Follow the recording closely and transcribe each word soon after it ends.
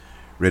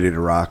Ready to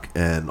rock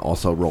and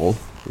also roll?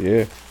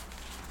 Yeah.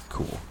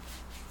 Cool.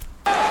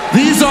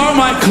 These are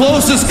my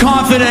closest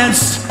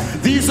confidants.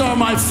 These are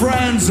my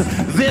friends.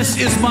 This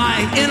is my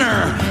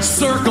inner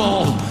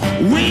circle.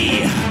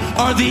 We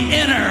are the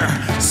inner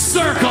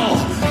circle,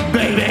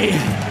 baby.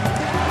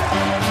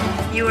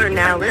 You are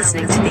now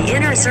listening to the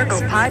Inner Circle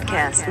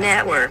Podcast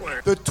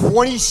Network. The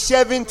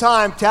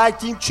 27-time tag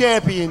team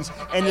champions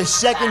and the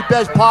second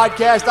best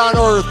podcast on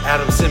earth.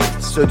 Adam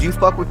Simmons. So do you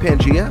fuck with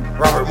Pangea?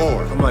 Robert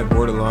Moore. I'm like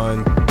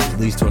borderline, at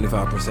least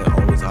 25%,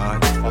 always high.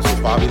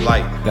 Also Bobby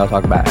Light. Y'all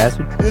talk about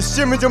acid? The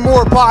Simmons and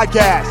Moore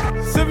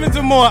podcast. Simmons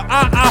and Moore,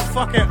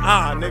 fucking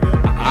nigga.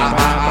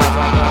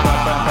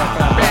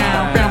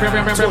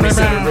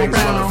 27 rings,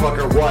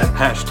 motherfucker, what?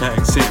 Hashtag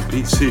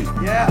SamPC.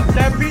 Yeah,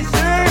 SamPC.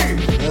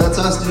 Yeah, that's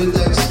us, dude,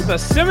 thanks. The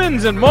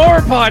Simmons and Moore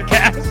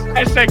podcast.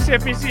 Hashtag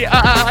CFPC.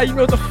 You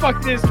know what the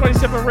fuck this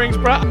 27 rings,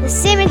 bro. The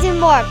Simmons and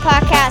Moore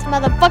podcast,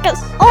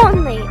 motherfuckers,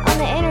 only on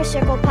the Inner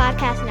Circle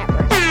Podcast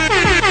Network.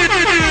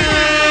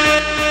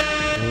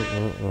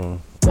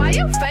 Why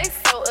your face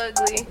so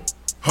ugly?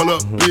 Hold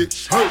up,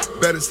 bitch.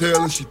 Bad as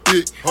hell and she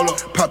thick. Hold up,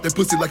 pop that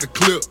pussy like a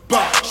clip.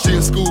 She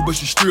in school, but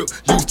she strip.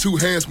 Use 2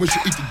 hands when she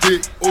eat the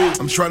dick. Ooh,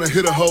 I'm trying to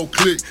hit a whole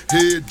click.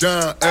 Head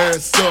down,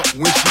 ass up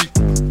when she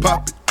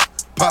pop it,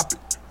 pop it,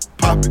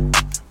 pop it,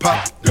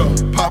 pop it, yo,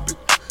 pop it,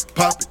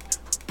 pop it,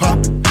 pop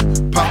it,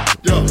 pop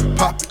it, yo,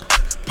 pop it,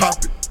 pop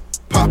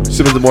it.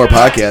 Simmons and More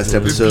podcast,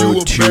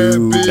 episode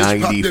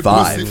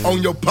 295.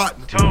 On your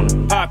partner.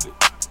 Pop it.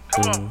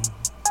 Come on.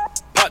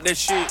 Pop that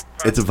shit.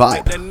 It's a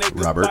vibe,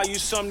 Robert. Buy you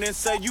something and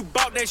say you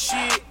bought that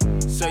shit.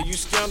 Say you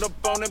stand up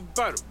on that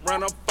butter,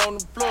 run up on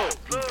the floor.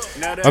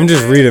 I'm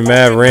just reading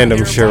mad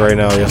random shit right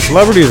now. Yeah,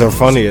 celebrities are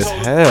funny as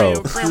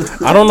hell.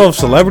 I don't know if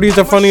celebrities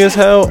are funny as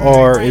hell,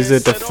 or is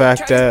it the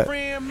fact that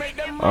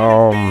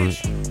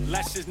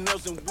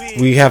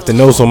we have to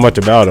know so much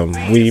about them.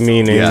 We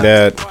meaning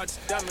that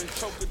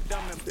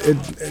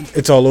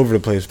it's all over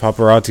the place.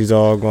 Paparazzi's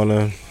all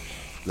gonna.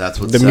 That's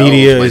what the sells,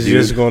 media my is dude.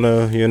 just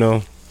gonna,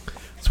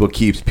 It's what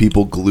keeps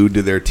people glued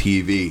to their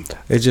TV.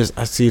 It's just,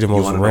 I see the You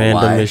most wanna know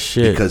why? randomest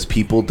shit. Because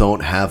people don't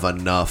have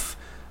enough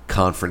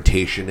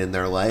confrontation in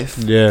their life.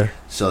 Yeah.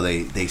 So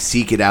they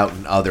seek it out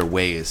in other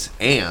ways.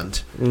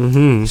 And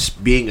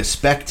being a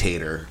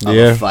spectator of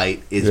a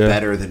fight is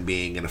better than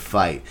being in a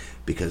fight,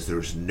 because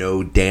there's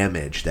no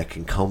damage that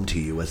can come to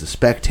you as a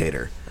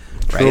spectator.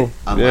 Right? True.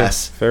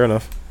 Unless, fair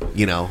enough.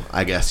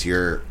 I guess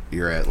you're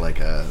at like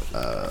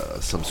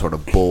some sort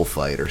of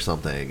bullfight or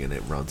something, and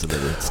it runs into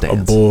the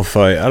stands. A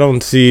bullfight. I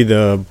don't see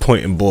the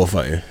point in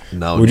bullfighting.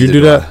 No, would you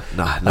do that?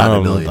 Not in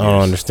a million I don't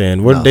years.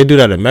 understand. What No. they do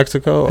that in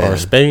Mexico or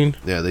Spain?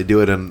 Yeah, they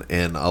do it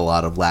in a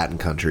lot of Latin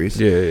countries.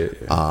 Yeah.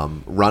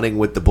 Running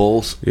with the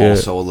bulls,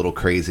 also a little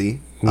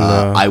crazy. No.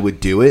 I would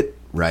do it,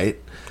 right?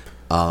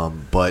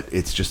 But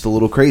it's just a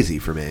little crazy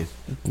for me.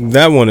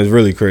 That one is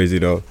really crazy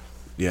though.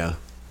 Yeah.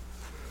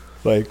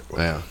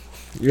 Yeah.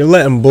 You're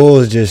letting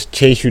bulls just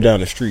chase you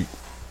down the street.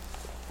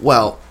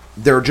 Well,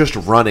 they're just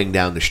running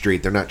down the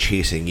street. They're not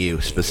chasing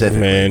you specifically.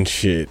 Man,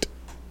 shit.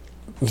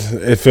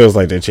 It feels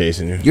like they're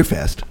chasing you. You're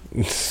fast.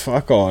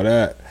 Fuck all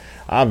that.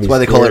 That's why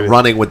they call it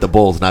running with the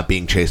bulls, not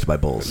being chased by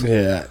bulls.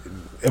 Yeah.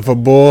 If a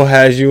bull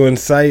has you in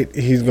sight,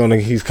 he's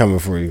coming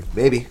for you.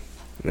 Maybe.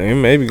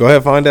 Maybe. Go ahead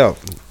and find out.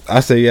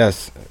 I say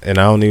yes. And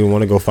I don't even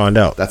want to go find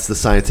out. That's the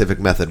scientific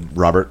method,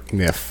 Robert.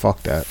 Yeah,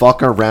 fuck that.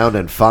 Fuck around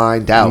and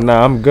find out.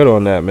 Nah, I'm good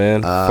on that,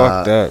 man.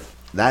 Fuck that.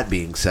 That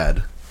being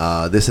said,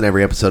 this and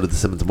every episode of the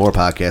Simmons and More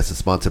podcast is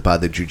sponsored by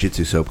the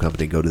Jiu-Jitsu Soap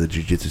Company. Go to the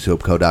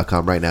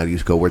JujitsuSoapCo.com right now.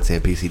 Use code word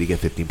SamPC to get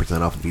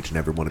 15% off of each and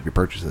every one of your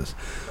purchases.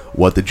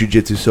 What the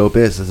Jiu-Jitsu Soap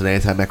is an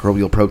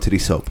antimicrobial pro titty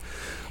soap.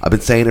 I've been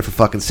saying it for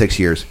fucking 6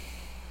 years.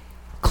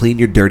 Clean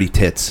your dirty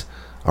tits,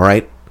 all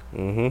right?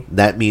 Mm-hmm.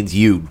 That means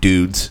you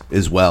dudes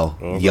as well.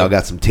 Okay. Y'all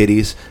got some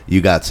titties, you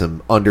got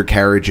some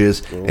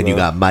undercarriages, and you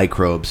got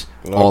microbes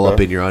all up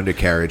in your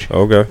undercarriage.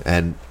 Okay.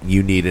 And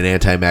you need an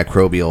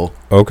antimicrobial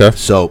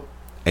soap.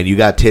 And you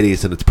got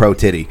titties, and it's pro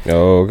titty.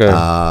 Oh,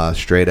 okay.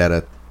 Straight out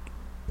of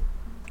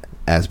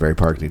Asbury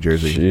Park, New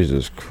Jersey.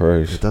 Jesus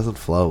Christ. It doesn't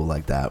flow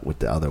like that with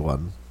the other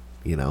one,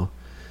 You're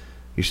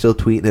still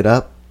tweeting it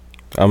up?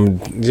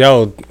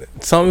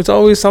 It's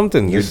always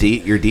something. You're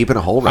deep in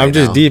a hole right now. I'm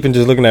just deep and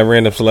just looking at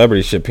random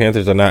celebrity shit.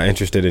 Panthers are not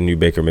interested in you,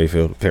 Baker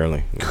Mayfield,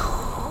 apparently. That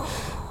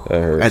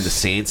hurts. And the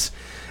Saints.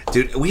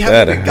 Dude, we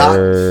haven't even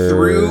gotten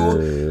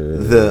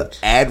through the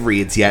ad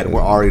reads yet, and we're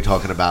already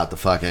talking about the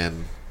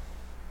fucking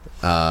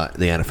the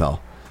NFL.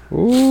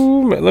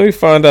 Ooh, man, let me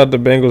find out the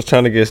Bengals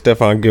trying to get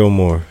Stephon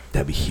Gilmore.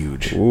 That'd be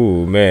huge.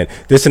 Ooh, man.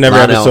 This and every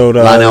episode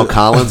of Lionel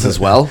Collins as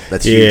well.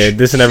 That's huge. Yeah,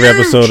 this and every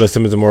episode of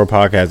Simmons and More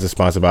podcast is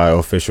sponsored by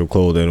Official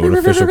Clothing. What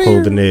Official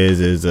Clothing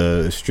is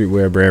a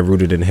streetwear brand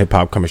rooted in hip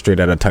hop, coming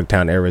straight out of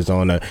Tucktown,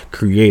 Arizona,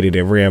 created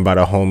and ran by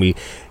the homie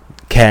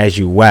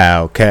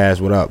Casual. Kaz,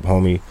 what up,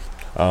 homie?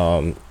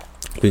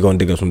 We gonna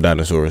dig up some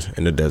dinosaurs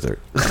in the desert.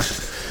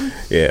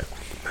 Yeah.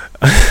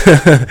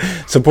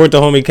 Support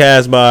the homie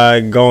cast by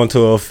going to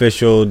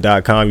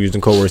official.com using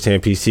code word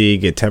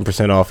SAMPC. Get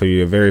 10% off of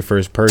your very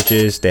first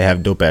purchase. They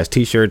have dope ass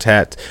t-shirts,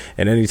 hats,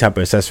 and any type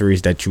of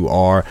accessories that you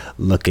are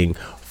looking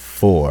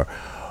for.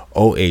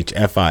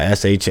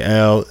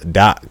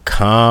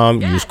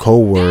 OHFISHL.com. Use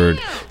code word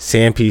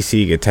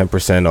SAMPC. Get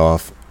 10%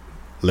 off.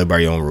 Live by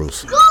your own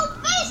rules.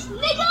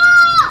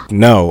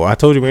 No, I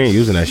told you we ain't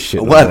using that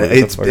shit. What?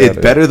 It's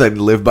better than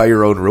live by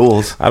your own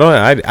rules.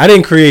 I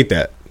didn't create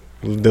that.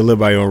 The live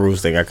by your own rules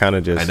thing. I kind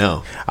of just. I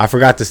know. I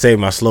forgot to say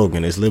my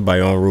slogan. It's live by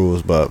your own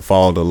rules, but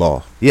follow the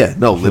law. Yeah,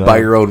 no, live by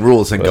your own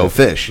rules and go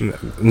fish.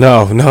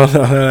 No.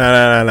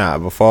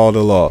 But follow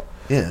the law.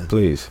 Yeah.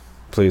 Please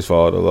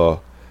follow the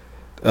law.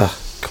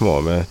 Come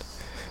on, man.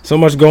 So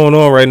much going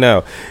on right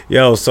now.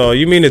 Yo, so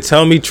you mean to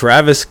tell me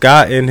Travis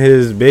Scott and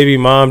his baby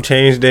mom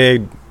changed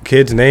their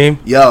kid's name?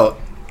 Yo,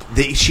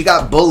 she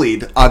got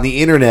bullied on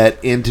the internet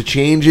into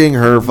changing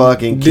her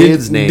fucking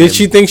kid's name. Did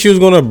she think she was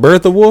going to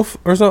birth a wolf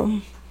or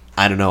something?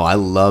 I don't know. I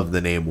love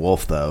the name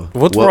Wolf, though.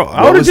 What's wrong?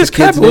 I would have just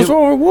kept it. What's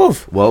wrong with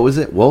Wolf? What was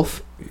it?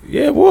 Wolf?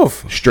 Yeah,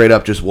 Wolf. Straight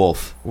up just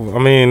Wolf. I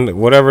mean,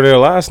 whatever their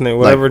last name,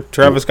 whatever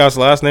Travis Scott's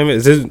last name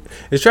is. Is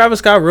Travis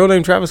Scott real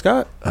name Travis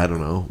Scott? I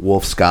don't know.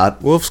 Wolf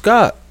Scott. Wolf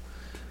Scott.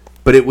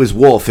 But it was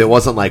Wolf. It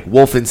wasn't like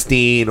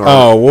Wolfenstein or...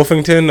 Oh,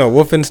 Wolfington or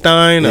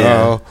Wolfenstein.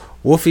 Yeah.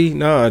 Wolfie.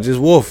 No, just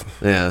Wolf.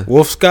 Yeah.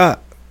 Wolf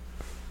Scott.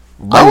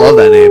 I love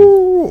that name.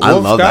 I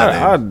Wolf love Scott,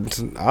 that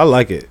name. I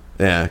like it.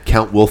 Yeah.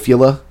 Count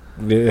Wolfula.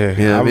 Yeah.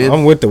 You know what I mean?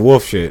 I'm with the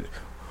Wolf shit.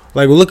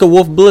 Like, look at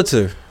Wolf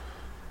Blitzer.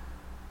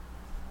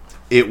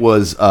 It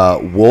was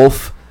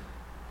Wolf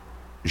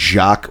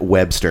Jacques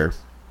Webster.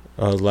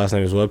 Oh, his last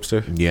name is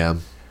Webster? Yeah.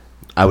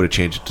 I would have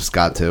changed it to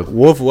Scott, too.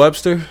 Wolf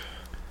Webster?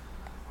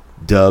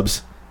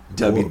 Dubs.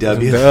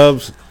 WW.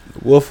 Dubs.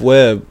 Wolf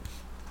Webb.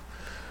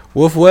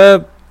 Wolf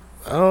Webb?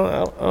 I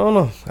don't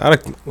know.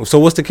 So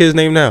what's the kid's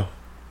name now?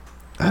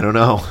 I don't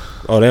know.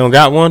 Oh, they don't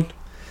got one?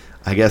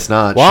 I guess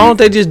not. Why don't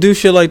they just do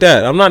shit like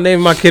that? I'm not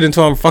naming my kid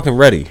until I'm fucking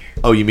ready.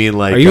 Oh, you mean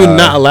like... Are you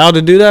not allowed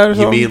to do that or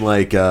something? You mean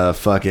like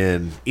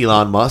fucking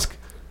Elon Musk?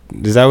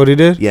 Is that what he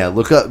did? Yeah,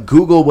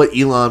 Google what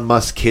Elon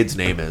Musk's kid's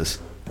name is.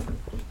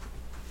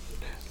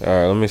 All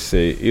right, let me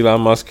see.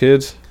 Elon Musk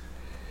kids?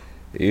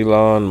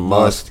 Elon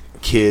Musk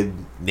kid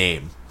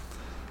name.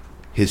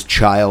 His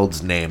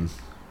child's name.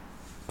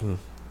 Turn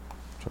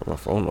my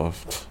phone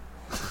off.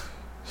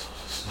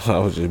 I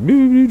was just...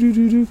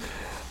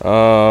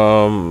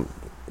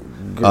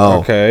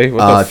 Okay,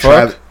 what the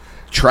fuck?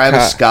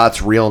 Travis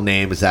Scott's real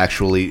name is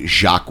actually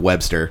Jacques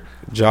Webster.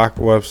 Jacques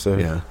Webster.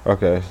 Yeah.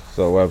 Okay,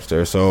 so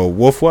Webster. So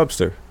Wolf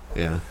Webster.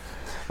 Yeah.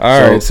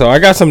 All right, so I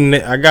got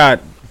I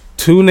got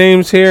two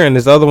names here, and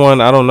this other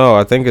one I don't know.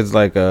 I think it's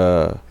like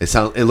a.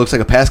 It looks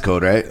like a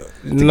passcode, right?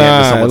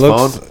 Nah, it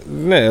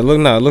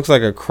looks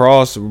like a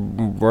cross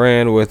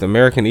brand with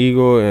American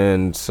Eagle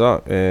and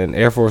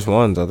Air Force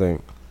Ones. I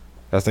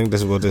think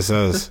this is what this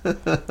says.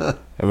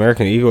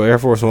 American Eagle Air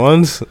Force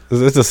Ones.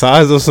 Is this the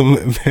size of some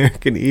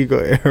American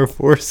Eagle Air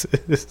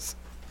Forces?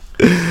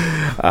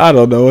 I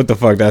don't know what the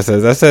fuck that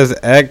says. That says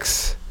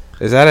X.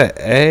 Is that an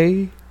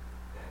A?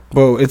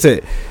 But it's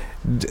a.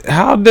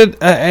 How did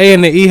an A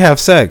and the E have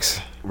sex?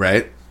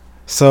 Right.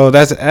 So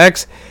that's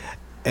X,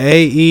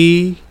 A,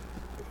 E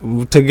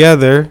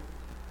together.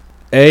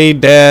 A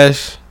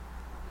dash.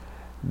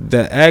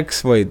 The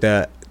X. Wait.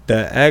 The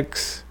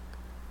X.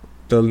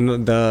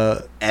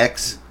 The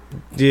X.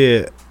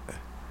 Yeah.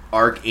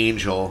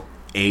 Archangel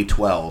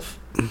A12.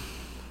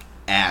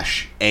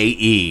 Ash.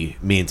 AE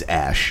means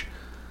ash.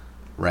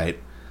 Right.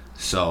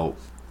 So.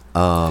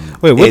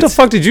 Wait, what the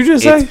fuck did you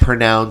just say? It's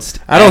pronounced.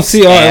 I don't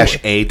see Ash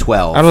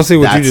A12. I don't see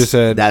what you just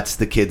said. That's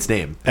the kid's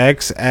name.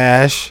 X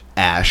Ash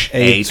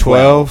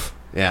A12.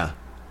 Yeah.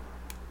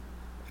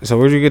 So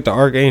where'd you get the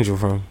Archangel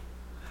from?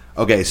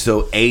 Okay,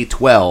 so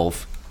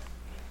A12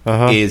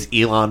 is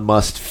Elon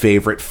Musk's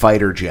favorite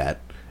fighter jet.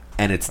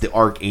 And it's the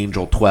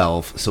Archangel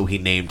 12, so he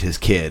named his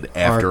kid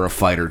after a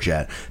fighter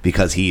jet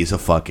because he's a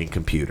fucking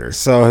computer.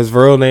 So his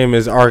real name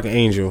is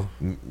Archangel.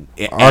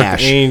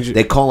 Ash.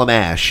 They call him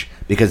Ash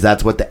because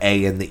that's what the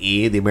A and the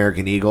E, the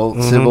American Eagle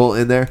symbol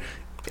in there.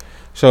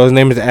 So his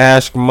name is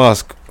Ash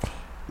Musk.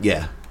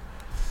 Yeah.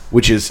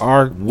 Which is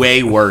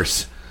way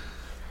worse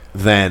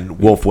than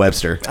Wolf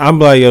Webster. I'm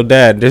like, yo,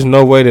 Dad, there's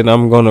no way that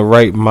I'm going to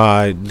write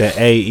the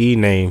AE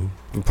name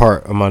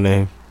part of my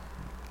name.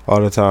 All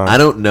the time. I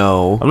don't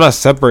know. I'm not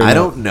separating. I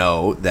don't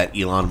know that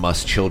Elon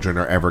Musk's children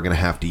are ever going to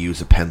have to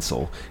use a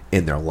pencil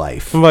in their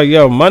life. I'm like,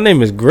 yo, my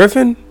name is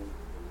Griffin.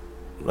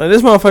 Like,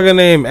 this motherfucker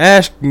named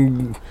Ash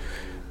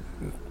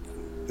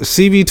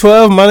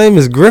CB12. My name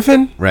is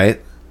Griffin.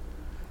 Right.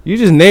 You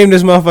just named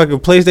this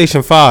motherfucker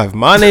PlayStation 5.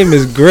 My name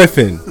is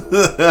Griffin.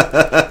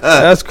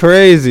 That's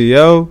crazy,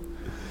 yo.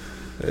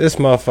 This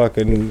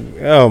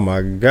motherfucking. Oh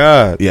my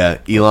god. Yeah,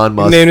 Elon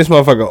Musk. You named this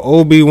motherfucker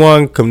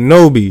Obi-Wan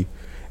Kenobi.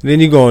 Then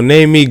you gonna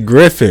name me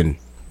Griffin?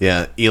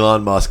 Yeah,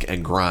 Elon Musk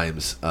and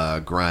Grimes.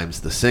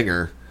 Grimes, the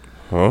singer.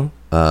 Huh?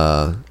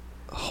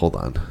 Hold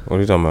on. What are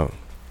you talking about?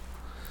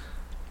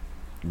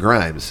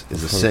 Grimes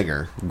is a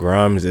singer.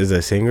 Grimes is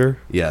a singer?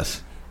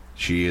 Yes.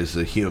 She is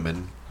a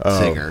human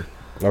singer.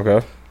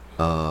 Okay.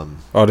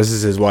 Oh, this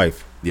is his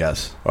wife.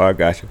 Yes. Oh, I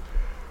got you.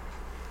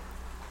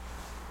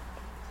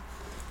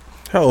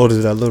 How old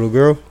is that little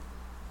girl?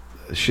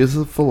 She's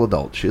a full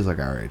adult. She's like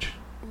our age.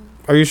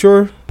 Are you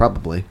sure?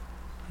 Probably.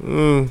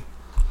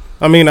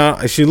 I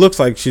mean, she looks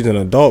like she's an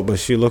adult, but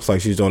she looks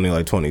like she's only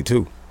like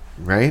 22.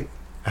 Right?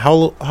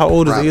 How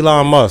old is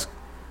Elon Musk?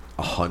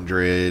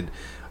 100.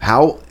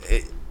 How?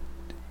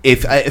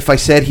 If I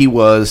said he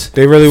was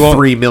they really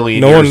 3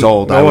 million years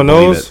old, I would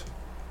believe it.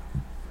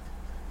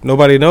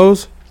 Nobody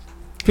knows?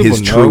 People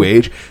His true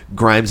age.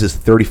 Grimes is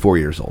 34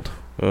 years old.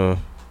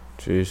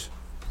 Jeez.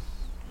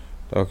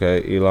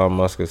 Okay, Elon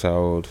Musk is how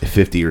old?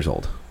 50 years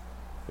old.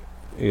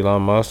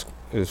 Elon Musk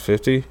is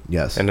 50?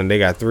 Yes. And then they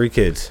got 3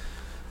 kids.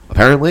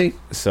 Apparently.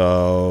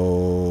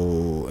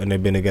 So, and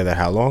they've been together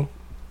how long?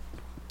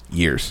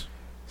 Years.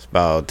 It's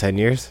about 10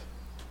 years.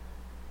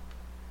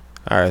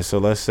 All right, so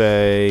let's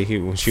say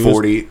when she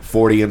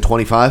 40 and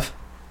 25.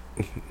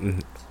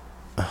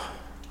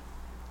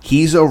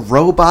 He's a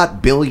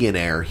robot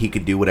billionaire. He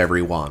could do whatever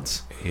he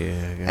wants.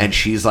 Yeah. And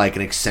she's like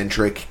an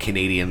eccentric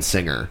Canadian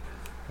singer.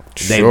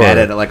 Sure. They met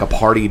at like a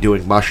party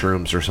doing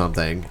mushrooms or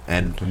something,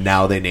 and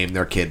now they named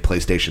their kid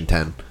PlayStation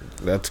 10.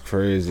 That's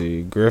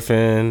crazy.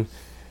 Griffin,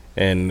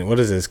 and what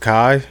is this?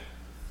 Kai?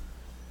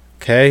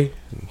 K?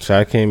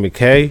 Shy King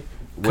McKay?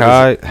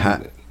 Kai?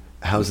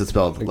 How's it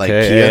spelled? Like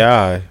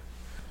K-A-I. Kia?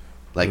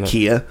 Like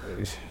Kia?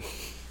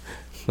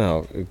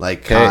 No.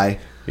 Like Kai?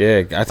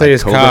 Yeah, I tell you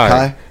it's Cobra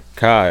Kai.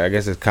 Kai. I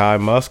guess it's Kai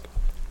Musk.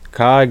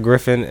 Kai,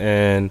 Griffin,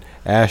 and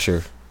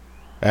Asher.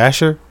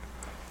 Asher?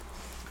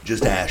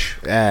 Just Ash.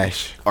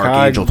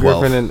 Archangel Kai, 12.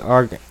 Griffin, and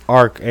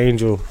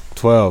Archangel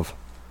 12.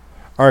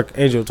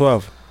 Archangel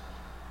 12.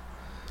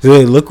 Do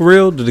they look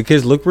real? Do the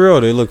kids look real,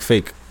 or do they look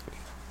fake?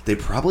 They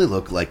probably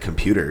look like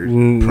computer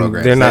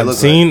programs. They're not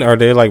seen? Are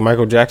they like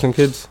Michael Jackson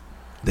kids?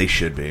 They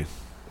should be.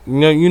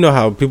 You know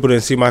how people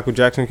didn't see Michael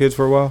Jackson kids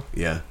for a while?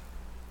 Yeah.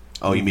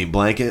 Oh, you mean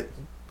Blanket?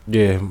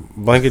 Yeah,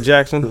 Blanket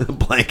Jackson.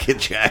 Blanket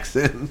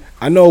Jackson.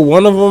 I know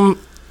one of them.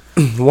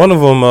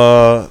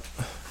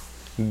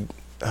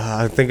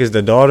 I think it's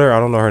the daughter. I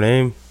don't know her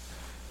name,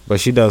 but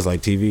she does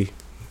like TV.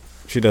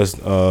 She does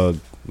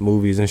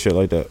movies and shit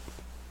like that.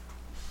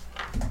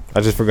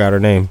 I just forgot her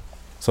name.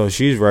 So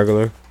she's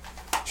regular.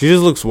 She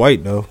just looks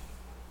white though.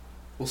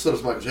 Well, so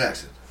does Michael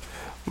Jackson.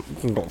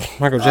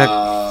 Michael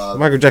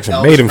Jackson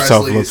Elvis made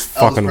himself Presley's,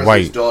 look fucking Elvis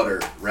Presley's white.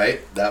 Daughter,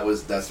 right?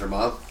 That's their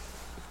mom.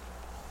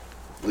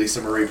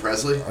 Lisa Marie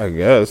Presley. I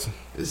guess.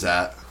 Is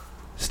that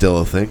still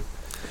a thing?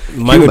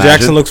 Michael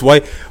Jackson looks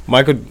white.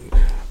 Michael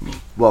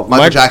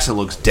Jackson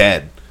looks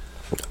dead.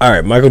 All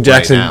right, Michael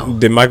Jackson. Right now.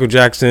 Did Michael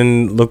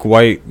Jackson look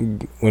white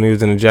when he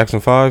was in the Jackson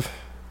 5?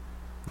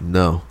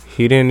 No.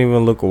 He didn't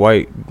even look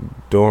white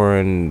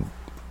during.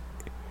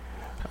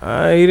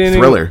 He didn't.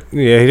 Thriller.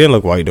 He didn't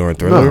look white during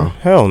Thriller. No.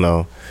 Hell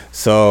no.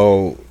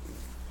 So,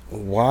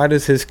 why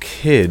does his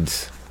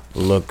kids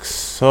look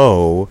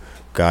so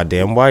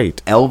goddamn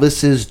white?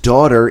 Elvis's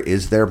daughter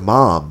is their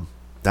mom.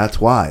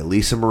 That's why.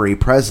 Lisa Marie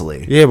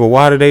Presley. Yeah, but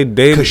why do they?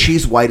 Because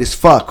she's white as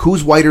fuck.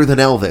 Who's whiter than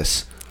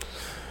Elvis?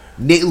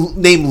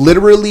 Name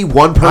literally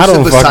one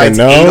person besides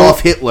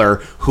Adolf Hitler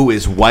who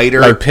is whiter.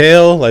 Like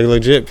pale? Like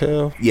legit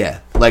pale? Yeah.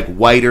 Like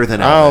whiter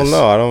than Elvis. I don't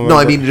know. I don't remember. No,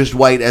 I mean just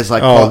white as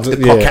like the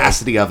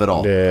caucasity of it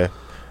all. Yeah.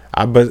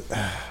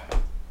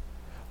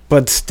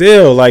 But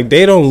still, like,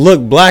 they don't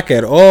look black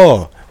at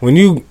all. When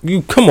you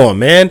come on,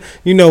 man.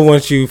 You know,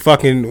 once you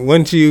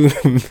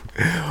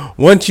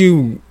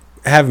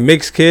have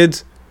mixed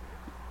kids,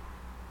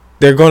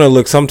 they're gonna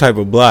look some type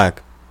of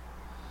black.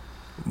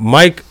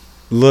 Mike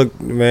look,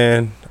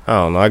 man, I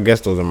don't know. I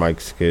guess those are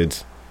Mike's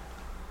kids.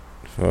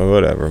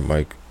 Whatever,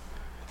 Mike.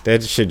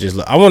 That shit just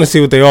look. I want to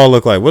see what they all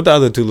look like. What the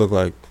other two look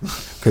like?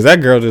 Because that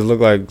girl just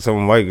looked like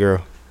some white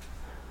girl.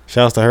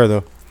 Shouts to her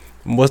though.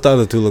 What's the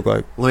other two look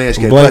like? Let me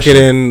ask you Blanket a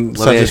question. and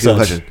Let me ask you a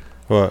such. question.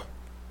 What?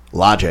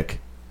 Logic.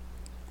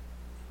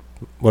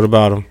 What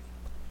about him?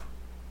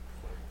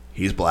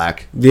 He's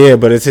black. Yeah,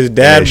 but is his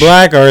dad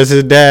black or is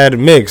his dad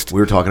mixed? We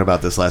were talking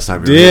about this last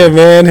time. Yeah,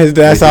 man.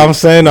 That's how I'm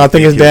saying. I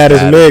think his dad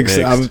is mixed.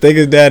 I think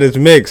his dad is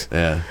mixed.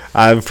 Yeah.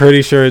 I'm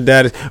pretty sure his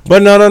dad is.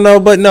 But no.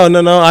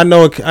 I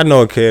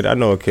know a kid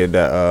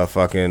that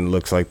fucking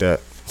looks like that.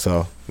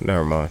 So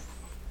never mind.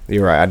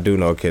 You're right. I do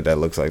know a kid that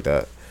looks like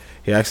that.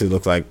 He actually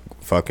looks like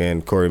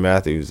fucking Corey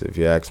Matthews, if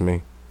you ask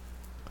me.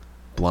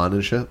 Blonde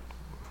and shit?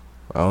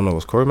 I don't know.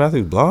 Was Corey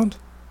Matthews blonde?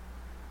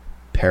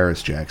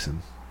 Paris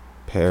Jackson.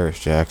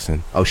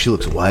 Oh, she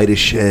looks white as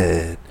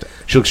shit.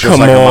 She looks just Come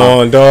like her mom.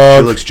 on,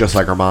 dog. She looks just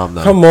like her mom,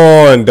 though. Come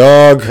on,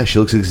 dog. Yeah, she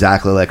looks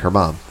exactly like her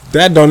mom.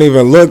 That don't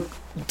even look.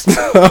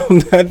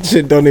 That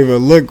shit don't even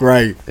look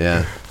right.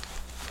 Yeah.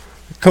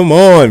 Come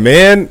on,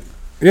 man.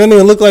 You don't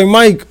even look like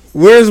Mike.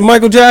 Where's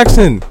Michael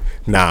Jackson?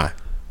 Nah.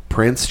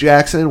 Prince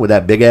Jackson with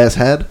that big ass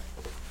head?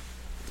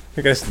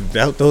 I guess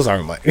those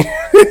aren't Mike.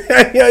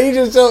 Yo, you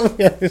just told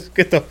me. Just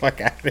get the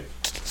fuck out of here.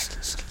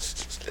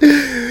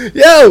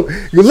 Yo,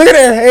 you look at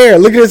her hair.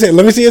 Look at his hair.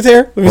 Let me see his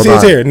hair. Let me see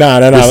his hair. Nah.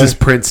 This is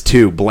Prince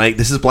 2.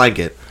 This is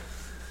Blanket.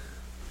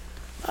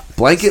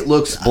 Blanket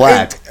looks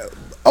black.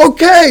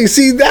 Okay,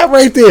 see that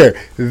right there.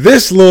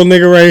 This little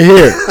nigga right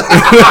here.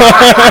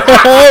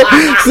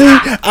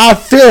 See, I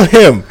feel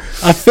him.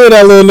 I feel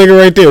that little nigga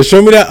right there.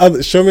 Show me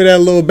that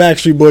little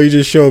Backstreet Boy you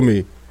just showed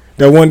me.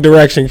 That One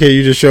Direction kid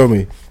you just showed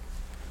me.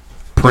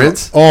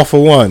 Prince? All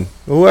for one.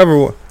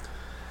 Whoever.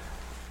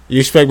 You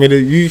expect me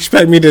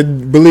to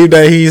believe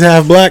that he's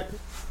half black?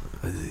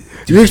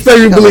 You expect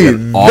me to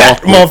believe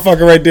that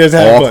motherfucker right there is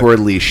half black?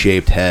 Awkwardly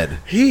shaped head.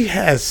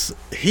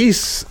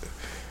 He's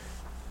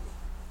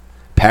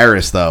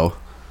Paris, though.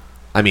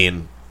 I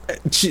mean,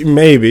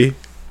 maybe.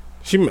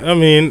 I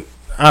mean,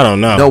 I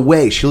don't know. No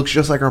way. She looks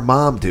just like her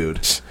mom,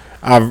 dude.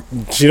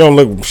 She don't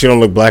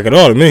look black at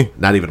all to me.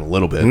 Not even a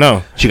little bit.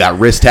 No. She got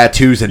wrist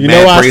tattoos and you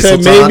know why I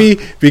said maybe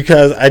on.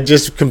 Because I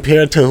just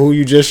compared to who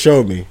you just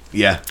showed me.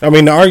 Yeah. I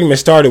mean, the argument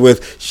started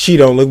with she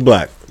don't look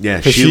black.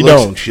 Yeah, she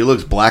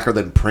looks blacker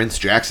than Prince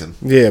Jackson.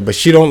 Yeah, but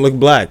she don't look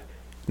black.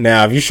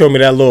 Now, if you show me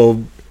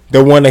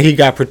the one that he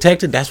got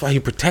protected, that's why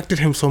he protected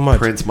him so much.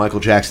 Prince Michael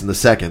Jackson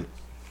II.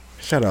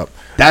 Shut up.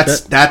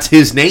 That's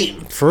his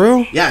name. For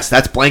real? Yes,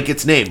 that's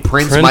Blanket's name.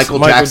 Prince Michael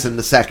Jackson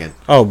II.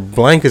 Oh,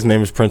 Blanket's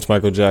name is Prince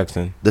Michael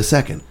Jackson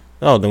II.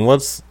 Oh, then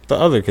what's the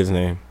other kid's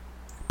name?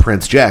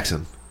 Prince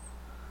Jackson.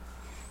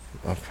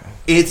 Okay.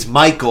 It's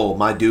Michael,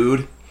 my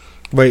dude.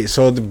 Wait,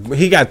 so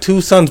he got two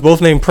sons,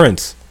 both named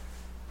Prince.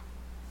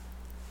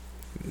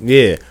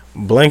 Yeah,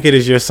 Blanket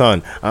is your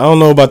son. I don't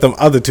know about them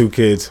other two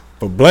kids,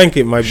 but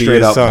Blanket might be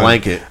your son.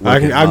 Blanket.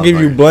 I'll give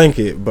you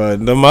Blanket,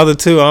 but them other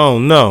two, I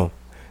don't know.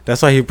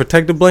 That's why he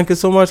protected Blanket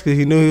so much, because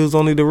he knew he was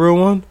only the real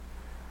one?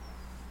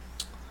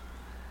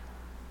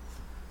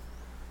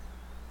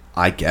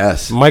 I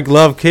guess. Mike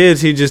loved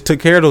kids. He just took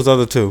care of those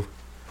other two.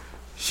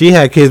 She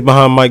had kids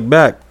behind Mike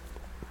back.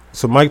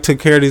 So Mike took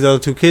care of these other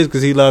two kids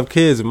because he loved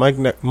kids. And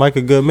Mike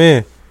a good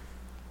man.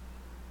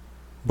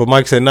 But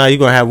Mike said, nah, you're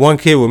going to have one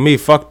kid with me.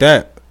 Fuck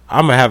that.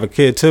 I'm going to have a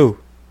kid too.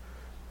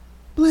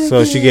 Blanket.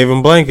 So she gave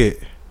him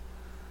Blanket.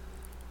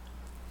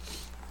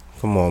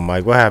 Come on,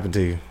 Mike. What happened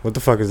to you? What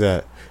the fuck is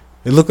that?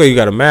 It looked like you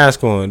got a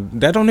mask on.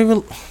 That don't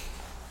even...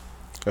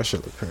 That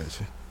shit look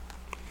crazy.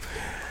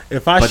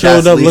 If I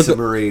showed up... Lisa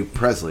Marie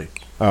Presley.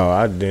 Oh,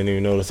 I didn't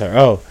even notice her.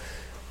 Oh.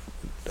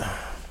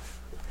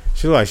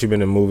 She look like she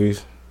been in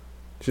movies.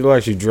 She look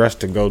like she dressed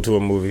to go to a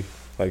movie.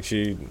 Like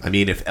she... I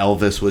mean, if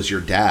Elvis was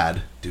your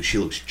dad... Dude, she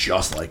looks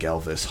just like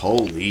Elvis.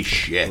 Holy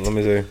shit. Let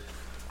me see.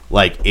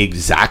 Like,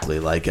 exactly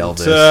like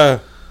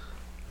Elvis.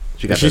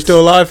 Is she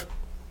still alive?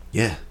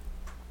 Yeah.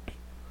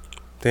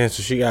 Damn,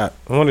 so she got...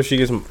 I wonder if she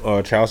gets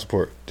child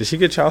support. Did she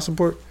get child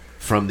support?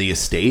 From the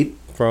estate?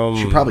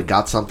 She probably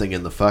got something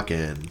in the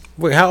fucking...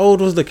 Wait, how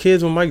old was the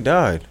kids when Mike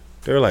died?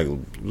 They were like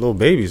little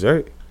babies,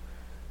 right?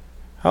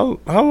 How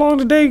long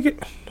did they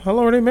get... How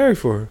long were they married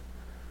for?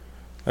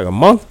 Like a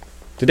month?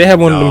 Did they have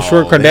one of them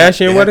short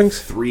Kardashian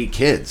weddings? 3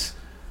 kids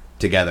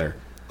together.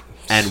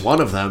 And one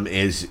of them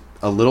is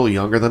a little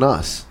younger than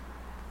us.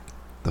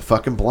 The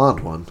fucking blonde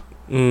one.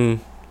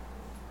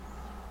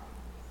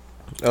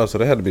 Oh, so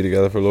they had to be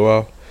together for a little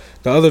while.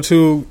 The other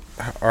two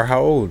are how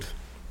old?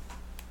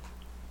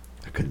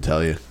 I couldn't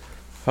tell you.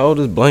 How old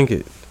is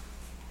Blanket?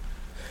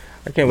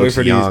 I can't wait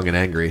for young and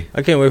angry.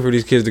 I can't wait for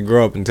these kids to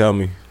grow up and tell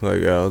me,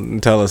 like,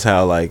 and tell us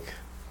how, like.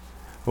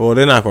 Well,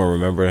 they're not gonna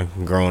remember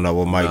growing up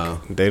with Mike.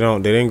 No. They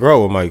didn't grow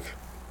up with Mike.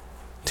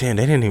 Damn,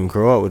 they didn't even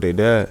grow up with their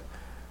dad.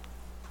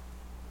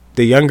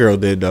 The young girl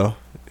did though.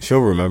 She'll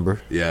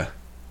remember. Yeah.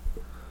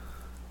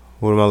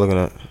 What am I looking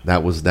at?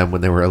 That was them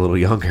when they were a little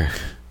younger.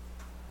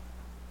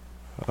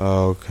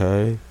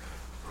 Okay.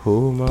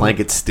 Who am I?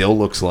 Blanket still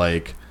looks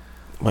like.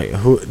 Wait,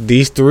 who?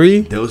 These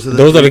 3? Those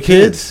are the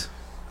kids.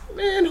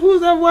 Man,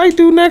 who's that white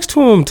dude next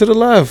to him to the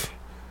left?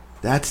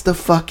 That's the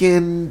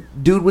fucking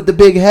dude with the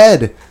big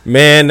head.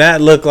 Man, that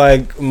looked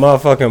like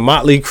motherfucking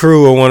Motley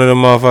Crue or one of them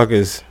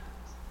motherfuckers.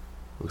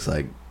 Looks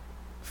like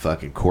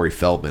fucking Corey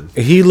Feldman.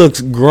 He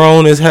looks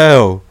grown as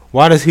hell.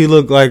 Why does he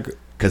look like...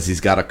 Because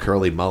he's got a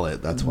curly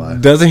mullet, that's why.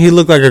 Doesn't he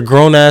look like a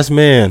grown-ass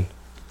man?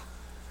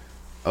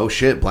 Oh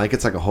shit,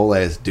 Blanket's like a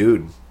whole-ass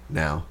dude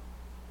now.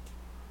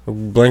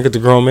 Blanket the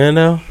grown man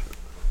now?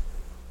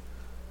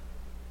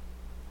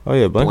 Oh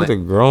yeah, Blanket the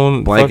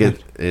grown...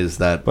 Blanket is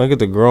that... Blanket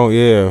the grown,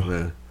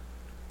 yeah.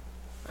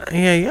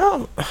 Yeah,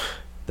 y'all...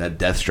 That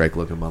Deathstrike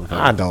looking motherfucker.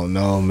 I don't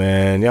know,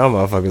 man. Y'all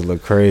motherfuckers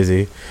look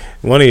crazy.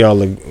 One of y'all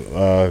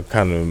look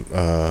kind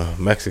of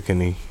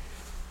Mexican-y.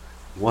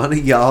 One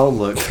of y'all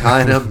look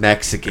kind of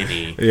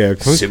Mexican-y. Yeah,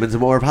 Simmons and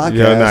More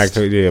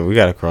podcast. Yeah, we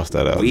gotta cross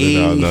that out. We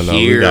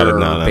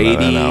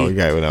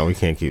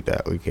can't keep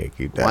that. We can't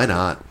keep that. Why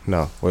not?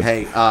 No.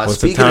 Hey, what's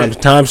the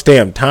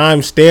timestamp?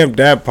 Timestamp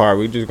that part.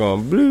 We just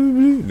going blue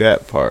blue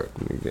that part.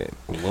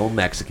 A little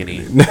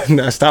Mexican-y.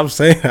 No, stop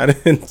saying. I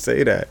didn't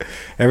say that.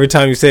 Every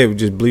time you say it,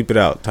 just bleep it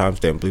out.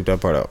 Timestamp. Bleep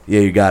that part out. Yeah,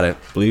 you got it.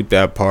 Bleep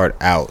that part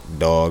out,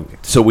 dog.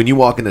 So when you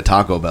walk into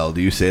Taco Bell,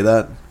 do you say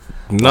that?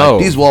 No.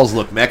 Like, these walls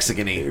look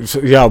Mexican-y.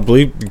 Y'all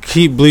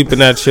keep bleeping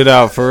that shit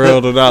out for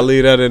real. Do not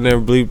leave that in there.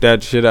 Bleep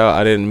that shit out.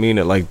 I didn't mean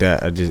it like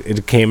that.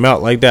 It came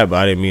out like that, but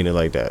I didn't mean it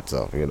like that.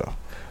 So,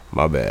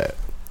 my bad.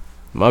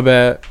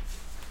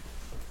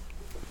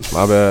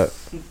 My bad.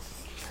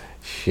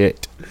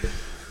 Shit.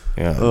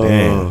 Yeah,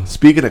 damn.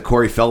 Speaking of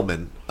Corey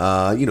Feldman,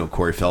 you know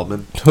Corey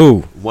Feldman. Who?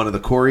 One of the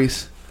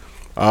Coreys.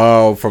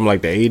 Oh, from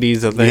like the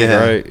 80s, I think,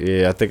 Yeah. right?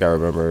 Yeah, I think I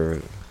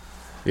remember.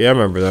 Yeah, I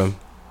remember them.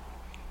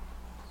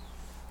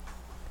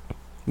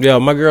 Yeah,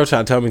 my girl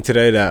tried to tell me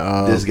today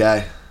that This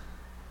guy.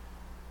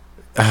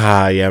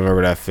 yeah, I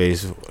remember that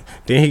face.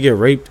 Didn't he get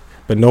raped?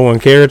 But no one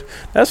cared.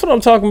 That's what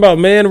I'm talking about,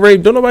 man.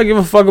 Rape. Don't nobody give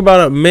a fuck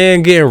about a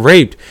man getting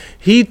raped.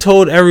 He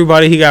told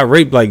everybody he got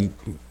raped. Like,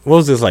 what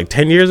was this? Like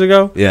 10 years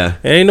ago? Yeah.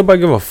 And ain't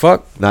nobody give a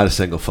fuck. Not a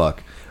single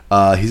fuck.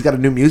 He's got a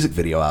new music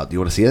video out. Do you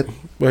want to see it?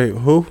 Wait,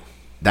 who?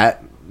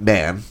 That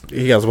man.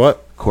 He got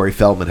what? Corey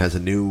Feldman has a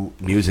new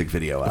music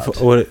video out.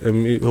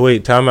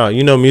 Wait, time out.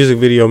 You know, music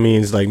video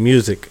means like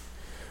music,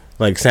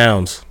 like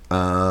sounds.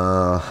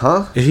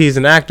 Huh? He's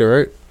an actor,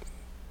 right?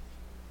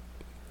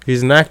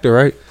 He's an actor,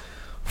 right?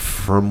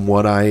 From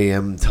what I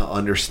am to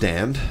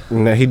understand,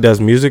 He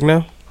does music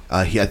now.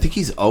 I think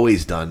he's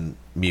always done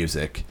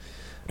music.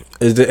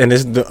 He's been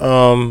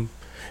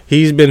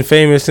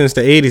famous since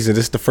the 80s. Is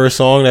this the first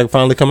song that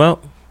finally come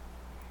out?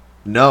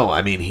 No,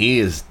 I mean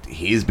he's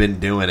been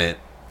doing it.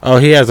 Oh,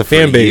 he has a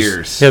fan for base.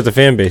 years. He has a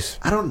fan base.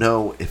 I don't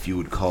know if you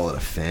would call it a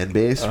fan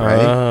base,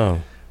 right?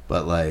 Oh,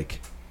 But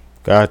like,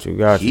 got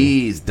you.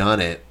 He's done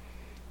it.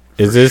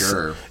 Is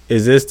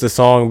this the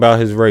song about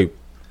his rape?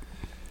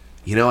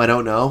 You know, I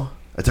don't know.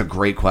 That's a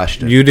great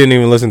question. You didn't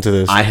even listen to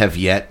this. I have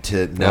yet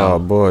to know. Oh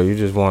boy, you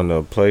just wanted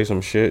to play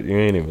some shit you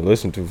ain't even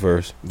listened to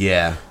first.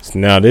 Yeah. So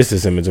now this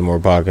is Simmons and More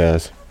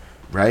podcast,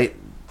 right?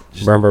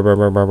 Burn.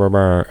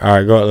 All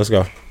right, go. Let's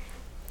go.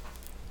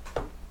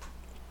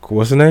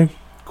 What's the name?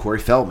 Corey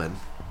Feldman.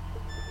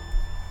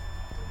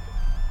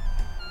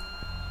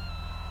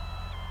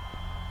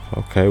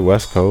 Okay,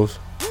 West Coast.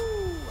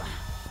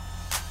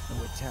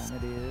 What time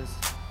it is?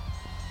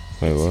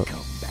 Wait, what?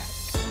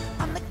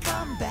 I'm the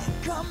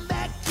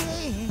comeback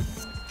king.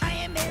 I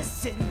am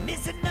missing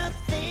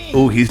nothing.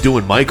 Oh, he's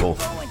doing Michael.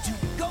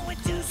 Going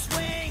to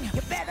swing.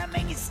 You better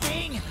make it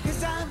sting,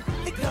 'cause I'm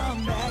the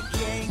comeback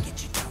king.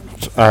 Get you down.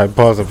 All right,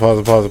 pause it.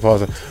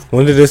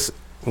 When did this?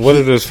 What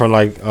is this from?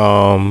 Like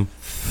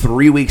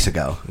 3 weeks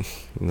ago.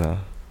 No.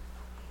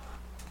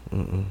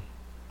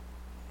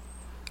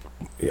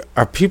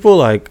 Are people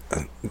like?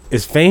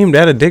 Is fame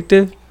that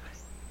addictive?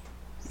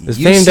 Is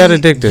fame that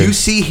addictive? You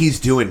see, he's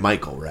doing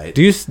Michael, right?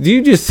 Do you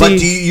just see? But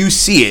do you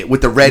see it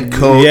with the red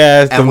coat?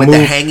 Yes, and with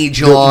the hangy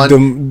jaw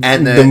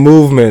and the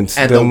movements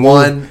and the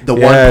one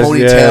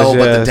ponytail,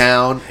 but the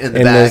down in the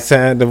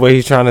back. The way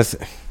he's trying to.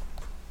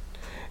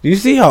 Do you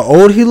see how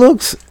old he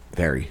looks?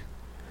 Very.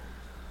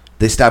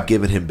 They stopped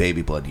giving him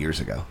baby blood years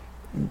ago.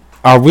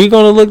 Are we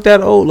gonna look that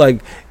old?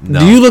 Like, No.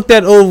 do you look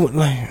that old?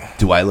 Like,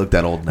 do I look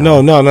that old now?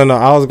 No.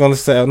 I was gonna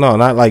say no,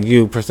 not like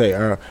you per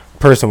se,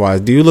 person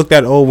wise. Do you look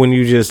that old when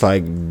you just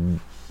like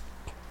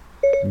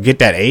get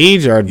that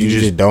age, or do you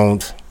just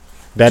don't?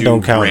 That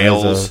don't count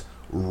as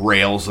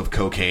rails of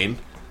cocaine.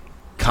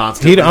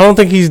 Constantly. I don't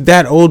think he's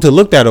that old to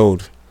look that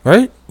old,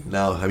 right?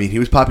 No, I mean he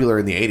was popular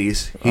in the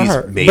 80s.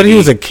 But he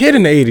was a kid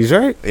in the 80s,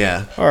 right?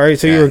 Yeah. All right,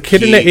 so you were a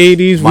kid in the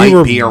 80s.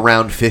 Might be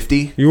around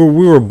 50. We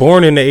were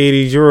born in the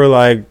 80s. You were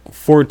like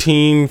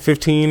 14,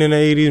 15 in the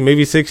 80s,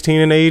 maybe 16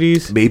 in the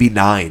 80s. Maybe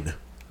 9.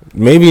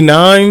 Maybe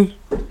 9.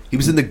 He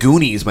was in the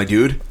Goonies, my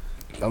dude.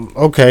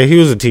 Okay, he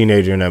was a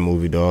teenager in that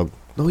movie, dog.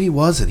 No, he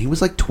wasn't. He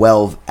was like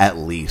 12 at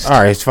least. All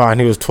right, it's fine.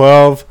 He was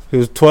 12. He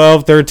was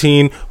 12,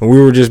 13 when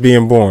we were just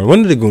being born.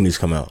 When did the Goonies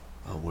come out?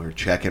 Oh, we're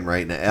checking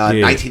right now.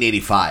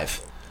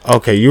 1985.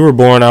 Okay, you were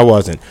born. I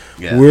wasn't.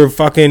 Yeah.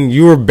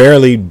 You were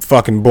barely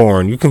fucking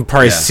born. You can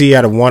probably see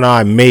out of one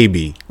eye,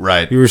 maybe.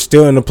 Right. You were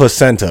still in the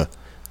placenta.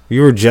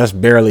 You were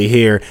just barely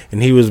here,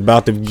 and he was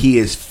about to. He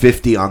is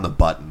 50 on the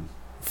button.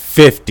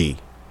 50.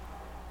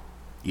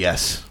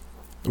 Yes.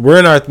 We're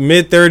in our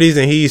mid 30s,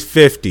 and he's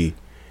 50,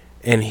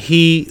 and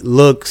he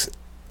looks.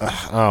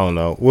 I don't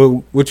know.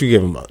 What you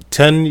give him?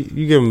 10?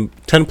 You give him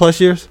 10 plus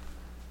years?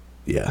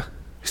 Yeah.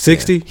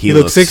 60? Yeah. He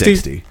looks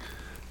 60.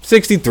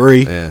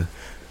 63. Yeah.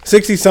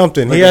 60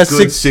 something. Like he has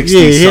 60.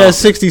 Yeah, he has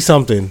 60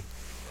 something.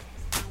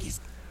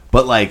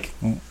 But like,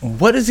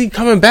 what is he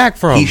coming back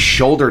from? He's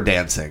shoulder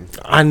dancing.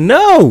 I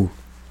know.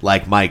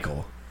 Like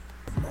Michael.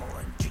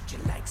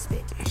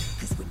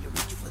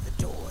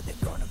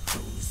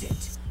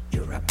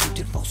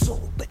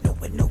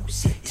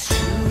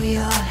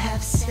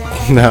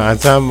 Nah,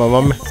 time my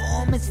mom.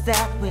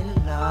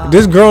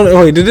 This grown.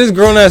 Wait, did this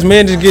grown ass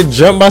man just get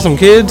jumped by some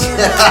kids?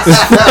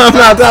 I'm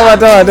not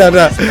talking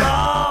about.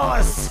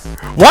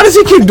 Why does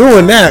he keep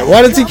doing that?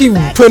 Why does he keep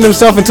putting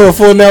himself into a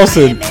full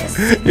Nelson?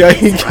 Yeah,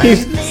 he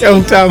keeps.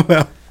 I'm talking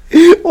about.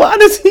 Why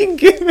does he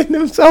giving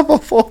himself a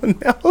full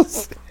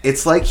Nelson?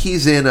 It's like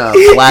he's in a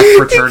black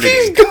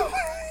fraternity.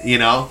 You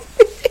know,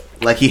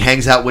 like he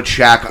hangs out with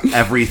Shaq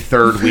every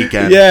third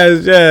weekend.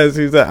 Yes,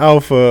 he's an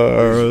alpha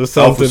or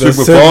something. Alpha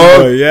Super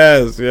Bowl.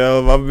 Yes,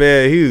 yo, my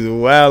man, he's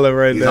wilding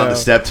right he's now. On the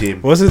step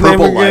team. What's his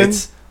Purple name again?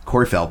 Lights.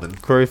 Corey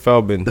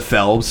Feldman. The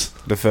Phelps.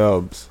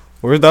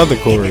 Where's the other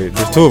Corey?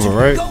 There's two of them,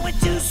 right?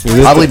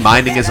 Probably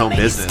minding his own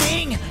business.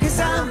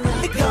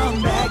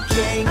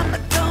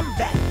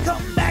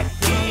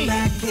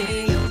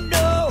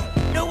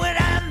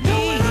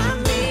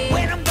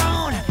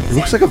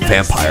 looks like a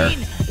vampire.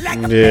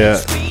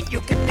 Yeah,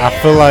 I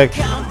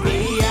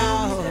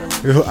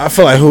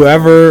feel like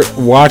whoever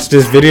watched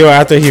this video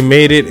after he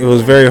made it, it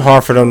was very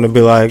hard for them to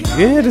be like,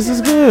 yeah, this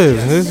is good.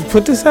 Let's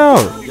put this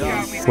out.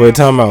 Wait,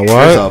 talking about what?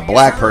 There's a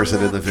black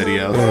person in the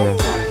video. Yeah.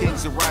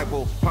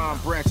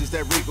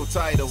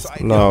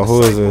 No,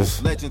 who is this?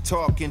 Who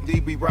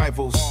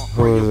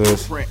is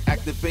this?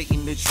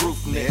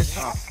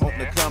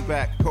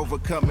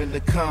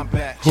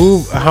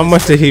 Who? How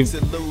much did he?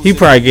 He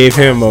probably gave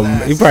him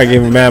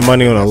mad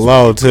money on a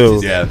low too.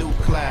 Yeah.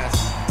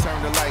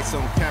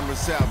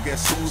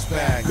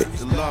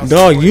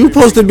 Dog, you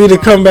supposed to be the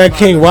comeback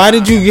king. Why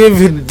did you give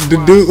the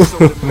dude?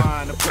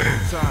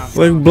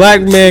 Like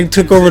Black Man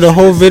took over the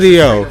whole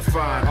video.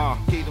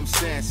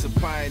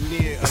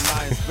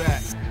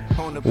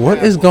 What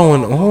is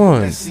going on?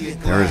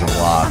 There is a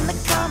lot.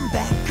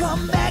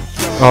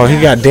 Oh,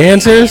 he got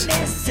dancers?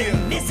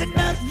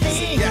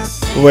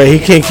 Wait, he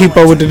can't keep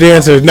up with the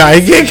dancers. Nah,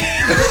 he can't.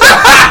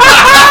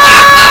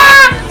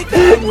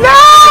 No!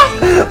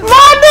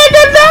 My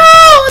nigga, no!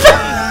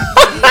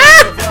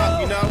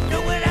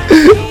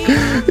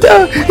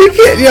 Yo, he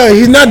can't. Yo,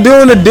 he's not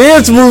doing the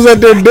dance moves that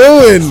they're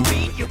doing.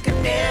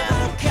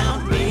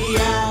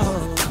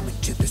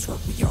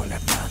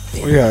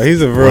 Yeah,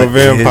 he's a real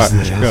vampire.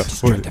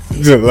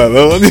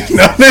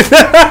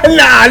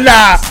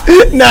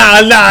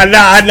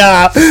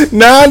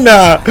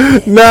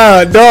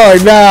 Nah,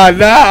 dog,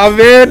 nah,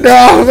 man,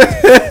 dog.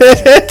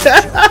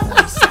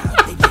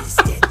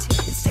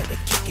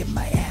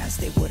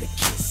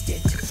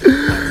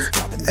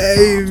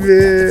 Hey,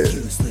 man.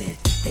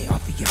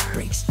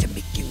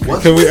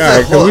 Can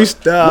we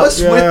stop? What's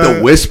with the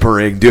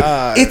whispering, dude?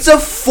 It's a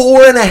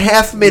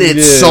 4.5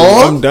 minute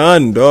song. I'm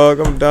done, dog.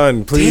 I'm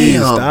done.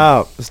 Please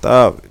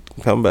stop.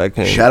 Come back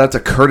in. Shout out to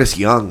Curtis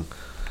Young.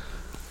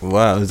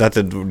 Wow, is that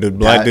the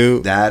black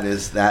dude? That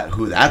is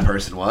who that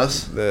person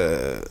was.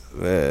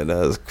 Man,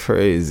 that's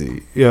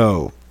crazy.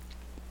 Yo,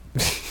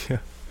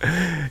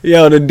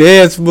 the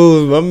dance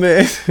moves, my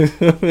man.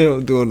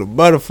 I'm doing the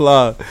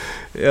butterfly.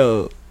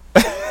 Yo.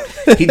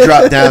 He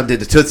dropped down, did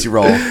the Tootsie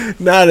Roll.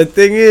 Nah, the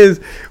thing is,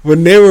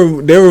 when they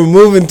were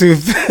moving too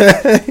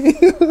fast, he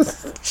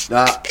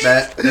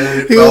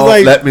was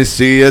like, let me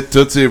see a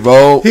Tootsie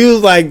Roll. He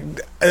was like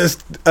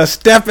a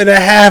step and a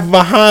half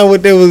behind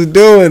what they was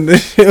doing.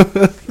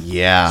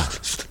 Yeah.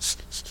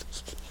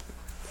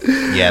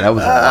 Yeah, that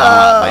was a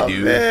lot, my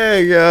dude.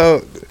 Man,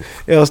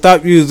 yo,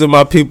 stop using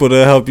my people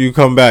to help you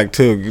come back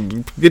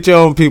too. Get your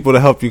own people to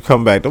help you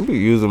come back. Don't be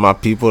using my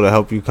people to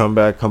help you come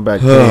back. Come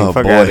back, king.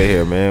 Fuck out of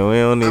here, man. We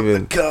don't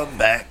even come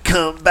back,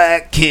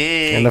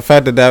 king. And the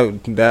fact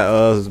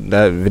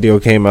that video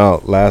came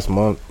out last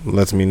month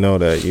lets me know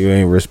that you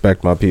ain't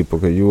respect my people,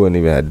 because you wouldn't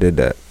even have did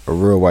that. A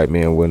real white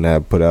man wouldn't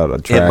have put out a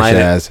trash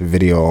ass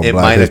video on Black History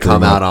Month. It might have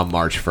come out on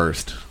March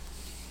 1st.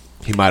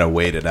 He might have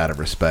waited out of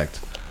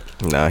respect.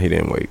 Nah, he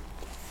didn't wait.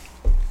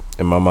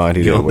 In my mind,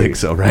 he didn't wait. You don't think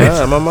so, right?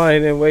 Nah, in my mind, he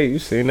didn't wait. You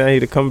seen that? He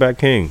the comeback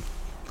king.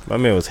 My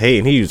man was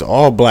hating. He used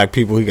all black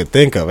people he could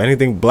think of.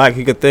 Anything black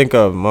he could think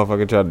of.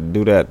 Motherfucker tried to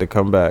do that to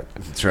come back.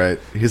 That's right.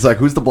 He's like,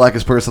 who's the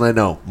blackest person I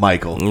know?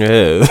 Michael.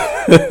 Yeah.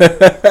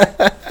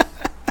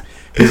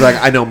 He's like,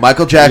 I know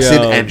Michael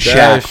Jackson and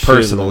Shaq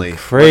personally.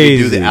 Crazy. Let me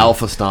do the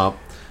Alpha Stomp.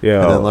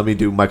 And then let me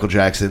do Michael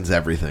Jackson's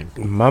everything.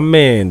 My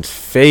man's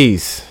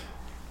face.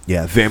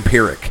 Yeah,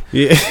 vampiric.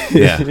 Yeah,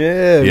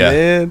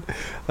 man.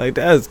 Like,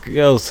 that's,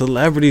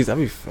 celebrities. I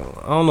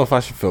don't know if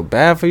I should feel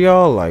bad for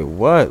y'all. Like,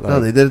 what? Like, no,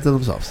 they did it to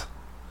themselves.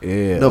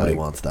 Yeah. Nobody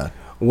wants that.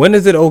 When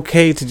is it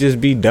okay to just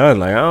be done?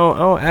 Like, I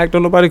don't act,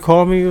 don't nobody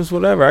call me, it's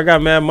whatever. I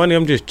got mad money,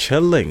 I'm just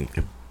chilling.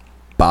 It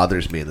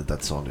bothers me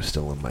that song is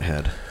still in my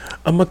head.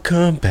 I'm a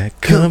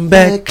comeback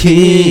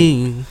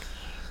king.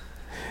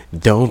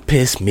 Don't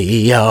piss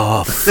me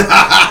off. You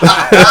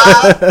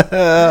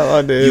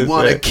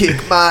want to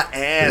kick my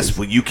ass?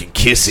 Well, you can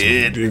kiss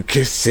it. You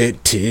kiss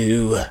it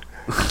too.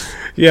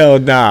 Yo,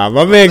 nah,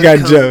 my man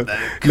got jumped.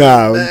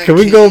 Nah, can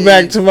we go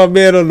back to my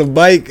man on the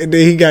bike, and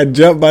then he got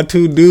jumped by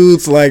two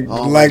dudes and then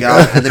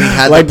he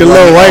had like the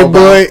little white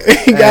boy.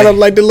 He got him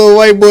like the little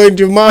white boy in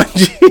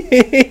Jumanji.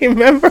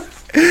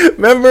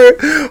 Remember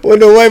when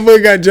the white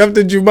boy got jumped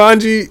in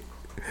Jumanji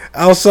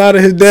outside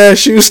of his dad's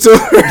shoe store?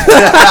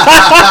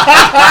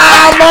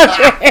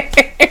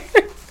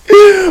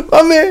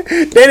 My man,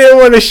 they didn't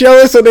want to show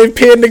it, so they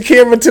pinned the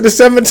camera to the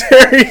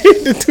cemetery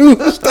in the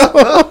tombstone.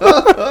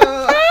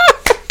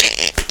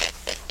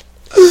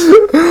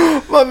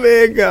 My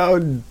man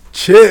got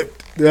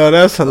chipped. Yo,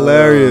 that's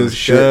hilarious.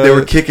 Shit. They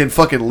were kicking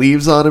fucking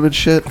leaves on him and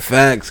shit.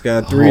 Facts.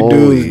 Got three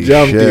dudes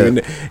jumped him.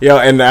 Yo,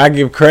 and I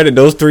give credit.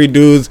 Those three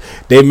dudes,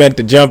 they meant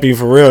to jump him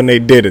for real, and they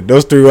did it.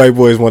 Those three white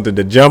boys wanted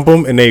to jump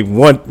him, and they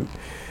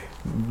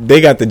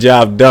got the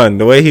job done.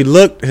 The way he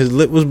looked, his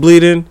lip was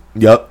bleeding.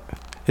 Yep.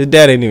 His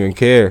dad didn't even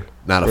care.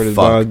 Not a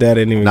fuck. His dad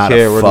didn't even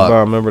care. Word of God,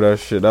 remember that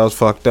shit? That was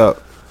fucked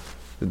up.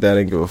 His dad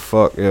didn't give a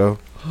fuck, yo.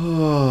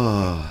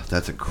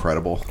 That's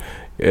incredible.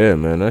 Yeah,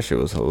 man, that shit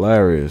was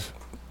hilarious.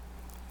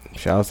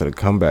 Shout out to the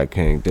Comeback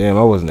King. Damn,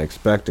 I wasn't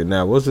expecting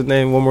that. What's his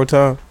name one more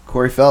time?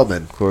 Corey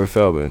Feldman. Corey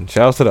Feldman.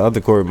 Shout out to the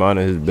other Corey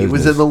minding his business. He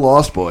was in the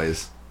Lost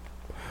Boys.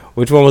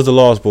 Which one was the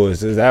Lost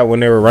Boys? Is that when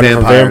they were running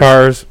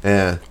Vampires. from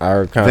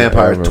vampires? Yeah.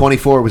 Vampires.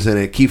 24 was in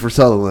it. Kiefer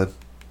Sutherland.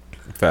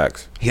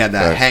 Facts. He had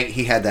that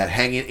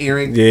hanging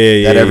earring.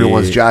 Yeah, that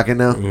everyone's jocking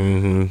now.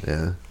 Mm-hmm.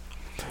 Yeah.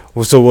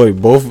 Well, so wait,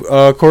 both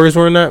Corys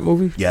were in that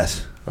movie?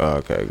 Yes. Oh,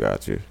 okay,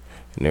 got you.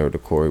 And they were the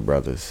Corey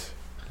brothers.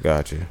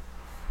 Got you.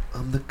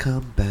 I'm the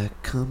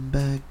comeback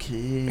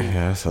king.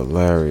 Yeah, that's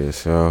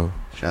hilarious, yo.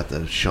 Shout out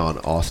to Sean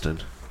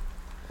Austin.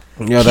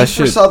 Yeah, that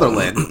shit. Kiefer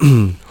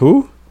Sutherland.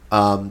 Who?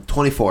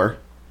 24.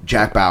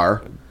 Jack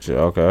Bauer.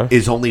 Okay.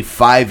 Is only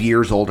 5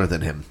 years older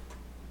than him.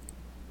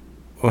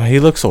 Well, he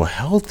looks so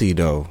healthy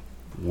though.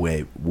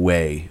 Way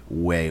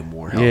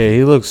more healthy. Yeah,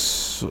 he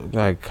looks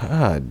like,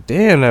 God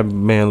damn, that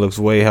man looks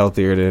way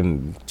healthier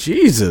than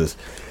Jesus.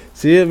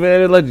 See it,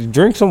 man? They let you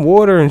drink some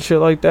water and shit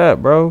like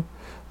that, bro.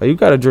 Like, you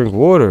gotta drink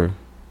water.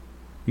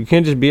 You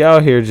can't just be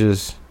out here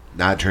just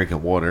not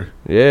drinking water.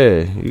 Yeah,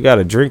 you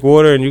gotta drink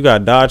water and you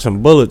gotta dodge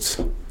some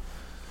bullets.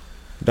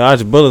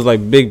 Dodge bullets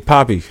like Big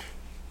Papi.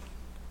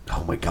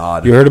 Oh my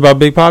God! You heard about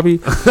Big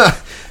Papi?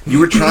 You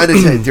were trying to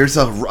say there's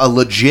a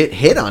legit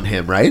hit on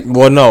him, right?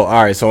 Well, no.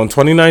 All right. So in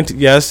 2019,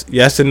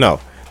 yes and no.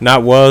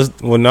 Not was.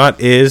 Well,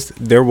 not is.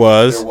 There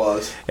was. There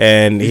was.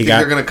 And you he think got.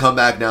 They're gonna come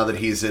back now that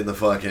he's in the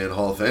fucking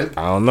Hall of Fame.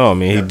 I don't know. I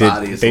mean,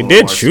 They did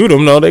marked. shoot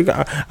him. No, they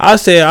got. I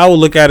say I would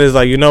look at it as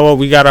like, you know what?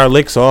 We got our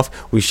licks off.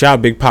 We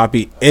shot Big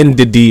Papi in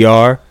the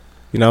DR.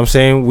 You know what I'm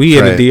saying? We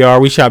in the DR.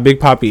 We shot Big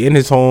Papi in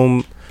his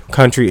home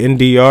country in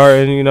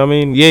DR, and you know what I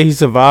mean? Yeah, he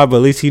survived, but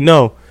at least he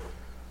know.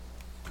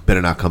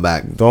 Better not come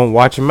back. Don't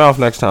watch your mouth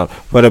next time.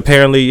 But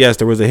apparently, yes,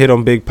 there was a hit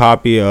on Big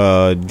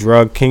Papi,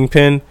 drug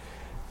kingpin.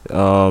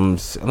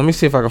 Let me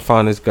see if I can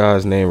find this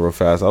guy's name real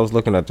fast. I was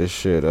looking at this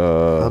shit.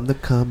 I'm the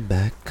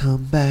comeback.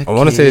 I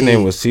want to say his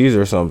name was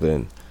Caesar or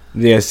something.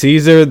 Yeah,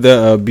 Caesar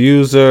the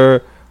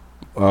Abuser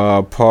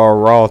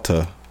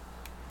Peralta.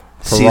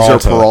 Caesar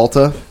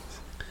Peralta.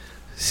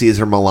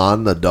 Caesar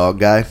Milan, the dog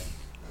guy.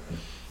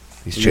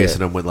 He's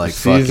chasing him with like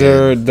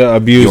Caesar fucking the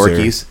Abuser.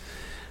 Yorkies.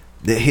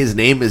 His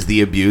name is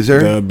the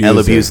Abuser. The Abuser. El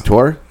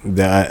Abusator.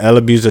 The El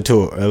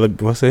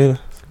Abusator. What's it?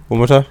 One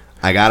more time.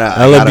 El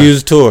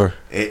Abusator.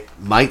 It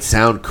might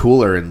sound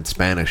cooler in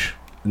Spanish.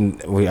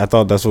 I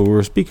thought that's what we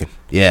were speaking.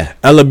 Yeah.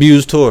 El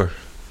Abusator.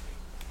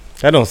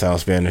 That don't sound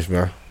Spanish,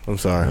 bro. I'm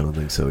sorry. I don't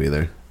think so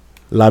either.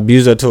 La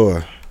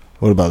Abusator.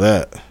 What about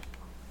that?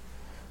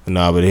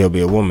 Nah, but he'll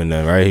be a woman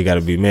then, right? He got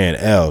to be man.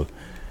 El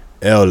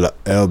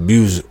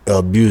Abuse.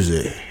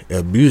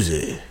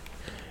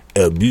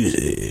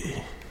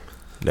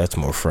 That's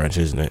more French,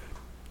 isn't it?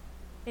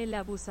 El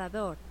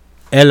abusador.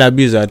 El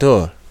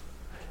abusador.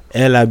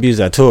 El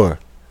abusator.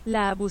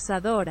 La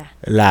abusadora.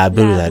 La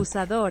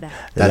abusadora.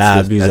 La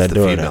abusadora. That's the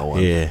female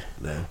one. Yeah.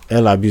 No.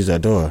 El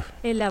abusador.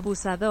 El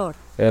abusador.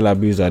 El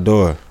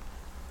abusador.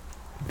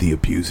 The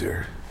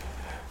abuser.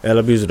 El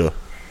abusador.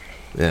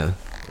 Yeah.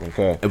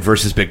 Okay.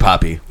 Versus Big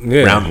Papi.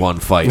 Yeah. Round one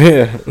fight.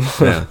 Yeah.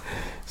 Yeah.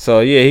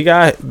 So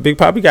yeah, Big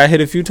Papi got hit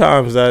a few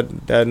times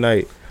that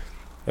night.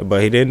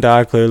 But he didn't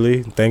die,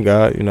 clearly. Thank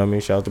God. You know what I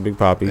mean? Shout out to Big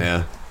Papi.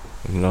 Yeah.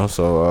 You know,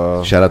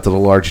 so shout out to the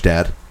large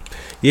dad.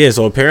 Yeah,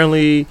 so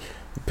apparently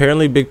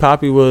Big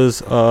Papi was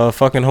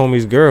fucking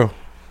homie's girl.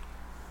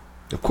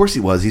 Of course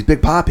he was. He's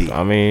Big Papi.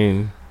 I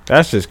mean,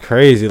 that's just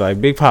crazy. Like,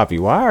 Big Papi,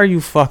 why are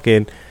you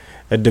fucking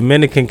a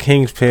Dominican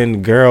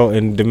kingpin girl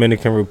in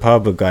Dominican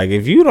Republic? Like,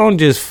 if you don't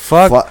just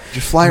fuck,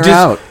 just fly her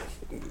out.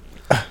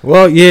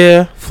 Well,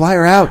 yeah. Fly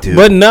her out, dude.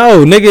 But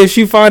no, nigga, if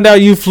she find out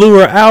you flew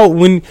her out,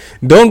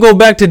 don't go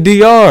back to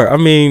DR. I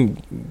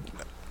mean,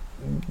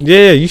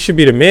 yeah, you should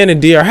be the man in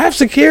DR. Have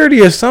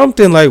security or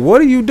something. Like, what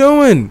are you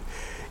doing?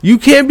 You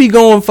can't be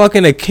going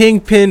fucking a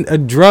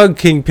drug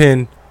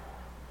kingpin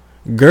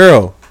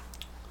girl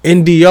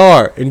in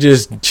DR and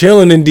just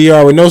chilling in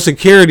DR with no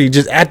security,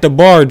 just at the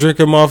bar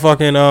drinking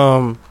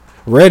motherfucking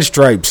red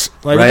stripes.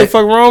 Like, right? What the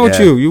fuck wrong with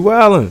you? You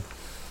wildin'.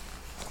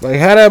 Like,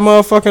 had that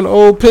motherfucking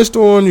old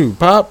pistol on you,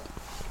 Pop.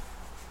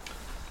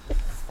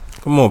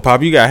 Come on,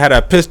 Pop. You gotta have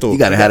that pistol. You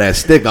gotta have that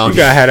stick on you.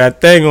 You gotta have that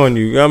thing on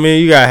you. You know what I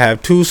mean? You gotta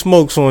have 2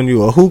 smokes on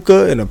you, a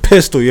hookah and a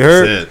pistol. You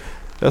heard? That's it.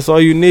 That's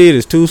all you need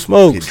is 2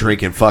 smokes. You're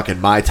drinking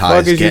fucking Mai Tais.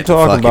 What is you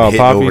talking about,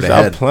 Poppy?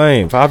 Stop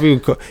playing. Poppy,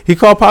 he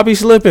called Poppy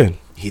slipping.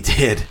 He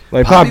did.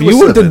 Like, Poppy, you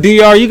went to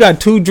DR, you got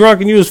too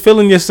drunk and you was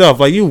feeling yourself.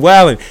 Like, you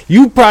wilding.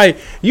 You probably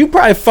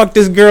fucked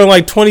this girl in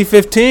like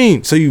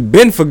 2015, so you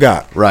been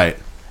forgot. Right.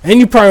 And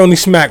you probably only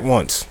smacked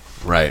once.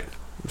 Right.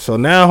 So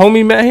now,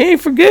 homie, man, he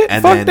ain't forget.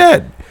 And fuck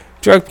that.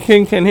 Drug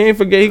Kingpin, he ain't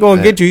forget. He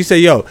gonna get you. He said,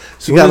 yo,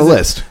 you got a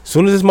list.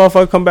 Soon as this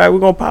motherfucker come back, we're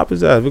gonna pop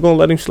his ass. We're gonna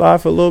let him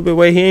slide for a little bit.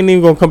 Wait, he ain't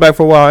even gonna come back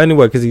for a while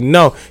anyway, because he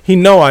know.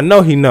 I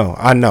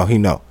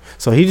know.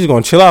 So he just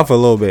gonna chill out for a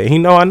little bit. He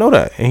know I know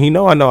that. And he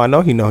know I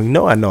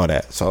know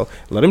that. So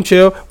let him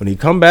chill. When he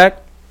come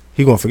back,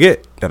 he gonna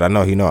forget that I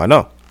know. He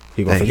gonna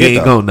forget. He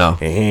ain't gonna know.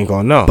 And he ain't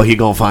gonna know. But he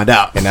gonna find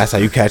out. And that's how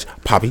you catch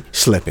Poppy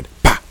slipping.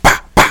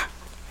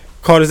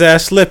 Caught his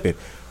ass slipping.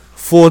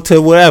 Full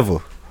to whatever.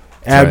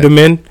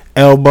 Abdomen,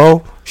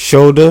 elbow,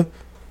 shoulder.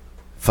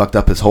 Fucked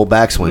up his whole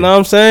backswing. You know what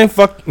I'm saying?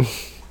 Fuck. You're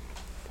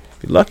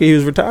lucky he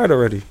was retired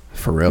already.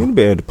 For real. He wouldn't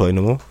be able to play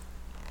no more.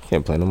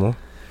 Can't play no more.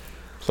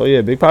 So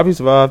yeah, Big Papi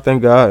survived,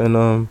 thank God.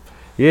 And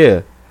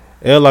yeah,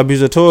 El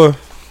Abusador,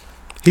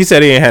 he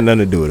said he ain't had nothing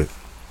to do with it.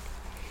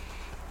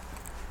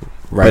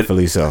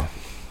 Rightfully so.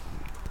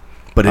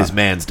 But his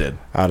mans did.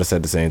 I'd have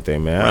said the same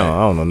thing, man. Right. I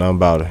don't know nothing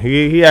about it.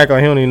 He act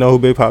like he don't even know who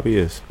Big Papi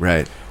is.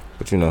 Right.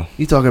 But you know.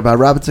 You talking about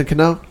Robinson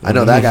Cano? I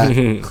know that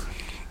guy.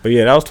 But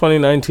yeah, that was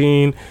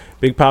 2019.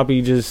 Big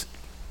Papi just...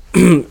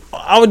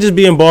 I would just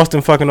be in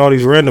Boston fucking all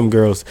these random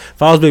girls.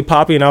 If I was Big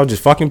Papi and I was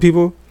just fucking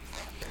people...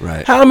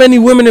 Right. How many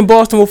women in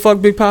Boston will fuck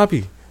Big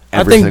Papi?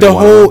 Every I think the single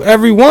one whole... of them.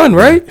 Everyone,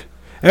 right? Yeah.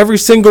 Every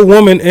single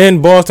woman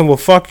in Boston will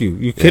fuck you.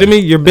 You kidding me?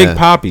 You're Big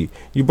Papi.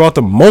 You brought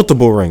them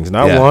multiple rings,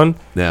 not one.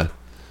 Yeah.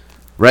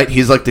 Right?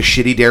 He's like the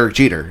shitty Derek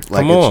Jeter.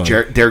 Like Come on.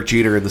 it's Derek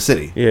Jeter in the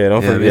city. Yeah,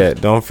 don't forget. I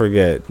mean? Don't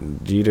forget.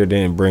 Jeter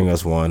didn't bring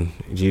us one.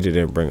 Jeter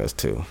didn't bring us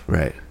two.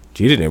 Right.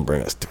 Jeter didn't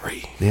bring us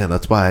three. Yeah,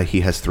 that's why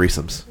he has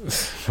threesomes.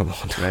 Come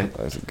on. Right?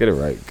 Get it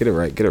right. Get it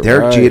right. Get it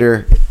Derek right.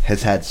 Jeter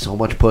has had so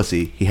much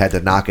pussy, he had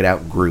to knock it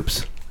out in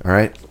groups. All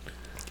right?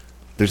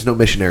 There's no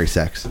missionary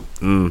sex.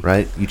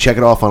 Right? You check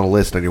it off on a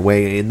list on your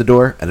way in the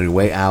door, and on your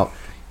way out,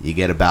 you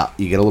get a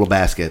little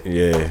basket.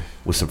 Yeah.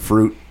 With some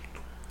fruit.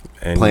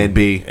 And Plan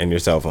B. And your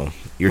cell phone.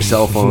 Your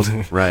cell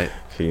phone. Right.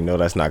 So you know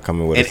that's not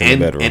coming with us in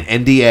the bedroom.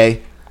 An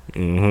NDA.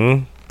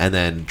 Mm-hmm. And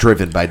then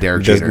driven by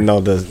Derek Just Jeter. No,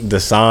 the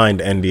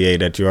signed NDA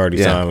that you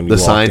already signed when you the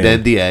walked signed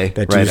in. NDA.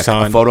 That right, you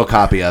signed. a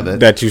photocopy of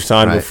it. That you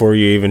signed right. before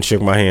you even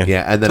shook my hand.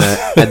 Yeah, and then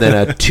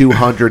a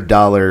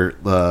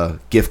 $200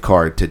 gift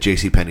card to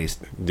JCPenney's.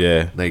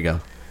 Yeah. There you go.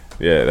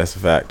 Yeah, that's a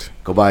fact.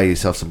 Go buy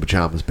yourself some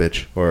pajamas,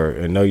 bitch.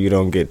 And no, you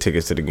don't get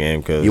tickets to the game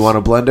because you want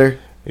a blender.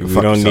 We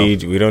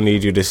don't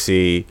need you to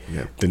see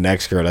the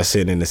next girl that's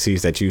sitting in the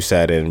seats that you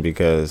sat in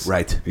because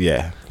right.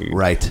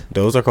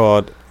 Those are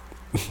called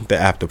the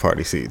after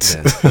party seats.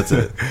 Yeah, that's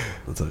it.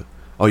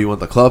 Oh, you want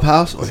the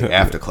clubhouse or the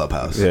after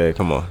clubhouse? Yeah,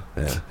 come on.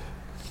 Yeah,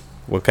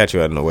 we'll catch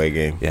you at an away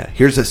game. Yeah,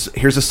 here's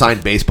a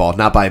signed baseball,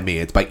 not by me.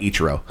 It's by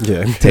Ichiro.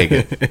 Yeah, take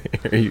it.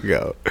 Here you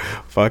go.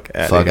 Fuck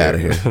out of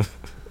here.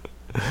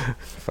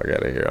 Fuck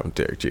out of here. I'm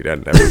Derek Jeter. I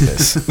never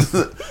miss.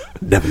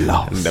 Never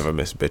lost. Never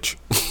miss, bitch.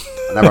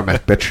 Never miss,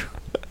 bitch.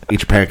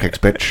 Eat your pancakes,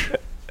 bitch.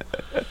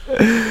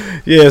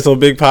 Yeah, so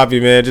Big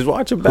Papi, man, just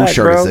watch your back, Whose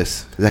shirt bro. is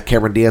this? Is that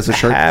Cameron Diaz's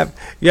shirt?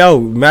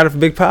 Matter for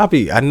Big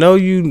Papi. I know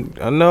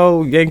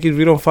Yankees,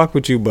 we don't fuck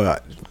with you,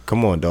 but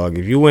come on, dog.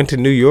 If you went to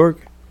New York,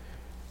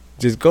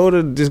 just go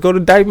to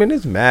Dykeman.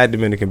 There's mad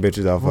Dominican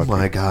bitches out fucking. Oh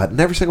my God, and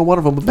every single one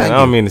of them will bang I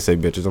don't mean to say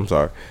bitches. I'm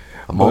sorry.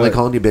 I'm only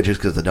calling you bitches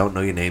because I don't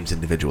know your names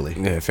individually.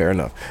 Yeah, fair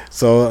enough.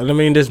 So, I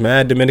mean, there's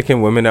mad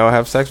Dominican women that will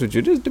have sex with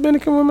you. There's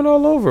Dominican women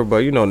all over. But,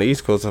 you know, on the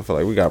East Coast, I feel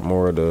like we got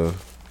more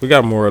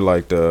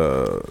like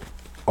the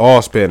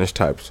all Spanish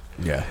types.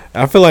 Yeah.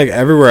 I feel like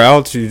everywhere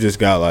else, you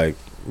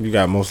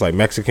got most like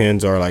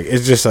Mexicans or like,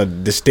 it's just a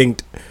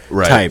distinct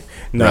type.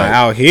 Now,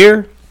 out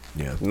here,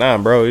 nah,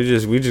 bro, we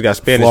just got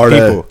Spanish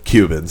Florida, people.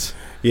 Cubans.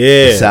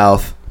 Yeah. The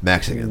South,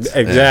 Mexicans.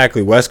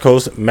 Exactly. West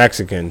Coast,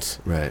 Mexicans.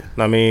 Right.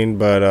 I mean,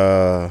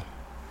 but,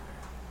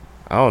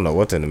 I don't know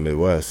what's in the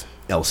Midwest.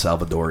 El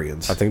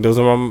Salvadorians. I think those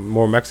are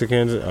more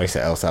Mexicans. I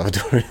said El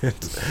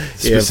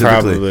Salvadorians. Yeah,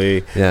 Probably.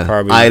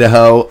 Probably.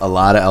 Idaho, a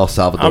lot of El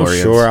Salvadorians.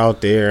 I'm sure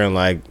out there, and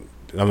like,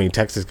 I mean,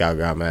 Texas got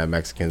mad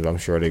Mexicans, but I'm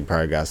sure they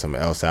probably got some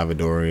El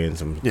Salvadorians,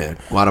 some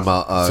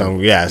Guatemala. There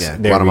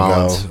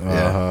Guatemalans. we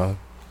go.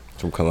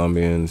 Some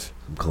Colombians,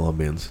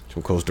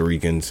 some Costa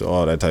Ricans,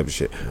 all that type of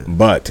shit.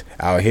 But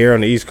out here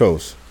on the East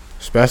Coast,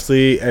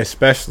 especially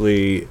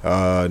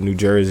New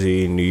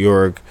Jersey, New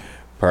York,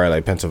 probably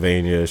like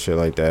Pennsylvania, shit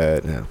like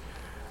that. Yeah.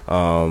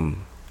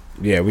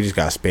 We just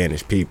got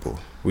Spanish people.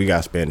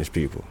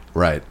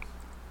 Right.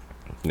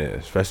 Yeah,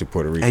 especially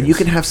Puerto Ricans. And you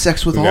can have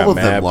sex with all of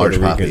them, large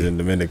Puerto Ricans Papi. and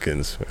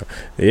Dominicans.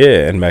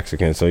 Yeah, and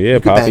Mexicans. So yeah, you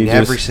can Papi bang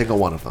every single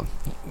one of them.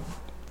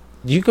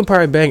 You can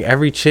probably bang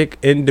every chick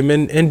in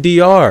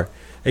DR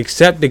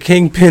except the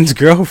Kingpin's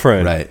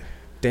girlfriend. Right.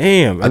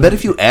 Damn. I bet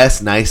if you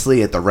ask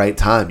nicely at the right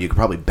time, you could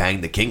probably bang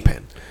the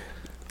Kingpin.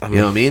 You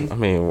know what I mean? I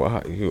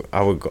mean,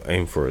 I would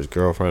aim for his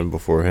girlfriend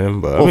before him,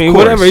 but Well, I mean, of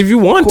course. whatever. If you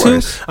want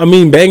to, I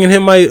mean, banging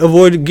him might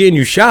avoid getting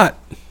you shot.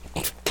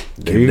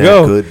 There you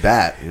go. Good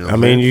bat. You know I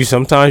mean,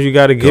 sometimes you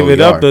got to give it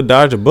up to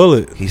dodge a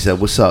bullet. He said,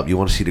 "What's up? You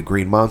want to see the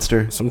green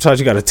monster?" Sometimes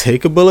you got to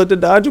take a bullet to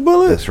dodge a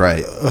bullet. That's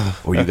right.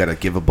 Or you got to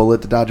give a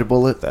bullet to dodge a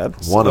bullet.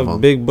 That's one of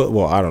them. Big bullet.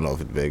 Well, I don't know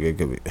if it's big. It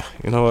could be.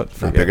 You know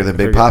what? Not bigger than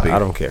Big Papi. I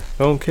don't care.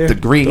 Don't care. The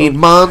green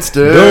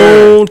monster.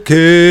 Don't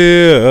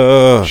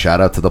care.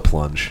 Shout out to the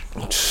plunge.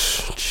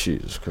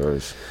 Jesus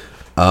Christ.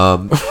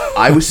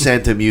 I was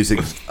sent a music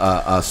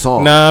a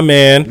song. Nah,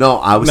 man. No,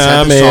 I was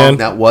sent a song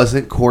that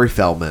wasn't Corey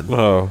Feldman.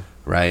 Oh,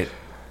 right.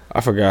 I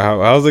forgot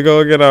how's it go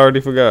again? I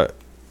already forgot.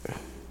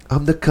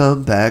 I'm the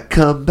comeback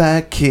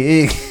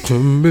king.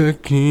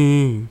 Comeback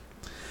king.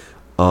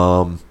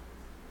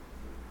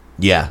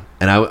 Yeah,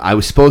 and I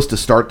was supposed to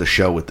start the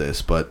show with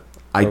this, but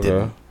I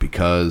didn't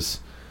because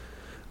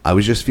I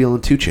was just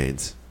feeling 2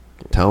 Chainz.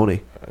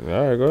 Tony. All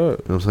right, go ahead.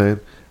 You know what I'm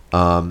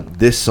saying?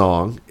 This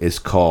song is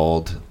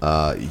called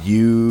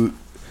 "You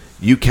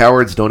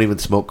Cowards Don't Even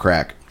Smoke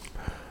Crack."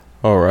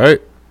 All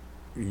right.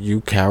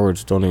 You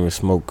cowards don't even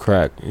smoke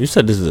crack. You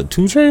said this is a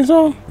 2 Chainz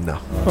song? No.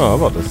 Oh,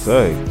 I'm about to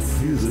say.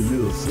 Here's a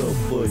little something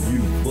for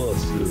you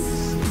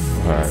busters.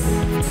 All right.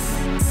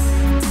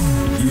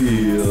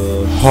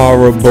 Yeah.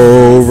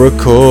 Horrible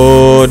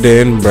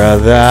recording,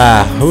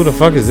 brother. Who the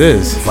fuck is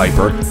this?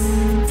 Viper.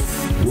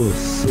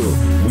 What's up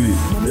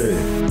with that?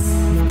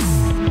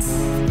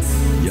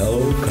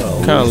 Y'all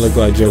cowards Kind of look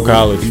like Joe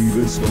College. don't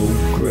even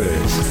smoke crack.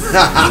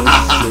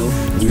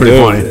 It's pretty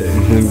funny.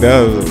 It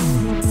does.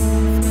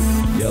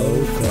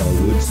 Y'all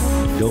cowards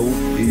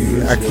don't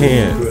even I smoke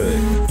can't.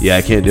 crack. Yeah,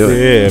 I can't do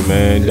it. Yeah,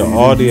 man. The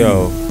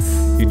audio.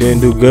 You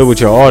didn't do good with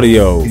your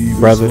audio,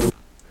 brother.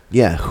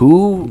 Yeah,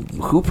 who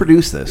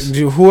produced this?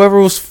 Whoever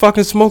was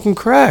fucking smoking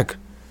crack.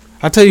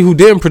 I tell you who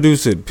didn't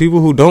produce it. People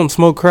who don't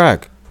smoke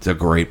crack. It's a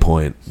great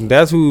point.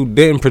 That's who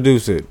didn't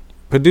produce it.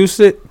 Produce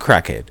it,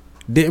 crackhead.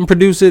 Didn't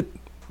produce it,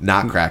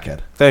 Not crackhead.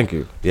 thank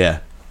you. Yeah.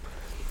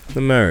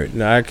 The merit.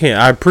 No, I can't.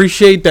 I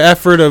appreciate the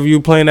effort of you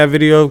playing that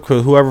video,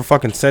 because whoever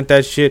fucking sent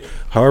that shit,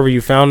 however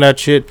you found that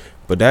shit,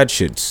 but that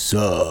shit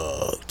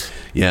sucked.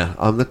 Yeah,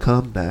 I'm the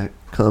comeback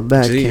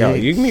Gee, yo,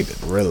 king. you need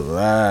to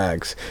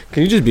relax.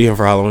 Can you just be him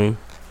for Halloween?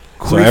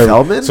 Corey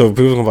Feldman? So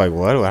people can be like,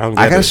 what? I don't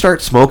get I gotta it.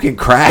 start smoking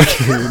crack.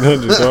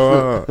 No, just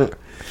go on.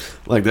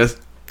 Like this.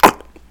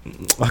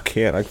 I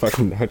can't. I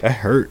fucking that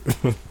hurt.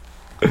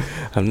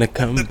 I'm the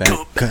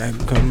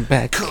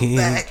comeback king.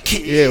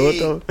 Yeah, what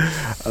the?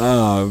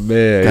 Oh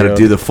man, Gotta yo.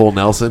 do the full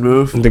Nelson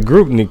move. The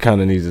group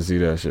kind of needs to see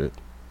that shit.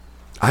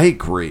 I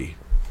agree.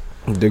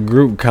 The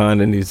group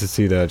kind of needs to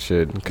see that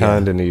shit.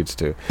 Kind of needs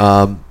to.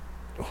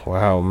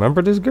 Wow,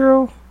 remember this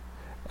girl,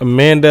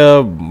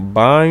 Amanda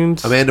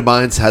Bynes? Amanda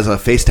Bynes has a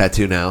face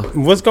tattoo now.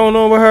 What's going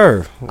on with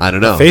her? I don't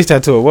know. A face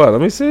tattoo of what?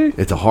 Let me see.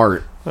 It's a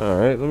heart. All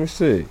right, let me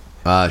see.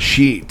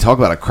 She talk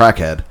about a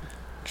crackhead.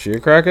 She a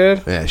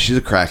crackhead? Yeah, she's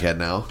a crackhead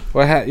now.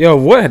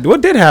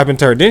 What did happen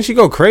to her? Didn't she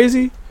go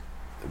crazy?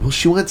 Well,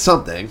 she went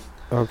something.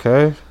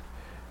 Okay.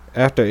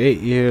 After 8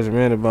 years,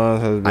 Amanda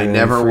Bynes has been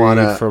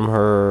freed from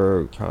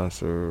her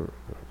concert.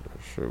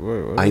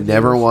 I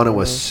never want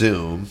to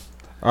assume.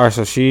 All right,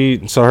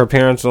 so her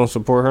parents don't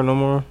support her no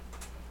more?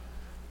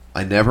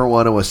 I never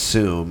want to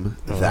assume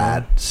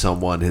that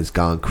someone has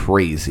gone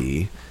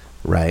crazy,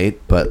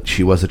 right? But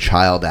she was a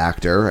child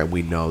actor, and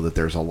we know that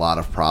there's a lot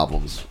of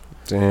problems.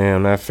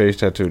 Damn, that face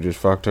tattoo just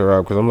fucked her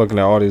up. Because I'm looking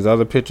at all these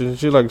other pictures, and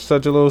she's like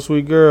such a little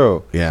sweet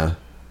girl. Yeah.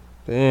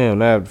 Damn,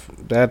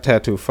 that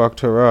tattoo fucked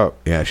her up.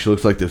 Yeah, she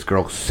looks like this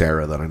girl,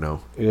 Sarah, that I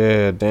know.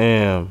 Yeah,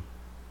 damn.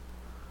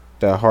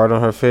 That heart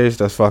on her face,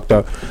 that's fucked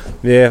up.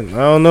 Yeah, I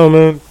don't know,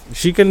 man.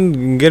 She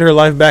can get her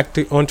life back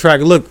on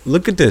track.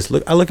 Look at this.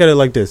 I look at it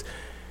like this.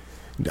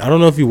 I don't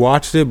know if you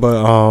watched it,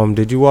 but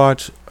did you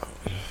watch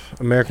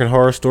American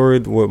Horror Story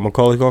with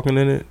Macaulay Culkin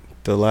in it?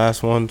 The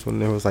last ones when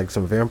there was like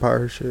some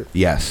vampire shit.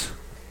 Yes.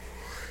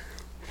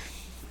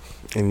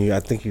 And I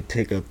think you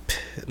take a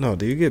no.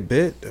 Do you get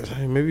bit?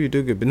 Maybe you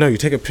do get bit. No, you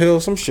take a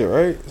pill, some shit,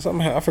 right?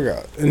 Something I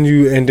forgot. And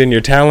then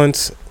your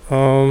talents.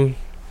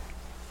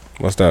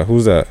 What's that?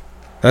 Who's that?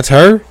 That's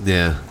her.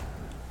 Yeah.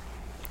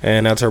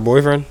 And that's her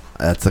boyfriend.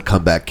 That's a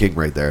comeback king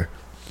right there.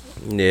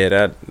 Yeah,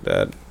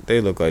 that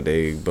they look like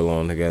they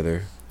belong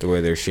together. The way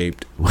they're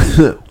shaped.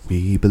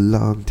 We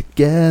belong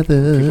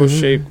together.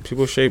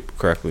 People shape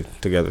correctly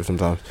together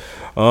sometimes.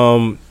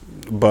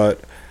 But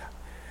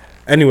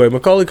anyway,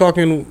 Macaulay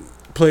Culkin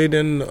played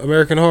in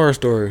American Horror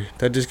Story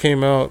that just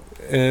came out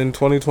in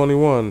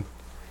 2021.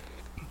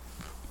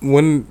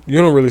 When you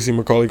don't really see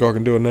Macaulay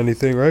Culkin doing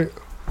anything, right?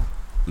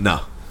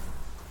 No.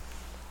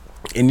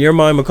 In your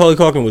mind, Macaulay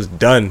Culkin was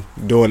done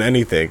doing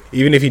anything.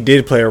 Even if he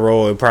did play a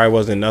role, it probably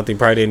wasn't nothing.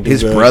 Probably didn't do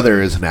His good.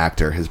 brother is an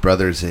actor. His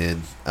brother's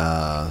in...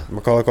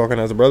 Macaulay Culkin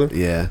has a brother?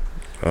 Yeah.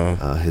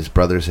 His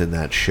brother's in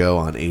that show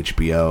on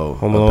HBO.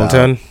 Home Alone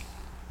 10?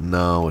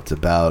 No, it's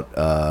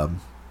about...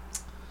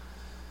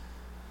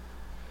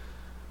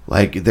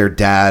 like their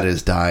dad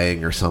is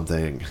dying or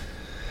something.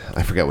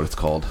 I forget what it's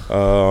called.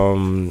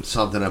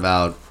 Something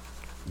about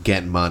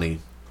getting money.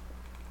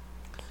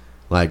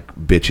 Like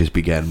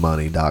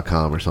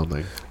bitchesbegetmoney.com or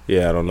something.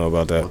 Yeah, I don't know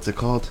about that. What's it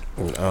called?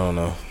 I don't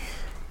know.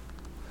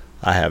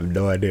 I have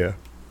no idea.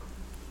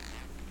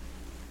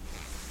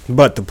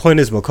 But the point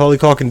is, Macaulay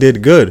Culkin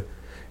did good.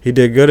 He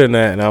did good in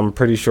that, and I'm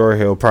pretty sure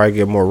he'll probably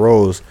get more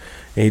roles.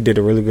 And he did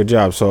a really good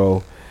job.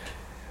 So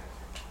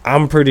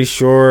I'm pretty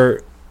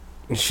sure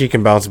she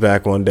can bounce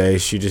back one day.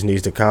 She just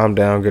needs to calm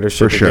down, get her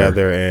shit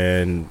together,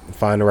 and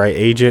find the right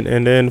agent,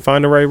 and then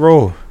find the right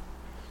role.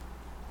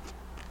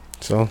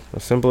 So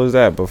as simple as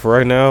that. But for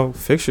right now,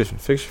 fix your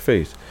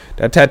face.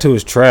 That tattoo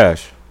is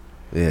trash.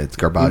 Yeah, it's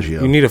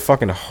Garbaggio. You need a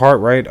fucking heart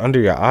right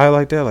under your eye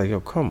like that. Like, yo,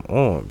 come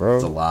on, bro.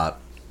 It's a lot.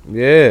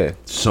 Yeah.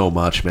 So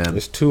much, man.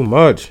 It's too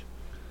much.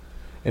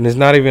 And it's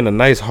not even a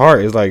nice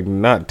heart. It's like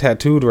not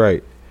tattooed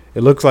right.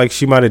 It looks like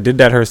she might have did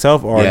that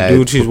herself, or a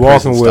dude she's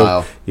walking with.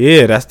 Style.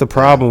 Yeah, that's the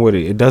problem with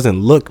it. It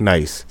doesn't look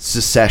nice.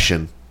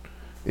 Secession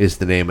is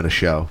the name of the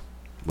show.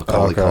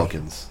 Macaulay Okay.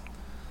 Culkin's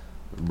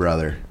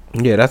brother.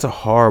 Yeah, that's a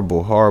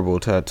horrible, horrible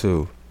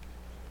tattoo.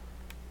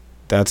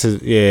 That's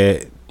his.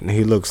 Yeah,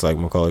 he looks like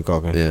Macaulay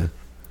Culkin. Yeah.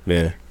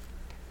 Yeah.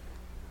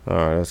 All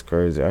right, that's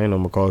crazy. I didn't know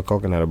Macaulay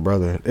Culkin had a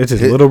brother. It's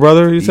his little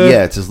brother, you said?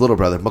 Yeah, it's his little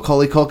brother.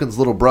 Macaulay Culkin's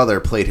little brother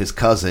played his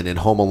cousin in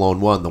Home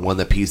Alone 1, the one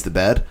that pees the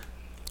bed.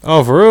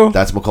 Oh, for real?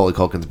 That's Macaulay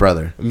Culkin's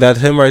brother.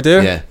 That's him right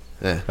there? Yeah.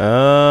 Yeah.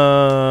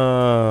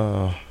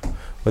 Oh.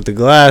 With the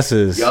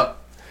glasses. Yup.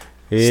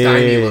 Yeah.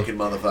 Steiny looking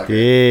motherfucker.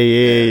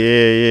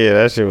 Yeah.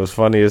 That shit was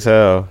funny as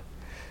hell.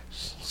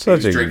 He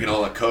was drinking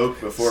all the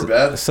Coke before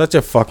bed. Such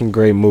a fucking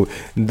great movie.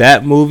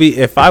 That movie,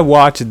 if I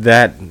watch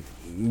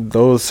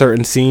those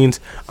certain scenes,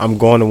 I'm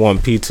going to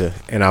want pizza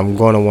and I'm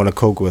going to want a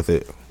Coke with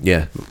it.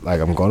 Yeah. Like,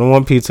 I'm going to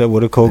want pizza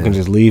with a Coke and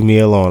just leave me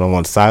alone. I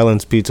want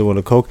silence pizza with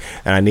a Coke,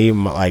 and I need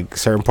like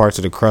certain parts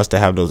of the crust to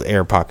have those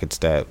air pockets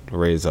that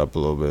raise up a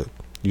little bit.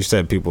 You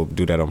said people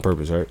do that on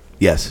purpose, right?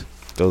 Yes.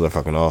 Those are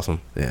fucking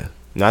awesome. Yeah.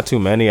 Not too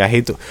many. I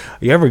hate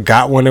you ever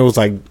got one that was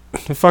like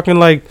fucking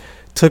like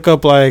took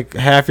up like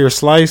half your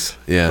slice?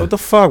 Yeah. What the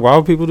fuck? Why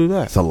would people do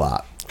that? It's a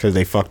lot. Because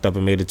they fucked up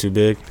and made it too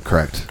big?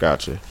 Correct.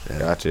 Gotcha. Yeah.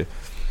 Gotcha.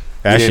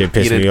 That shit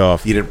pissed me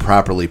off. You didn't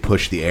properly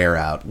push the air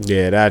out.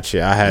 Yeah, that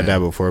shit. I had that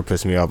before. It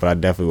pissed me off, but I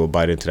definitely would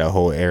bite into that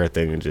whole air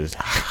thing and just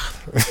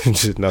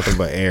just nothing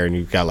but air. And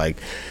you got like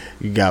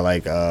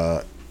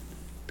I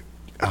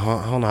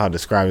don't know how to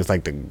describe it. It's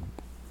like the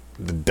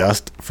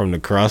dust from the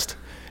crust.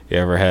 You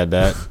ever had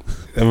that?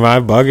 Am I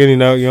bugging? You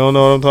don't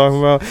know what I'm talking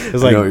about?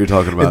 It's like, I know what you're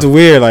talking about. It's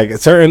weird. Like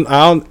certain,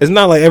 it's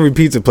not like every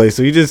pizza place.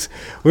 So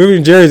we're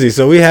in Jersey,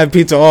 so we have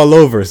pizza all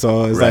over.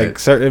 So it's Right. like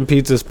certain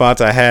pizza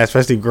spots I had,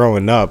 especially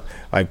growing up.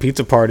 Like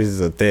pizza parties is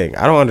a thing.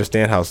 I don't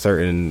understand how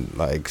certain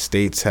like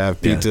states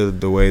have pizza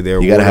the way they're.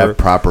 You gotta have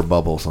proper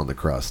bubbles on the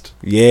crust.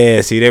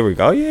 Yeah, see, there we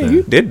go. Yeah,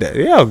 you did that.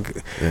 Yeah.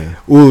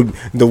 Ooh,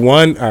 the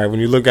one. All right, when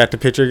you look at the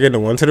picture again, the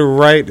one to the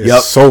right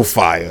is so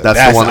fire. That's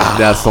the one.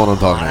 That's the one I'm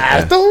talking about.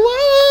 That's the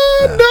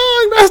one,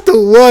 dog. That's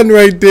the one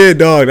right there,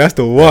 dog. That's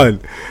the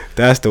one.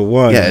 That's the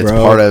one. Yeah,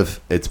 bro.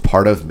 it's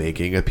part of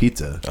making a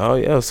pizza. Oh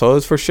yeah, so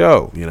it's for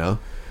show. You know,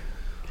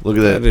 look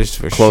at that. That is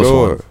for close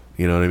sure. one.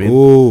 You know what I mean?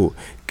 Ooh,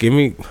 give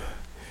me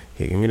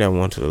that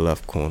one to the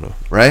left corner,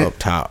 right up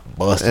top.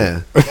 Bust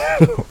it.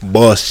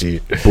 Bust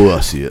it.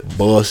 Bust it.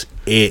 Bust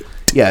it.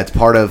 Yeah, it's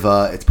part of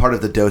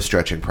the dough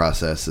stretching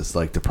process. It's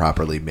like to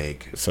properly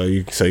make. So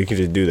you can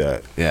just do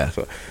that. Yeah.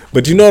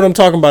 But you know what I'm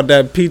talking about?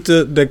 That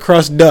pizza, the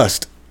crust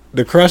dust.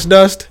 The crust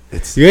dust.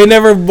 You ain't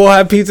never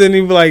bought pizza and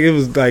you be like it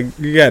was like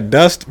you got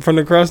dust from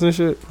the crust and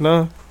shit.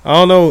 No, I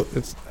don't know.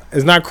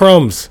 It's not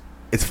crumbs.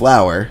 It's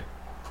flour.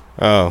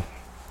 Oh,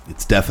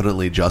 it's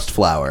definitely just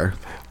flour.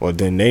 Well,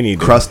 then they need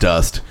crust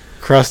dust.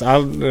 Crust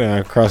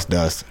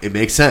dust. It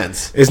makes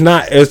sense. It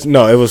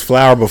was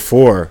flour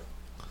before.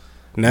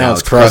 Now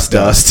it's crust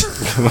dust.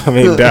 I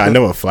mean, I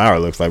know what flour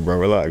looks like, bro.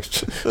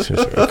 Relax.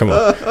 Come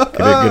on,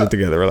 get it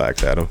together.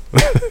 Relax, Adam.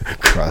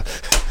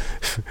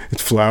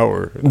 It's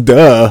flour.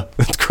 Duh.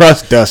 It's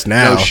crust dust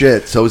now. No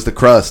shit. So is the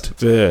crust.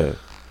 Yeah.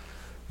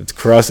 It's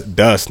crust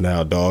dust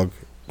now, dog.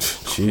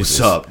 Jesus. What's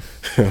up?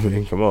 I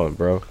mean, come on,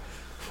 bro.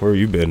 Where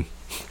you been?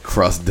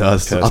 Crust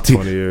dust. Past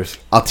 20 years.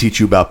 I'll teach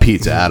you about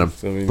pizza, Adam.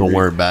 Don't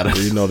worry about it.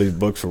 Reading all these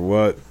books for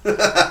what?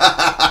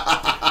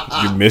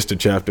 You missed a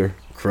chapter.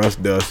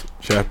 Crust dust.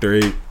 Chapter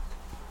 8.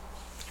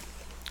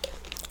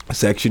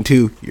 Section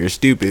 2. You're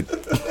stupid.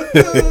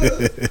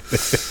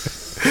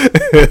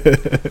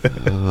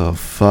 Oh,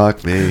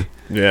 fuck me.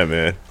 Yeah,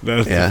 man.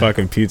 The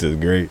fucking pizza is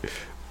great.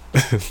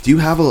 Do you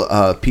have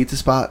a pizza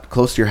spot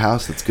close to your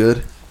house that's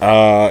good?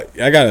 I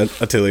got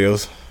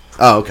Attilio's.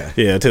 Oh, okay.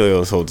 Yeah,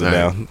 Attilio's holds it All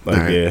right. down. Like,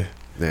 All right.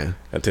 yeah.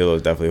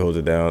 Attilio's definitely holds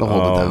it down. They'll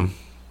hold it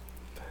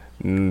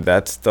down.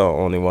 That's the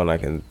only one I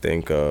can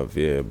think of.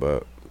 Yeah,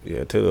 but yeah,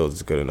 Attilio's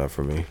is good enough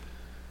for me.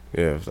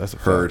 Yeah, that's a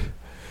Heard. fact.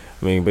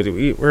 I mean, but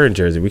we're in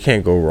Jersey. We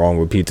can't go wrong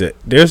with pizza.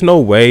 There's no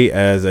way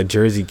as a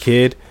Jersey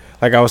kid,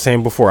 like I was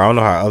saying before, I don't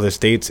know how other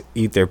states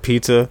eat their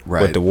pizza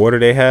with the water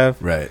they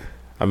have. Right.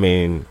 I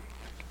mean,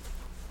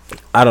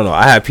 I don't know.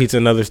 I had pizza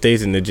in other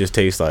states and it just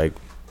tastes like,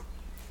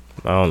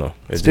 I don't know.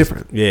 It's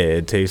different. Yeah,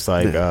 it tastes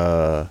like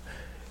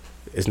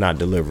it's not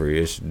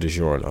delivery. It's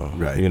DiGiorno.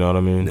 Right. You know what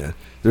I mean? Yeah.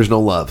 There's no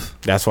love.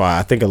 That's why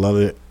I think a lot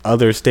of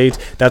other states.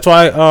 That's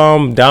why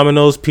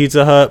Domino's,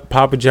 Pizza Hut,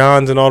 Papa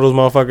John's, and all those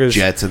motherfuckers.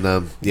 Jets and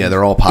them. Yeah,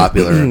 they're all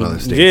popular in other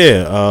states.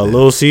 Yeah,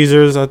 Little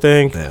Caesars, I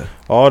think. Yeah.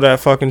 All that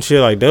fucking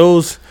shit. Like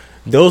those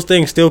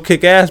things still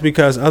kick ass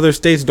because other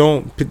states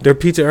don't. Their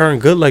pizza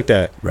aren't good like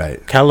that.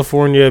 Right.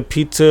 California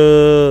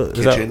pizza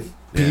Kitchen.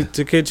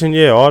 Pizza kitchen.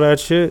 Yeah, all that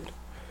shit.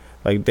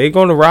 Like they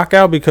gonna rock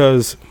out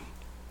because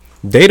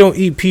they don't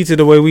eat pizza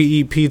the way we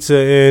eat pizza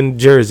in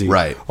Jersey,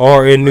 right,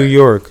 or in New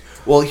York.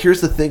 Well, here's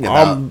the thing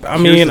about. I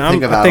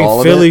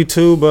think Philly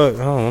too, but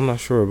I'm not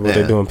sure what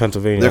they do in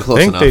Pennsylvania. They're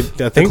close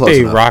enough. I think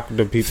they rock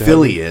the pizza.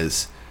 Philly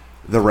is.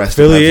 The rest.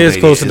 Philly of is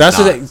close. That's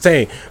what I'm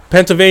saying.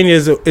 Pennsylvania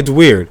is. It's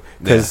weird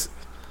because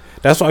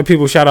That's why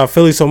people shout out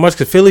Philly so much,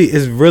 because Philly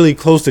is really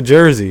close to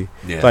Jersey.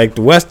 Yeah. Like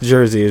the West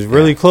Jersey is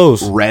really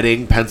close.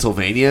 Reading,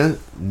 Pennsylvania,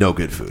 no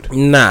good food.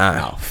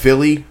 Nah. No.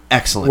 Philly,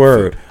 excellent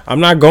Word. food. I'm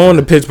not going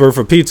to Pittsburgh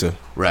for pizza.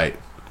 Right.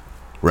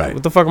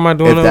 What the fuck am I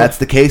doing? If that's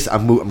the case,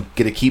 I'm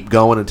gonna keep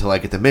going until I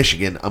get to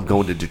Michigan. I'm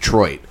going to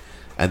Detroit,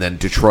 and then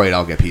Detroit,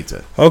 I'll get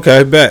pizza.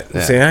 Okay, bet.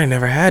 Yeah. See, I ain't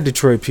never had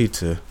Detroit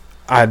pizza.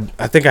 I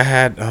think I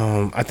had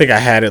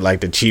it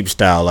like the cheap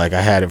style, like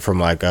I had it from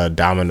like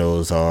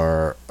Domino's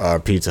or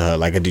Pizza Hut,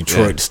 like a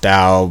Detroit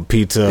style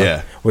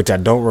pizza, which I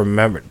don't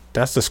remember.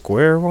 That's the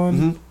square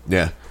one. Mm-hmm.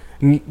 Yeah,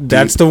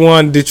 that's the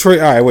one.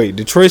 Detroit. All right, wait.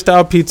 Detroit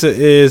style pizza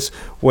is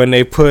when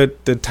they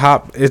put the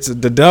top. It's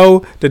the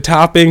dough, the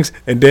toppings,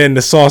 and then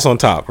the sauce on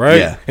top, right?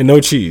 Yeah, and no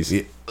cheese.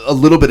 Yeah. A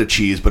little bit of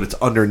cheese, but it's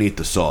underneath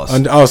the sauce.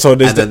 So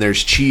then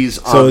there's cheese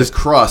on the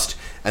crust,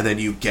 and then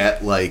you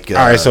get like. All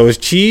right, so it's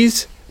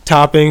cheese,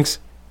 toppings,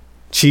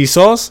 cheese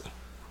sauce.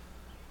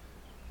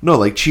 No,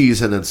 like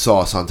cheese and then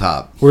sauce on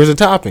top. Where's the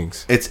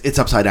toppings? It's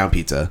upside down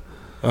pizza.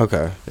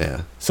 Okay.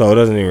 Yeah. So it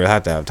doesn't even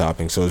have to have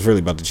toppings. So it's really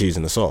about the cheese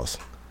and the sauce.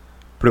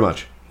 Pretty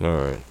much. All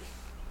right.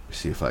 Let's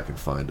see if I can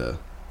find a.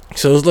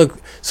 So it's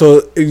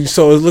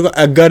look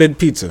a gutted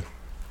pizza,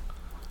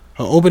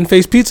 an open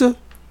face pizza,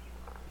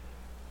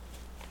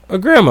 a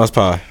grandma's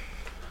pie.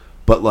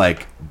 But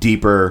like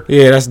deeper.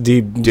 Yeah, that's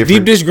deep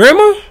dish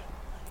grandma.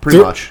 Pretty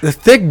much. The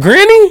thick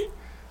granny.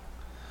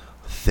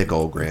 Thick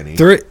old granny.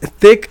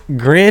 Thick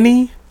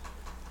granny.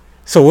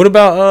 So what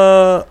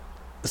about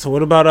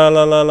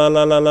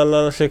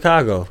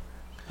Chicago?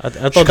 I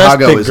thought Chicago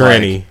that's thick is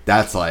granny.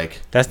 That's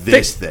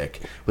this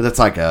thick. But that's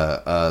like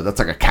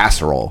a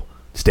casserole.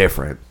 It's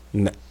different.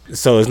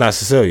 So it's not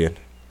Sicilian.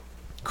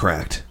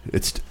 Correct.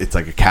 It's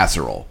like a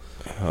casserole.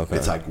 Okay.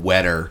 It's like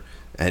wetter,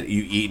 and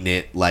you eating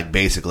it like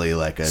basically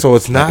like a. So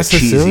it's not like a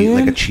cheesy, Sicilian?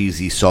 like a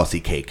cheesy, saucy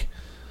cake.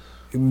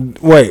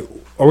 Wait,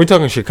 are we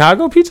talking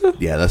Chicago pizza?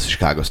 Yeah, that's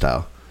Chicago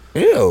style.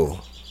 Ew.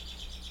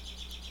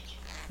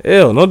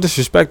 No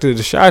disrespect to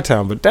the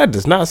Chi-Town, but that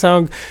does not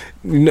sound.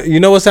 You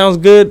know what sounds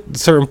good?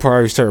 Certain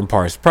parts.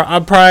 I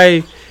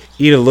probably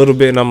eat a little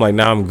bit, and I'm like,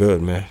 nah, I'm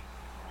good, man.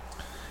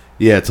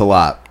 Yeah, it's a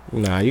lot.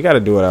 Nah, you got to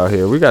do it out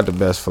here. We got the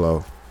best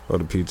flow of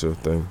the pizza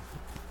thing.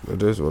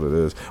 It is what it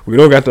is. We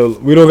don't got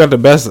the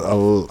best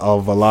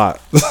of a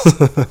lot.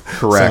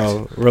 Correct.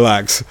 So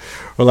relax,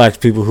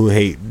 people who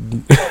hate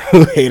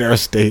our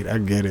state. I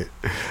get it.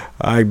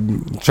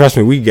 Trust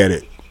me, we get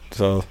it.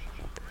 So,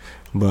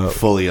 but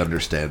fully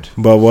understand.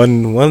 But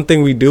one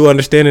thing we do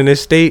understand in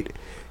this state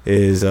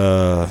is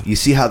you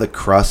see how the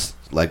crust,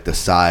 like the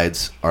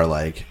sides, are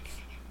like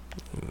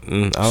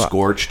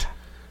scorched.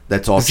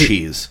 That's all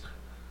cheese.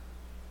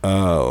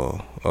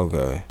 Oh,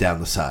 okay. Down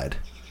the side.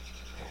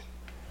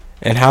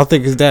 And how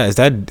thick is that?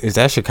 Is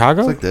that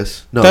Chicago? It's like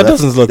this. No, that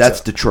doesn't look.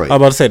 That's Detroit. I'm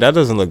about to say that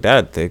doesn't look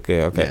that thick.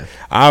 Yeah, okay.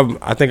 Yeah.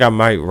 I think I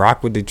might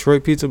rock with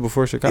Detroit pizza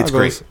before Chicago. It's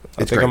great.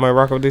 I think I might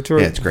rock with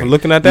Detroit. Yeah, it's great.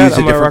 Looking at that, use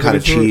a different kind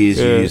of cheese.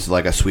 Yeah. You use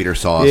like a sweeter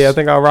sauce. Yeah, I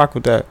think I'll rock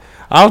with that.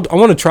 I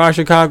want to try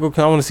Chicago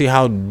because I want to see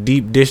how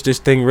deep dish this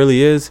thing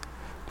really is.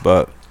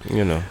 But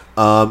you know,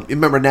 you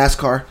remember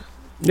NASCAR?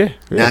 Yeah,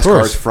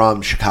 NASCAR's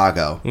from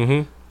Chicago.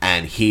 Mm-hmm.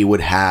 And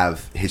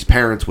his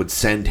parents would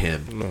send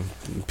him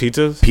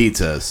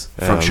pizzas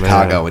from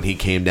Chicago, and he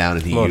came down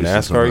and he used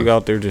NASCAR. You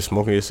out there just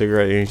smoking your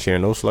cigarette, you ain't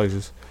sharing no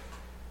slices.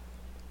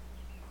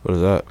 What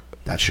is that?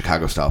 That's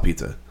Chicago style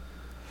pizza.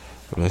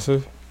 Let me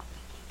see.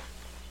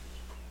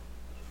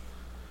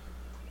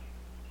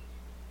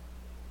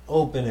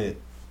 Open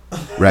it.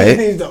 Right? I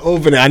need to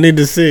open it. I need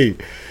to see.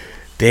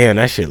 Damn,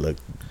 that shit look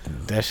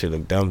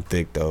dumb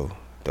thick though,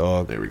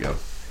 dog. There we go.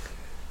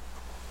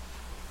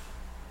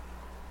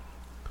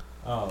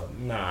 Oh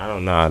nah, I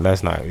don't know.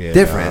 That's not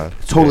different.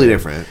 Totally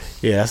different.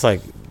 Yeah, that's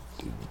like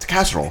it's a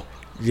casserole.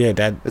 Yeah,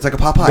 it's like a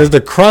pot pie. Does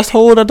the crust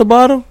hold at the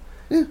bottom?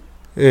 Yeah.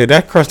 Yeah,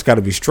 that crust got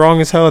to be strong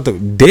as hell.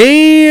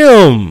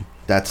 Damn.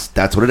 That's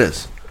what it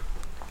is.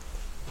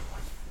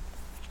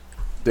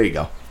 There you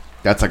go.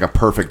 That's like a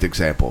perfect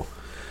example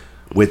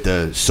with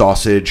the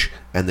sausage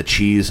and the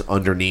cheese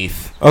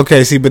underneath.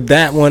 Okay, see, but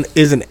that one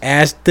isn't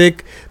as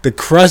thick. The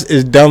crust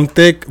is dumb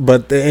thick,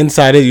 but the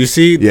inside you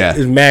see,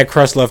 is mad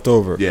crust left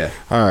over. Yeah.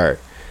 All right.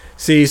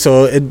 See,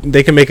 so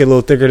they can make it a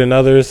little thicker than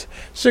others.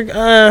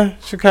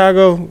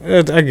 Chicago,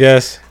 I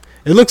guess.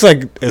 It looks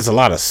like there's a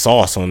lot of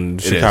sauce on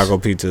Chicago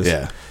pizzas.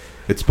 Yeah.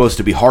 It's supposed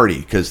to be hearty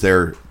because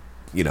they're,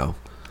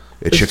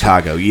 it's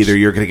Chicago. Either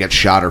you're going to get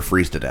shot or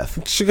freeze to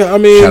death. Shout out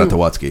to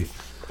Wutsky.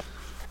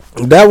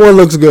 That one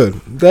looks good. I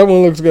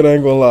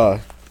ain't going to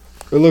lie.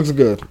 It looks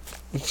good.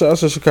 Shout out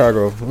to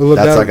Chicago.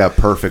 That's like a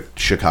perfect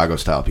Chicago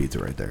style pizza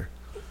right there.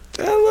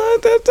 That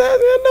ain't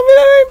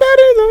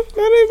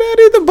bad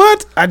either.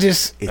 But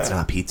it's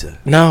not pizza.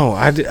 No,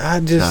 I just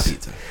it's not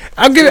pizza.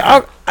 I'll give it.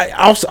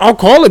 I'll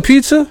call it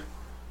pizza,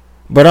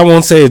 but I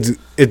won't say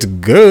it's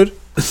good.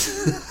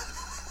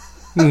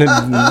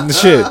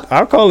 Shit,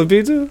 I'll call it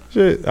pizza.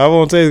 Shit, I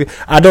won't say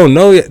I don't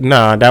know yet.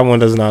 Nah, that one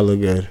does not look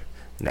good.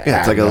 Yeah,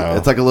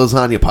 it's like a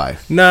lasagna pie.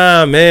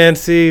 Nah, man.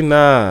 See,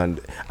 nah.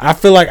 I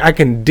feel like I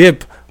can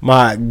dip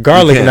my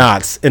garlic You can.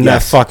 knots in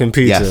Yes. that fucking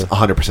pizza. Yes,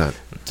 100%.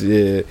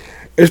 Yeah,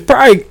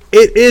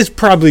 it is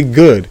probably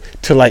good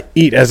to like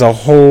eat as a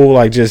whole,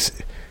 like just,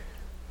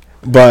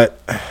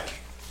 but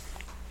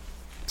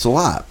It's a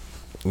lot.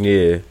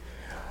 yeah.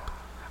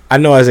 I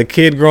know as a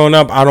kid growing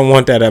up, I don't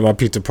want that at my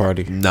pizza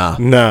party. Nah,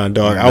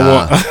 dog.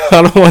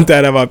 I don't want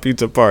that at my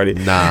pizza party.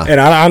 Nah. And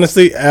I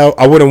honestly,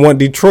 I wouldn't want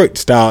Detroit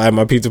style at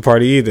my pizza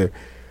party either.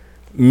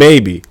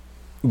 Maybe,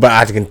 but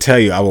I can tell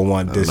you, I would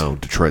want this. No,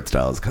 Detroit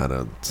style is kind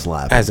of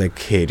slapping. As a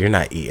kid, you're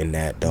not eating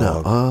that,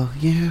 dog. No,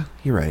 yeah,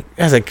 you're right.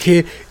 As a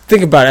kid,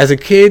 think about it. As a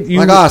kid,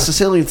 you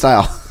Sicilian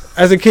style.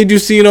 As a kid, you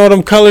seen all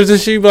them colors and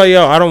shit. You be like,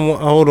 yo, I don't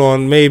want. Hold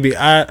on, maybe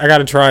I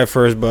gotta try it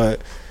first,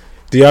 but.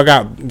 Do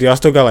y'all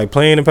still got like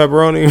plain and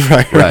pepperoni?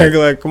 Right.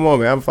 Like, come on,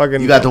 man. I'm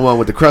fucking. You got the one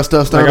with the crust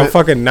dust on like, it? I'm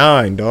fucking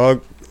 9,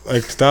 dog.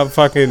 Like, stop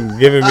fucking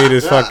giving me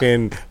this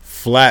fucking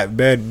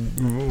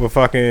flatbed with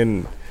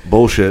fucking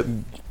bullshit.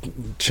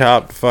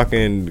 Chopped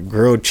fucking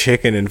grilled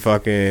chicken and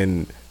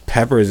fucking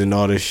peppers and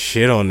all this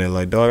shit on it.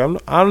 Like,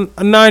 dog, I'm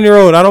a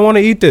 9-year-old. I don't want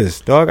to eat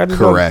this, dog. I just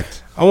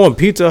Correct. I want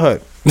Pizza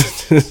Hut.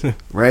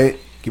 Right?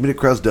 Give me the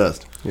crust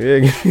dust.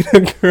 Yeah, give me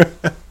the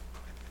crust.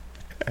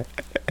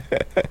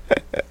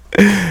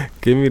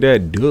 Give me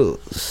that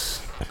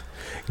dust.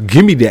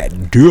 Give me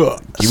that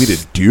dust. Give me the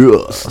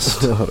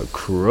dust. The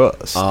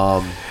crust.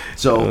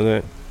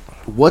 So,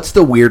 what's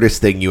the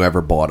weirdest thing you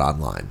ever bought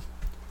online?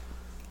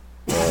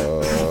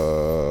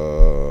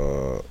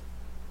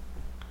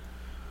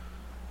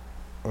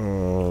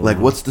 Like,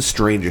 what's the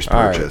strangest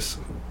purchase?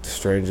 Right.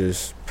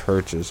 Strangest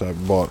purchase I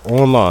bought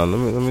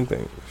online. Let me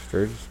think.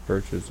 Strangest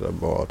purchase I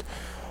bought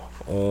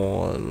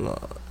online.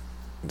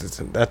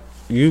 That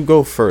you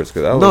go first,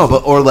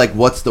 or like,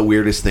 what's the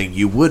weirdest thing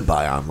you would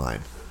buy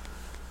online?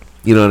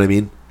 You know what I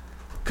mean?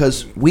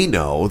 Because we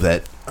know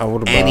that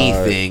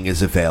anything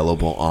is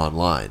available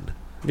online.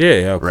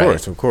 Yeah, of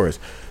course.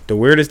 The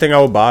weirdest thing I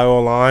would buy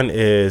online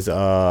is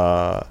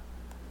a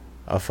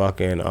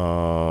fucking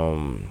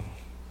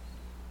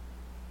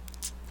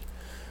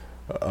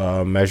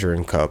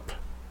measuring cup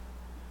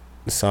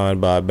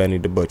signed by Benny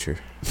the Butcher.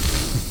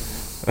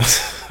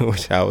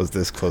 Which I was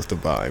this close to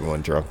buying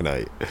one drunk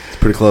night. It's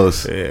pretty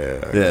close. Yeah.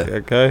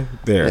 Okay.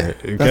 There.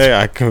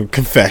 Yeah. Okay.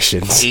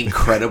 Confessions.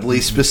 Incredibly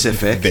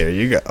specific. There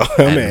you go.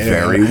 And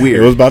very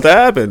weird. It was about to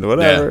happen.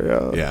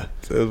 Whatever. Yeah.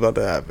 It was about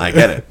to happen. I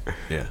get it.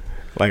 Yeah.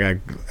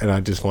 I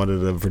just wanted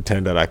to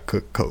pretend that I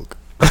cooked Coke.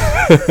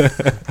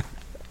 I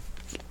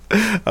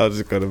was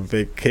just gonna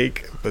bake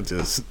cake, but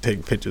just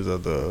take pictures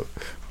of the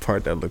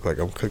part that looked like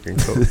I'm cooking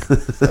Coke.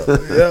 So,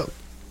 yep.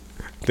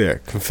 There,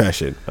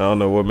 confession. I don't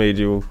know what made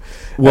you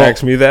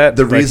ask me that.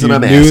 The reason you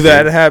I'm knew asking,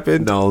 that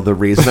happened. No, the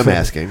reason I'm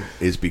asking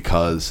is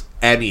because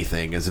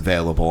anything is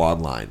available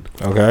online.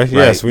 Okay. Right?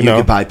 Yes, we know.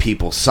 You could buy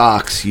people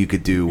socks. You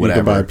could do whatever.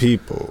 You could buy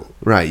people.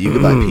 Right. You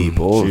could buy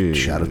people. Jeez.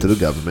 Shout out to the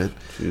government.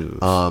 Do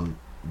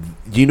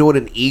you know what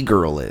an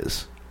e-girl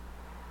is?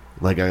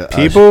 Like a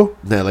people?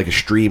 Like a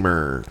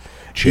streamer.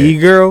 Chick.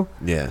 E-girl?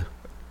 Yeah.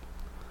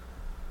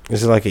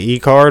 Is it like an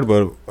e-card,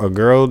 but a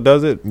girl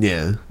does it?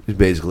 Yeah, it's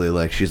basically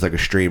like she's like a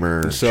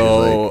streamer.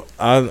 So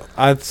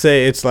I'd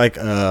say it's like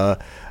a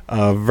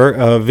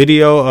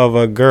video of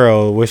a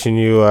girl wishing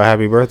you a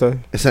happy birthday.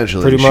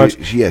 Essentially, pretty much.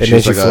 And then she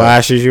like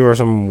flashes you or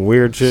some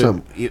weird shit.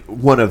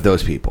 One of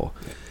those people.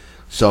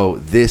 So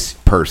this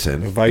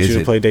person invites you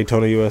to play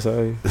Daytona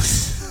USA.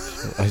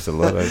 I used to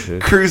love that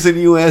shit. Cruising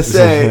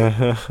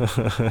USA.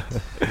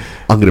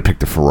 I'm gonna pick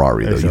the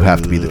Ferrari though. You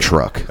have to be the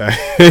truck.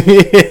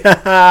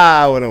 Yeah,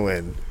 I want to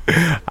win.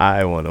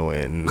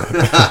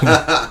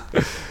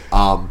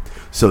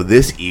 So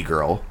this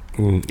e-girl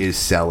is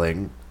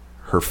selling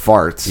her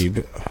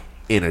farts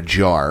in a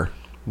jar.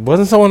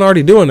 Wasn't someone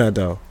already doing that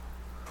though?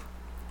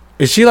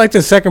 Is she like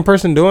the second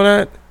person doing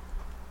that?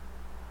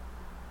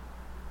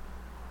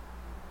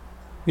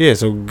 Yeah,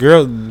 so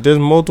there's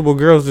multiple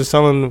girls just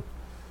selling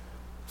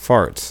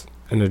farts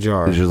in a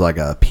jar. It's just like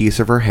a piece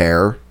of her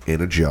hair in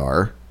a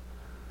jar.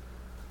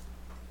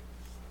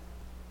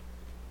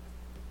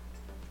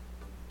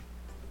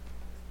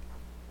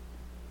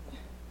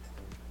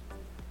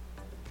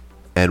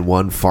 And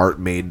one fart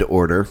made to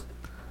order.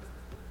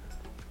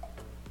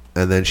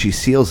 And then she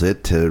seals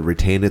it to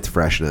retain its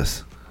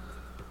freshness.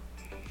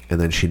 And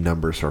then she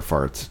numbers her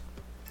farts.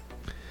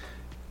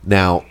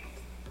 Now,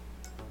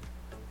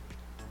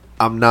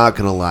 I'm not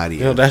going to lie to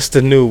you. Yo, that's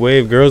the new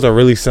wave. Girls are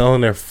really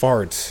selling their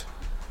farts.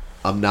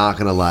 I'm not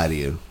going to lie to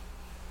you.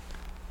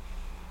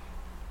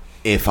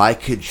 If I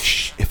could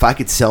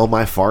sell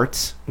my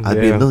farts,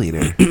 I'd be a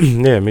millionaire.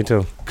 Yeah, me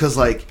too. Because,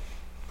 like...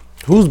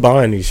 Who's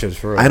buying these shits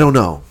for real? I don't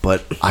know,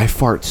 but I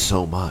fart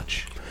so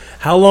much.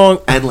 How long?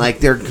 And, like,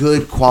 they're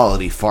good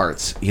quality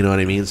farts. You know what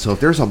I mean? So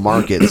if there's a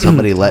market,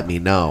 somebody let me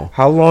know.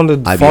 How long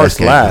did farts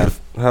last?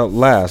 How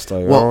last?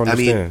 Like, well, I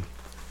mean,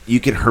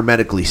 you can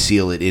hermetically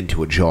seal it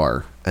into a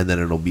jar, and then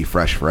it'll be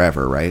fresh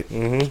forever, right?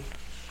 Mm-hmm.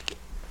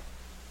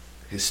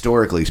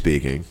 Historically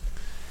speaking,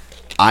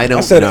 I don't know.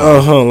 I said,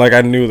 like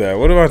I knew that.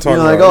 What am I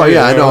talking about? Like, oh,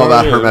 yeah, I know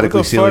about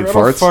hermetically sealing farts.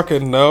 I don't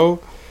fucking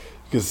know.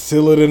 You can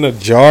seal it in a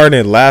jar and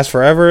it lasts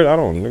forever. I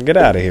don't get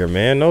out of here,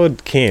 man. No,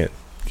 it can't.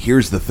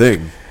 Here's the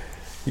thing.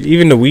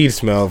 Even the weed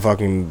smell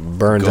fucking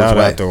burns Goes out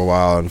away. after a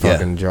while in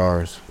fucking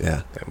jars.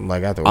 Yeah.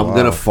 Like after a while. I'm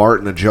gonna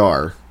fart in a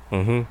jar,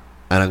 Mhm.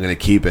 and I'm gonna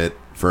keep it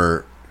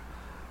for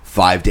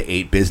 5 to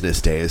 8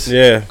 business days.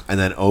 Yeah. And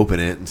then open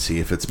it and see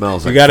if it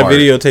smells You like gotta fart.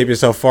 videotape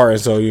yourself farting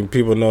so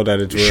people know that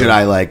it's real. Should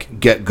I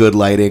like get good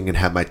lighting and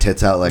have my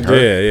tits out like her?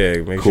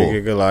 Yeah. Make sure Cool. you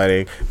get good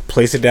lighting.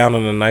 Place it down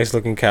on a nice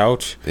looking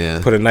couch. Yeah.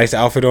 Put a nice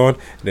outfit on.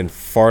 Then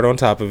fart on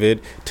top of it.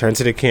 Turn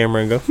to the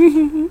camera and go.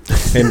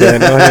 And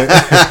then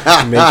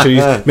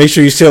make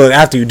sure you seal it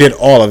after you did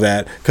all of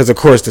that, because of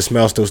course the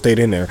smell still stayed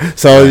in there.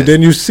 So Right.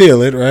 then you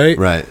seal it, right?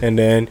 Right. And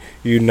then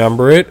you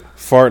number it.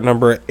 Fart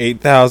number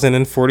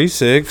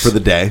 8046 For the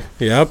day.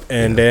 Yep.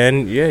 And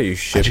then you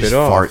ship I just it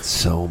off. fart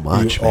so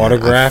much, You man.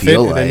 autograph I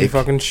feel it and then you like-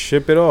 fucking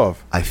ship it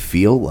off. I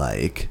feel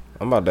like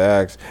I'm about to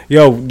ask.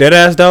 Yo,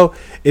 deadass though,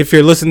 if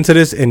you're listening to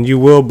this and you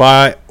will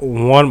buy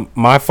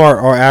my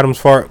fart or Adam's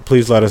fart,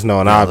 please let us know.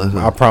 And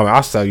I promise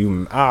I'll sell you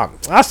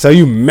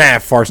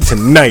mad farts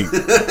tonight.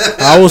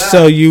 I'll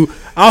sell you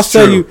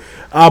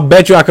I'll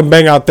bet you I can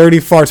bang out 30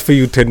 farts for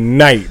you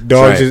tonight,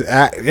 dog. Right. Just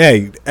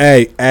hey,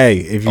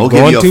 if you're I'll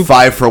going give you a to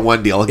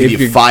 5-for-1 deal. I'll give if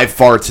you you- 5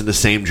 farts in the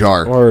same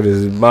jar. Word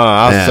is mine.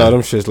 I'll Yeah. sell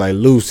them shits like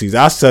Lucy's.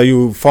 I'll sell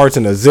you farts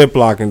in a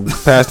Ziploc and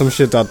pass them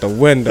shits out the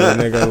window,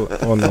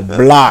 nigga, on the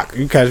block.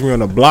 You catch me on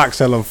the block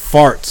selling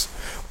farts.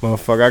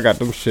 Motherfucker, I got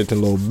them shits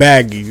in little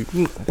baggies.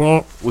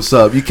 What's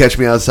up? You catch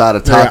me outside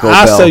of Taco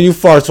I'll Bell. sell you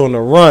farts on the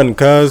run,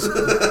 cuz.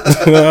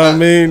 You know what I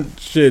mean?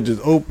 Shit,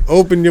 just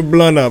open your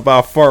blunt up.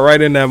 I'll fart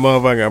right in that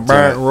motherfucker.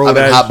 Burn, roll I've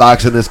been that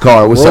hotboxing this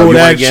car. What's up? roll You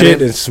wanna that get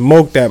shit in? and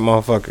smoke that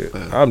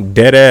motherfucker. I'm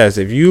dead ass.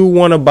 If you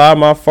want to buy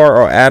my fart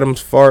or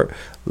Adam's fart,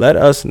 let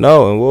us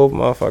know and we'll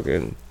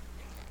motherfucking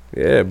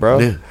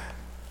bro.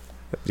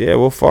 Yeah,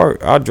 we'll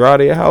fart. I'll drive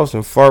to your house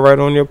and fart right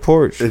on your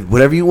porch.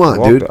 Whatever you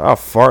want, dude. I'll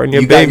fart in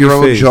your You got baby's your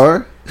own face.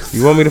 jar?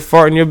 You want me to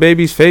fart in your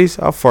baby's face?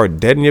 I'll fart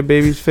dead in your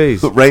baby's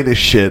face. Right in his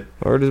shit.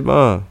 Word is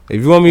mine.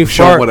 If you want me to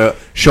Show fart,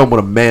 him what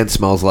a man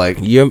smells like.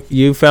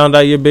 you found out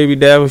your baby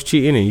dad was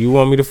cheating and you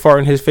want me to fart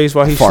in his face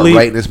while he Fart sleep?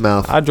 right in his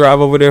mouth. I drive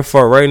over there,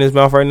 fart right in his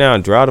mouth right now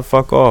and drive the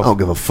fuck off. I don't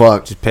give a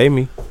fuck. Just pay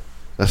me.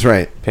 That's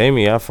right. Pay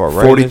me. I fart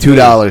right in his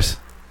 $42. face.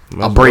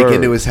 I'll break Word.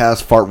 into his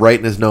house, fart right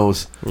in his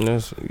nose.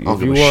 Yes. I don't If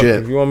give you a want, shit.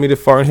 if you want me to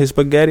fart in his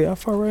spaghetti, I'll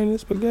fart right in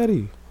his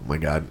spaghetti. Oh my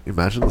god!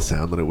 Imagine the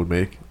sound that it would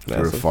make if you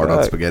were That's to a fart on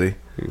fact. spaghetti.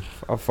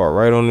 I'll fart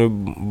right on the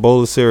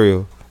bowl of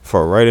cereal.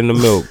 Fart right in the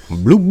milk.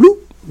 Bloop bloop.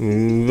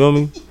 You feel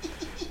me?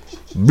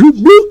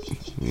 Bloop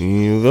bloop.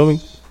 You feel me?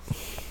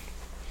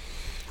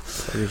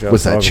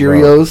 What's that?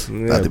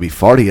 Cheerios? About to be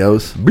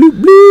fartios.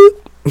 Bloop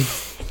bloop.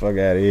 Fuck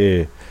out of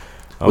here.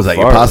 Was that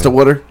your pasta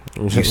water?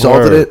 You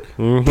salted it?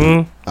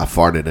 Mm-hmm. I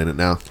farted in it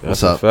now.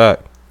 What's up?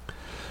 Fact.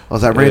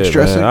 Was that ranch Yeah,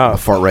 dressing? man, I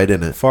fart right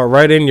in it. Fart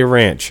right in your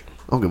ranch.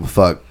 I don't give a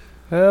fuck.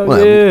 Hell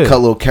What, yeah. Cut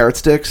little carrot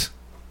sticks.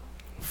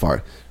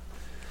 Fart.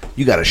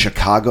 You got a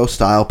Chicago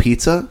style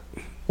pizza?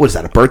 What is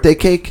that? A birthday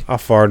cake? I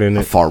fart in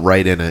I it. fart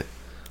right in it.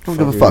 I don't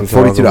give a you fuck.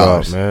 talking $42,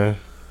 about, man.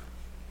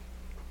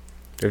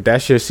 If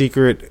that's your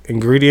secret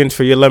ingredient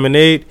for your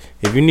lemonade,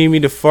 if you need me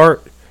to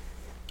fart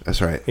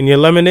That's right. in your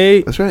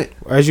lemonade, That's right.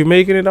 as you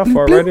making it, I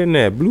fart right in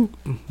there. Blue,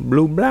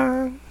 blue,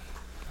 blah.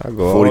 I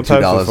go all types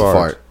 $42 of a farts.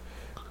 fart.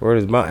 Where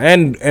is my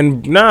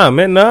and nah,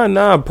 man,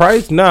 nah,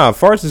 price, nah.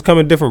 Farts is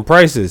coming different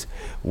prices.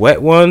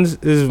 Wet ones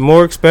is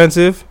more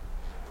expensive.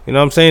 You know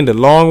what I'm saying? The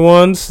long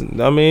ones,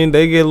 I mean,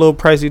 they get a little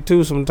pricey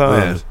too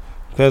sometimes.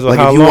 Depends on Like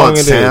how if you long want it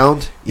is.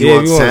 sound, you Yeah,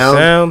 want if you want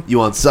sound. you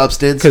want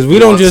substance. Because we you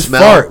don't want just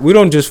smell. fart. We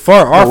don't just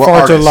fart. Our we're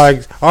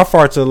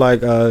farts are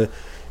like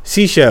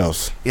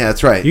seashells. Yeah,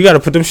 that's right. You got to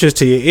put them shits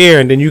to your ear,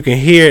 and then you can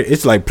hear it.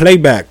 It's like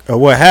playback of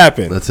what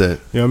happened. That's it.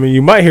 You know what I mean?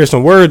 You might hear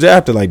some words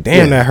after, like,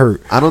 damn, Yeah. that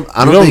hurt. I don't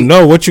You don't think-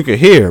 know what you could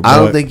hear. I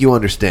don't but think you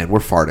understand. We're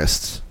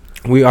fartists.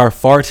 we are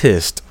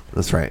fartists.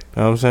 That's right.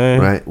 You know what I'm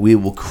saying? Right? We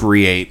will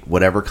create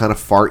whatever kind of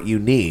fart you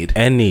need.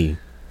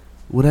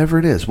 Whatever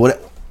it is.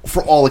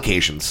 For all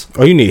occasions.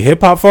 Oh, you need hip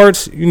hop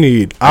farts? You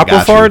need opera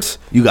got you. farts?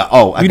 You got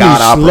you got need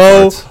opera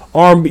slow farts.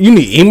 R&B. You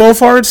need emo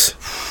farts?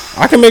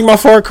 I can make my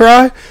fart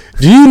cry.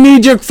 Do you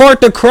need your fart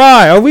to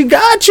cry? Oh, we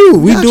got you.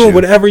 We Got doing you.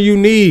 whatever you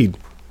need.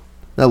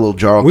 That little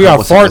jar will We come are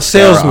with some fart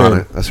mascara on salesmen.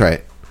 it. That's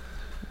right.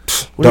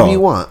 Whatever Dog. you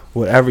want.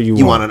 Whatever you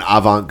You want. want an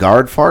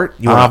avant-garde fart?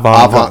 You want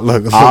Avant-garde. an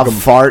Look,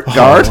 fart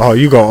guard?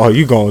 you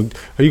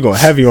going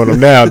heavy on them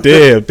now?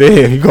 Damn,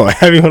 you going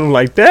heavy on them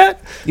like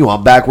that? You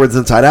want backwards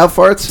inside out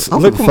farts? I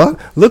don't Look, give a fuck.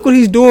 look what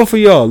he's doing for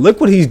y'all. Look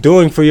what he's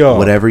doing for y'all.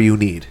 Whatever you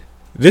need.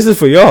 This is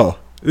for y'all.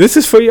 This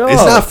is for y'all.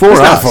 It's not for It's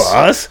us. not for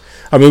us.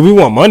 I mean, we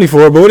want money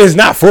for it, but it's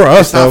not for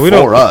us. It's not though. We for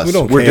don't, us. We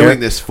don't We're care. doing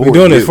this for We're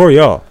doing this you. for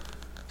y'all.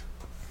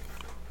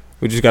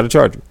 We just got to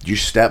charge you. Your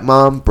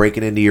stepmom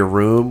breaking into your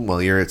room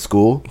while you're at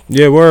school?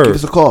 Yeah, word. Give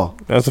us a call.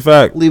 That's a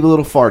fact. Leave a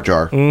little fart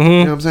jar. You know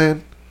what I'm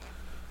saying?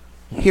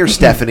 Here,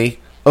 Stephanie,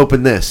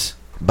 open this.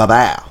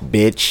 Ba-bow.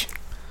 Bitch.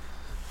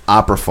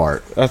 Opera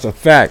fart. That's a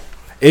fact.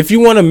 If you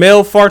want to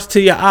mail farts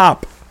to your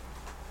op,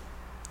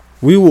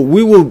 we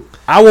will.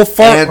 I will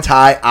fart.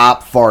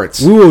 Anti-op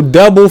farts. We will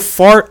double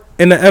fart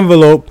in the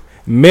envelope,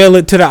 mail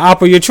it to the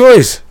op of your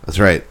choice. That's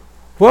right.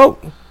 Well,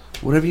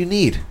 whatever you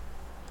need.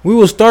 We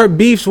will start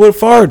beefs with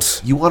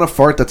farts. You want a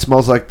fart that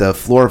smells like the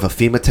floor of a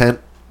FEMA tent?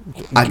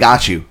 I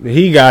got you.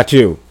 He got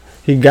you.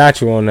 He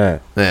got you on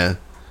that. Yeah. It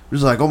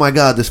was like, oh my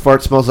God, this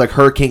fart smells like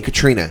Hurricane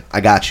Katrina.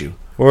 I got you.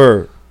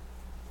 Word.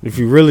 If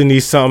you really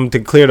need something to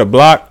clear the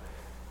block,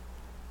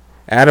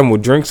 Adam will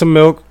drink some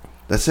milk.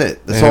 That's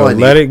it. That's all I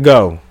need. Let it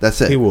go. That's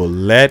it. He will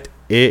let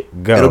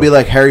it go. It'll be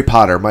like Harry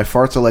Potter. My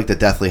farts are like the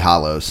Deathly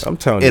Hallows. I'm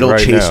telling you It'll right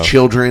chase now.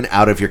 children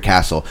out of your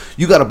castle.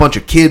 You got a bunch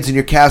of kids in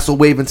your castle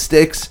waving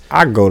sticks.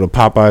 I go to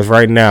Popeyes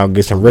right now,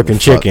 get some ripping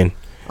chicken,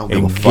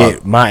 and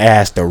get my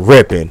ass to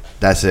ripping.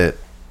 That's it.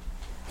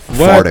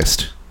 What?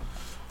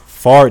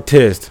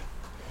 Fartist.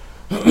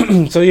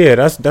 So yeah,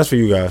 that's for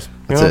you guys.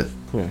 That's it.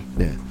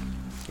 Yeah.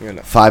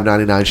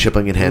 $5.99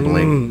 shipping and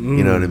handling.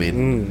 You know what I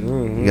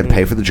mean? You got to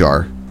pay for the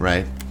jar,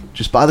 right?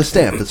 Just buy the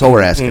stamp. That's all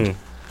we're asking.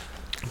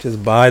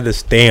 Just buy the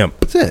stamp.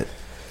 That's it.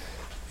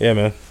 Yeah,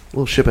 man. A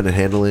little shipping and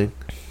handling.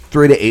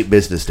 3 to 8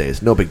 business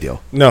days. No big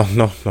deal. No.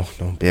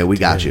 Yeah, we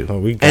got you. No,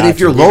 we got and if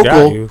you're you. We got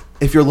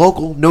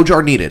local, you. no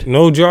jar needed.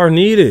 No jar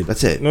needed.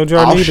 That's it. No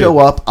jar I'll needed. show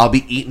up. I'll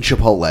be eating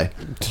Chipotle.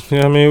 You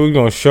know what I mean? We're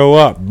going to show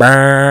up.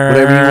 Burn.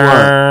 Whatever you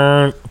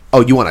want.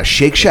 Oh, you want a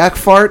Shake Shack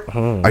fart?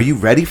 Are you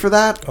ready for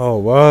that? Oh,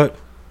 what?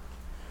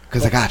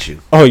 Because I got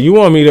you. Oh, you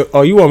want me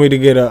to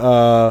get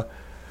a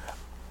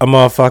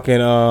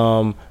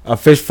motherfucking a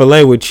fish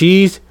fillet with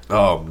cheese?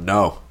 Oh,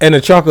 no. And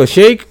a chocolate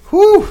shake?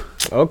 Whew.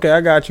 Okay,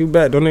 I got you.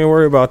 Bet. Don't even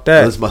worry about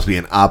that. This must be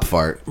an op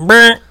fart.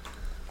 What?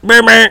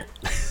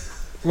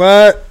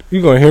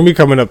 You gonna hear me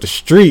coming up the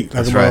street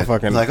like That's a right.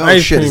 motherfucking Like, oh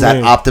ice shit, cream is that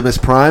man. Optimus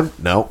Prime?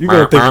 No. You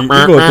gonna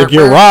think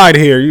your ride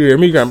here? You hear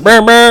me going?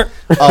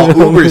 Oh,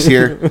 Uber's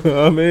here.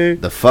 I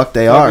mean, the fuck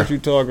they fuck are. What you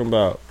talking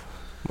about?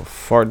 I'm gonna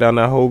fart down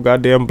that whole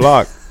goddamn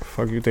block.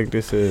 Fuck you think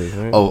this is?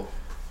 Man? Oh,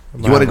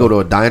 you want to go to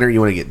a diner?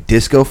 You want to get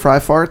disco fry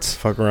farts?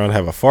 Fuck around, and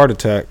have a fart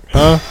attack,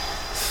 huh?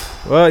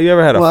 What? You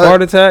ever had a What?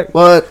 fart attack?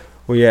 What?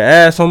 Where your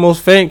ass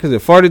almost faint because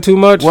it farted too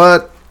much?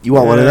 What? You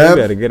want one of them?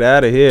 You better get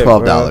out of here.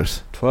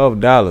 $12.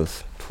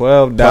 $12.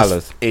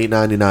 Plus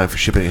 $8.99 for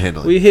shipping and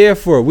handling. We here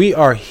for it. We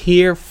are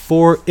here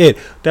for it.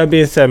 That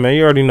being said, man,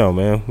 you already know,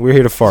 man. We're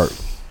here to fart.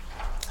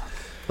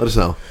 Let us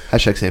know.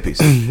 Hashtag Stampede.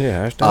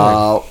 Yeah,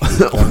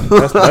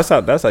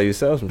 hashtag. That's how you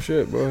sell some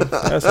shit, bro.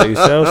 That's how you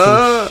sell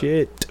some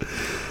shit.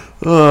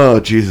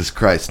 Oh, Jesus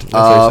Christ.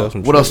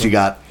 What else you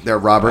got there,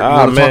 Robert? You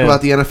want to talk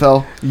about the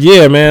NFL?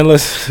 Yeah, man.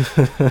 Let's.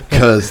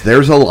 Because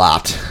there's a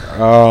lot.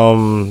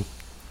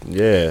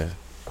 Yeah.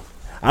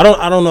 I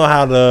don't know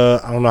how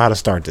to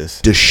start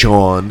this.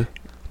 Deshaun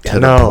to the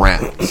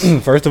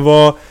Browns. First of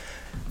all,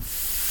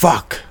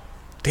 fuck.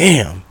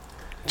 Damn.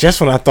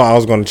 Just when I thought I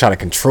was going to try to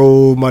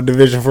control my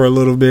division for a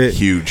little bit.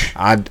 Huge.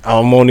 I'm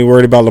only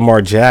worried about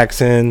Lamar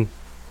Jackson.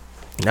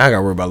 Now I got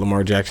to worry about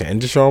Lamar Jackson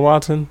and Deshaun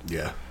Watson.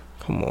 Yeah.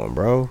 Come on,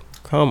 bro.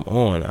 Come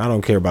on. I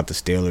don't care about the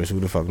Steelers. Who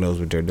the fuck knows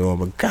what they're doing?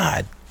 But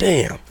god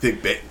damn. I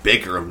think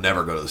Baker will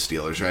never go to the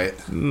Steelers, right?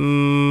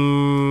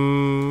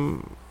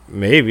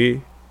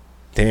 Maybe.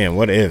 Damn,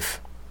 what if?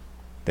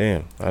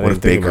 Damn. What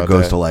if Baker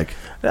goes to like...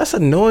 That's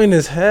annoying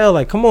as hell.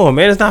 Like, come on,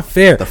 man. It's not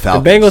fair. The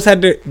Falcons.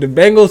 The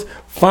Bengals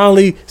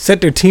finally set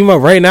their team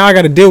up. Right now, I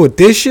got to deal with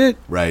this shit.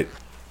 Right.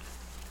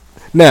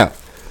 Now,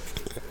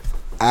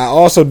 I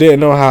also didn't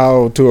know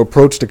how to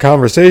approach the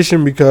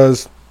conversation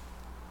because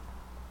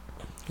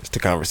it's the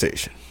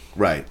conversation.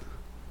 Right.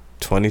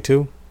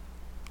 22?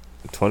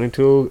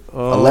 22?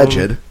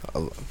 Alleged.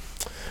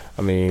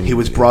 I mean... He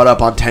was brought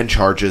up on 10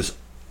 charges.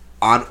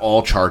 On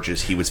all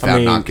charges, he was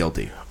found not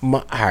guilty.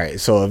 All right,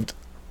 so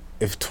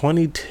if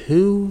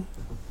 22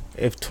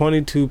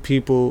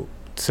 people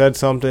said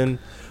something,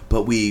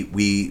 but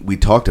we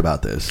talked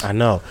about this. I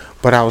know,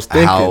 but I was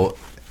thinking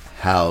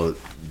how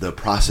the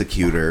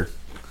prosecutor,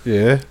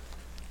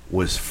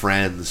 was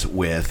friends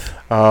with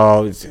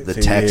the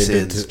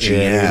Texans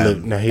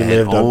GM. He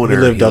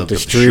lived up the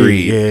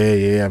street.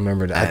 Yeah, I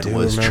remember that. And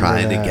was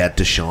trying to get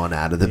Deshaun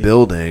out of the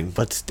building,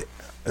 but.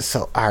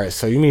 So all right,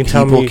 so you mean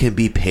tell me people can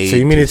be paid? So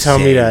you mean to tell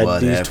me that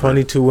whatever. these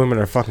 22 women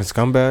are fucking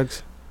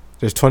scumbags?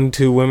 There's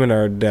 22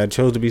 women that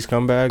chose to be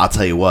scumbags. I'll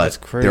tell you what,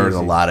 there's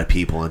a lot of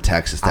people in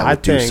Texas that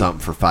would do something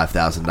for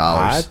 $5,000.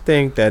 I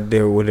think that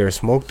where there's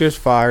smoke, there's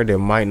fire. There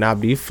might not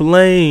be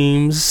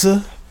flames,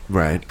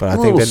 right? But I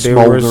think that there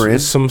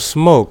was some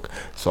smoke.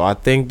 So I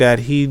think that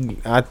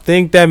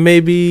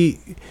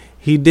maybe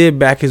he did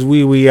back his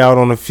wee out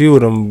on a few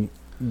of them.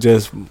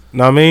 Just, know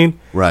what I mean?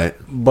 Right.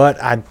 But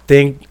I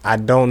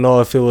don't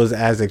know if it was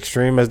as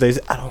extreme as they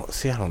said. I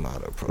don't know how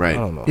to approach. Right. I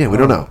don't know. Yeah, we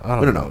don't know.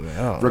 We don't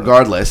know.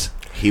 Regardless,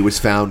 he was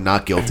found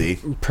not guilty.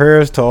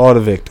 Prayers to all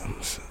the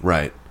victims.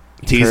 Right.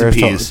 T's and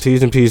P's.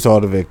 T's and P's to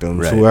all the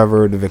victims, right.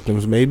 Whoever the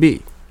victims may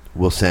be.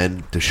 We'll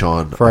send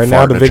Deshaun. For right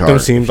now, the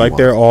victims seems like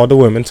they're all the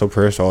women, so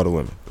prayers to all the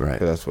women. Right.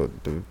 That's what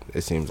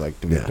it seems like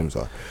the victims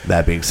are.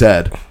 That being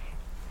said,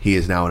 he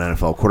is now an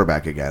NFL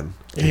quarterback again.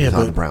 Yeah, he's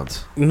on the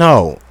Browns.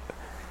 No.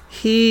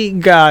 He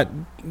got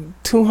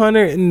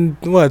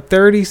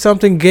 230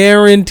 something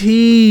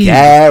guaranteed.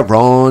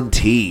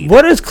 Guaranteed.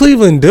 What is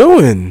Cleveland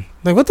doing?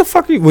 Like, what the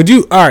fuck would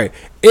you? All right,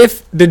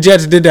 if the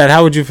Jets did that,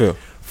 how would you feel?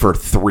 For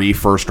 3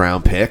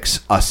 first-round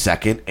picks, a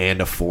second, and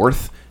a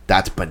fourth,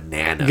 that's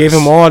bananas. Gave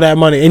him all that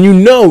money, and you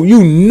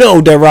know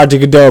that Roger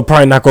Goodell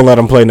probably not gonna let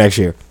him play next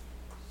year.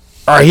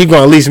 All right, he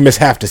gonna at least miss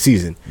half the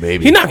season.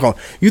 Maybe he not gonna.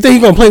 You think he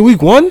gonna play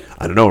week 1?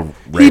 I don't know.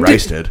 Ray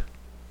Rice did.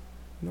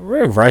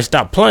 Ray Rice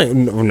stopped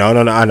playing. No.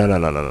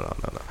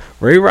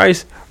 Ray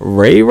Rice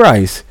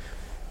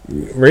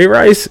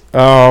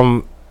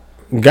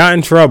got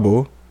in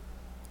trouble.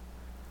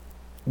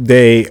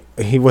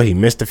 He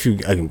missed a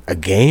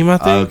game, I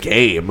think. A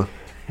game.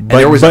 But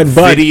there was a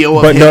video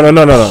of him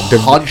no. The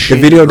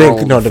video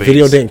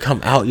video didn't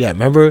come out yet.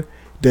 Remember,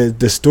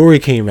 the story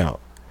came out.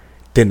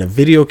 Then the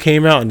video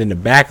came out, and then the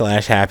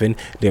backlash happened.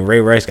 Then Ray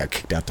Rice got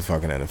kicked out the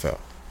fucking NFL.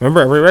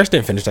 Remember, Ray Rice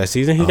didn't finish that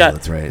season.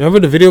 That's right. Remember,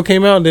 the video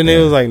came out, and then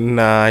it was like,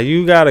 nah,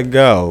 you gotta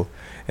go.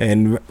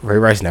 And Ray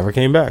Rice never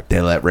came back.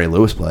 They let Ray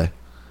Lewis play.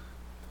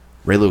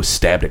 Ray Lewis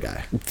stabbed a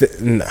guy.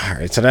 All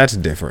right, so that's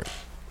different.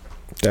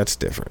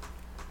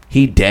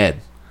 He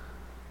dead.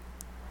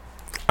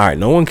 All right,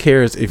 no one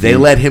cares if they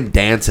let him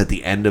dance at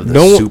the end of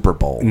the Super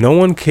Bowl. No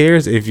one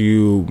cares if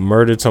you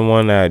murdered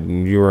someone that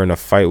you were in a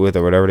fight with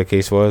or whatever the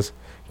case was,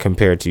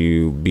 compared to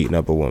you beating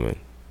up a woman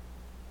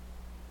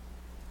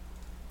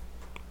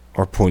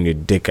or pulling your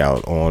dick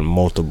out on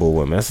multiple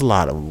women. That's a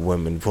lot of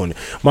women pulling.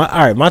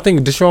 My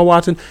thing, Deshaun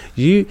Watson,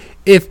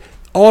 if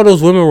all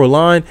those women were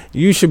lying,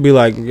 you should be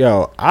like,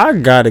 yo, I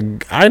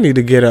need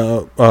to get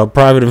a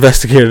private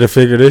investigator to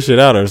figure this shit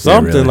out or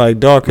something. Really? Like,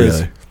 dog,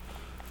 because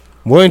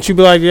wouldn't you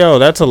be like, yo,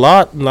 that's a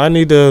lot, and I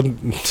need to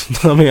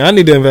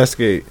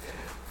investigate,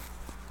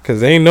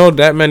 because they ain't know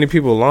that many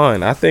people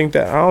lying. I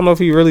don't know if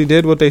he really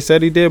did what they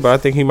said he did, but I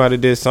think he might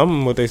have did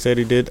something what they said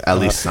he did. At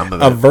least some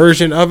of it. A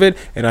version of it,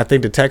 and I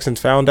think the Texans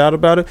found out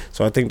about it,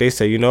 so I think they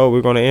say,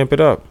 we're going to amp it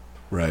up.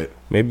 Right.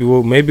 Maybe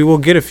we'll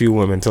get a few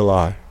women to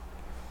lie.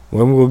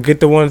 When we'll get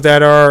the ones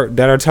that are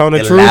telling the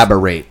truth.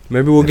 Elaborate.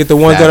 Maybe we'll get the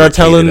ones that are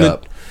telling the.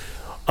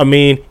 I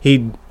mean, he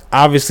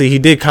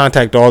did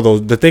contact all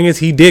those. The thing is,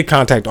 he did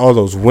contact all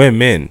those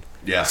women.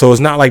 Yeah. So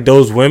it's not like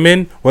those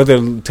women, whether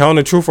telling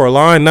the truth or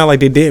lying, not like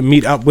they didn't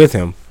meet up with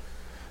him.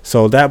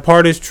 So that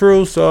part is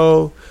true.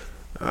 So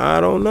I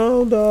don't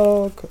know,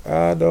 dog.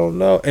 I don't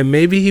know. And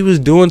maybe he was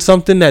doing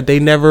something that they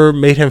never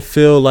made him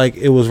feel like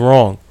it was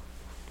wrong.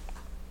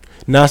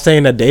 Not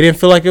saying that they didn't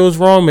feel like it was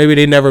wrong. Maybe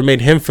they never made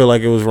him feel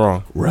like it was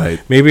wrong.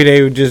 Right. Maybe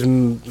they just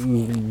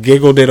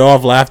giggled it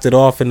off, laughed it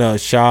off in a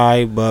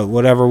shy but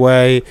whatever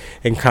way,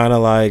 and kind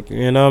of like,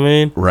 you know what I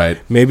mean?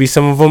 Right. Maybe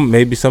some of them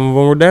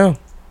were down.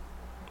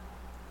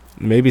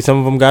 Maybe some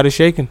of them got it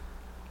shaken.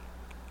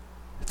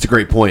 It's a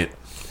great point.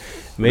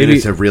 Maybe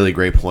it's a really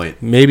great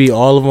point. Maybe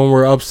all of them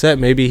were upset.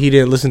 Maybe he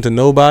didn't listen to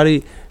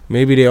nobody.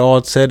 Maybe they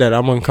all said that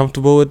I'm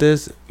uncomfortable with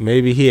this.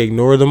 Maybe he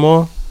ignored them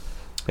all.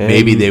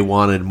 Maybe they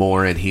wanted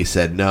more and he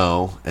said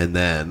no, and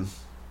then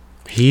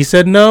he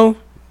said no.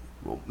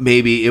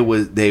 Maybe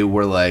they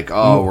were like,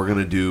 oh, we're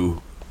gonna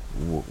do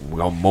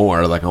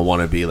more. Like, I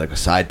want to be like a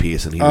side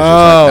piece, and he was just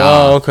like,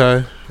 nah. Oh,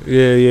 okay,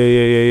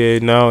 yeah.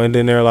 No, and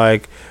then they're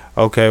like,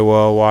 okay,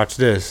 well, watch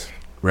this.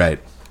 Right.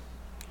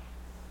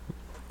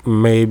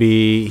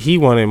 Maybe he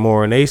wanted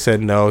more, and they said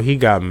no. He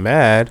got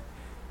mad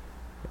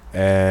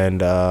and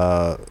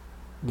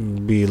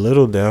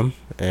belittled them.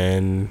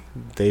 And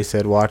they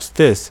said, watch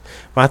this.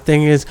 My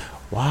thing is,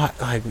 why?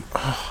 Like,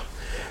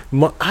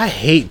 I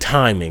hate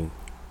timing.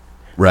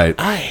 Right.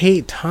 I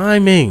hate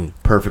timing.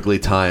 Perfectly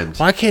timed.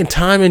 Why can't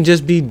timing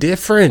just be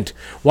different?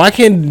 Why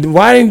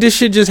didn't this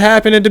shit just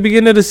happen at the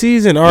beginning of the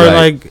season? Or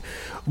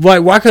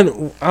why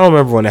couldn't, I don't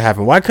remember when it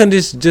happened. Why couldn't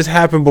this just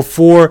happen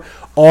before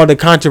all the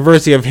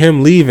controversy of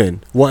him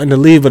wanting to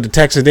leave, but the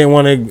Texans didn't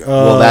want to.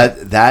 Well,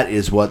 that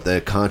is what the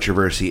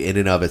controversy in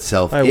and of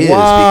itself is.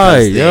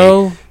 Why,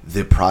 because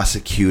the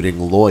prosecuting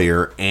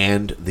lawyer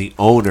and the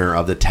owner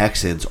of the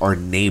Texans are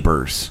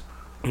neighbors.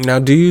 Now,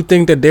 do you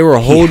think that they were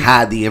He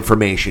had the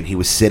information. He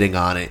was sitting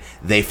on it.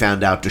 They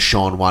found out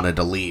Deshaun wanted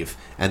to leave,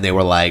 and they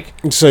were like...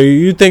 So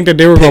you think that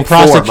they were going to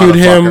prosecute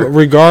him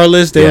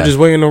regardless? They were just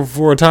waiting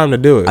for a time to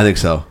do it. I think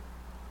so.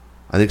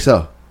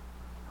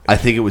 I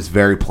think it was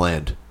very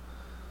planned.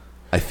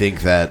 I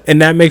think that... And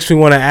that makes me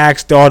want to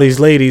ask all these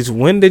ladies,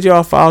 when did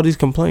y'all file these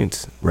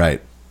complaints?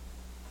 Right.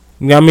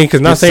 You know what I mean? Because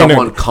not saying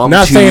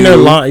they're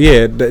lying.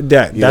 Yeah,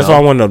 that's all I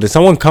want to know. Did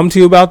someone come to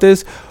you about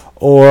this?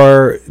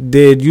 Or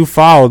did you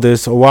file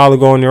this a while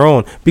ago on your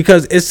own?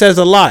 Because it says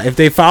a lot. If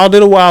they filed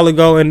it a while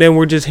ago and then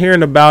we're just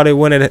hearing about it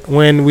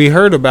when we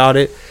heard about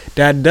it,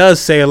 that does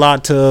say a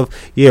lot to,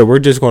 we're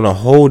just going to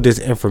hold this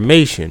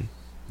information.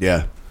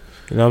 Yeah.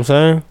 You know what I'm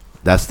saying?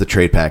 That's the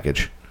trade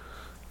package.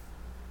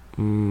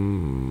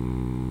 Round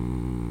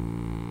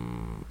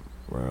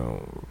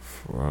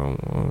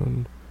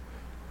one.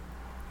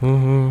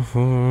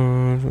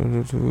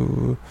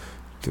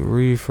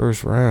 3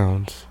 first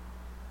rounds.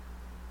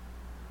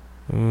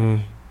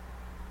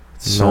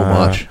 So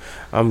much.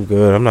 I'm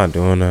good. I'm not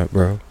doing that,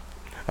 bro.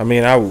 I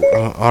mean, I don't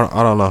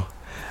know.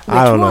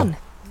 I don't know.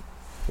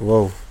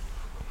 Whoa.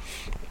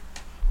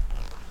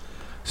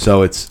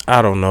 So it's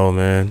I don't know,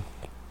 man.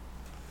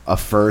 a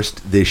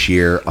first this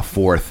year, a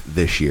fourth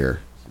this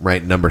year,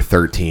 right? Number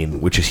 13,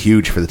 which is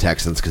huge for the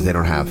Texans because they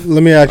don't have.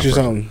 Let me ask you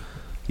something.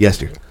 Yes,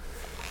 dear.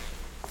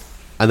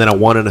 And then a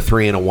 1 and a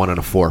 3 and a 1 and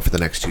a 4 for the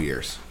next 2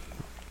 years.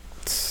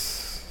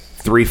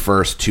 3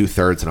 firsts, 2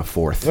 thirds, and a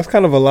fourth. That's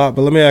kind of a lot,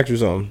 but let me ask you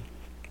something.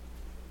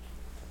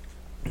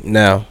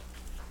 Now,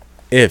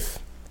 if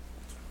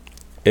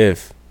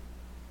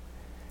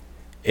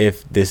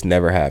this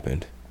never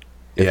happened,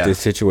 if this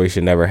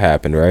situation never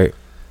happened, right?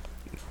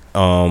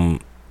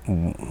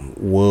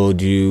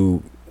 Would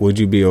you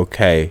be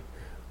okay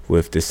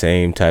with the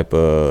same type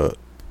of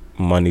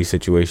money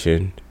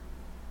situation,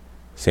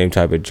 same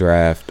type of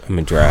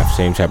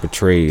same type of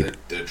trade?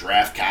 The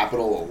draft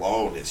capital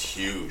alone is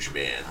huge,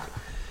 man.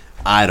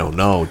 I don't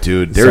know,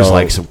 dude. There's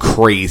like some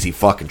crazy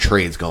fucking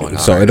trades going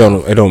on. So it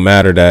don't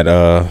matter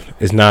that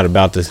it's not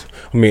about this.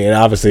 I mean, it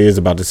obviously is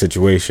about the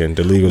situation,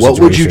 the legal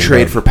situation. What would you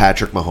trade for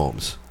Patrick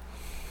Mahomes?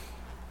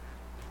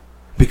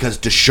 Because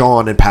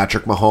Deshaun and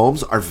Patrick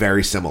Mahomes are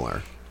very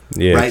similar.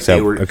 Yeah, right?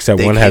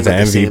 except one has an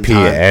MVP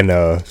and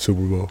a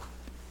Super Bowl.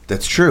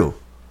 That's true.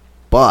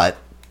 But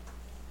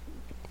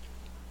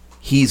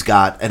he's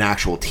got an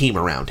actual team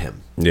around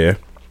him. Yeah.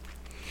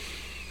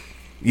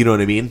 You know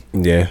what I mean?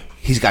 Yeah.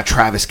 He's got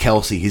Travis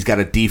Kelce. He's got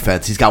a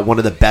defense. He's got one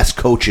of the best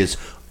coaches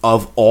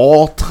of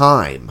all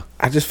time.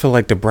 I just feel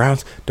like the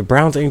Browns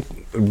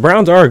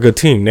are a good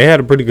team. They had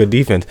a pretty good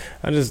defense.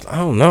 I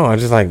don't know. I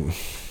just like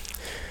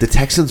the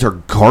Texans are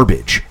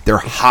garbage. They're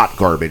hot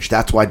garbage.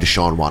 That's why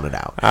Deshaun wanted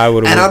out.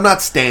 I'm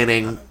not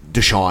standing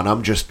Deshaun.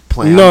 I'm just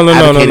playing. No.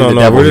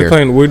 We're just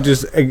playing. We're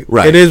just.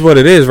 Right. It is what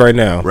it is right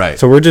now. Right.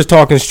 So we're just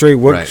talking straight.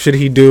 What should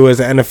he do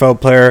as an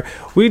NFL player?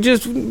 We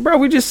just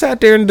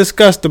sat there and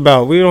discussed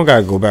about. We don't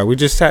gotta go back. We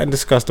just sat and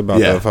discussed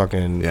about the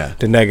fucking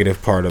the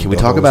negative part of. Can we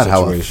talk about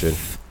situation.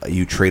 How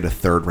you trade a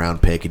 3rd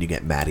round pick and you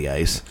get Matty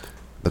Ice,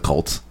 the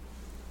Colts,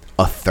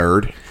 a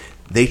third?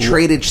 They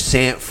traded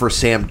for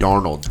Sam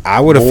Darnold. I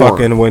would have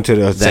fucking went to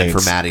the Saints.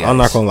 For Matty Ice. I'm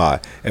not gonna lie.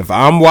 If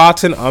I'm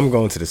Watson, I'm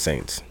going to the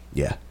Saints.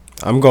 Yeah.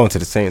 I'm going to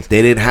the Saints.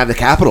 They didn't have the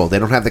capital. They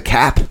don't have the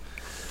cap.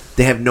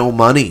 They have no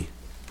money.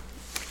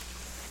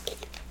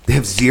 They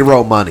have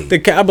zero money. The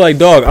cap, like,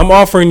 dog, I'm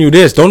offering you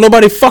this. Don't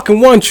nobody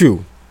fucking want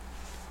you.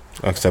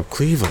 Except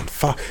Cleveland.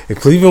 Fuck. If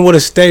Cleveland would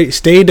have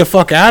stayed the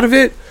fuck out of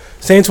it,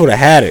 Saints would have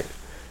had it.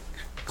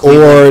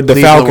 Or the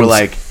Falcons were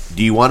like,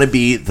 do you want to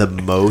be the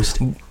most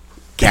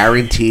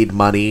guaranteed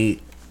money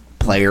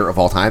player of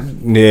all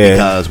time? Yeah,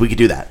 because we could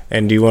do that.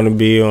 And do you want to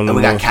be on? And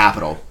we got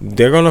capital.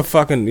 They're gonna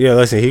fucking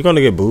listen, he's gonna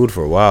get booed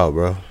for a while,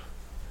 bro.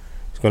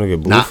 He's gonna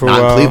get booed for a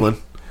while. Not in Cleveland.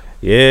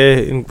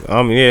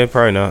 Yeah,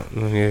 probably not.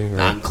 Yeah, right.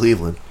 Not in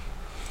Cleveland.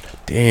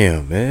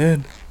 Damn,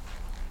 man.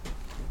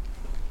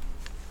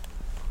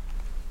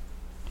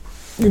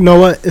 You know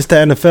what? It's the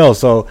NFL,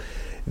 so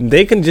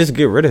they can just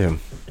get rid of him.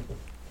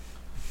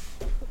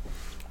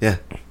 Yeah.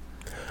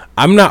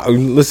 I'm not.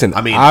 Listen,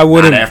 I mean, I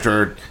wouldn't. Not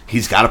after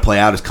he's got to play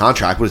out his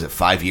contract. What is it?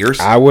 5 years?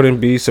 I wouldn't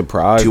be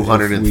surprised.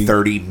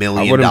 $230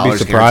 million. I wouldn't be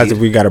surprised guaranteed. If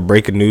we got a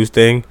breaking news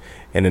thing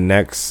in the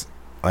next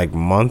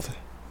month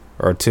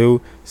or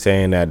two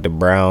saying that the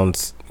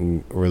Browns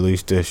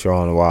released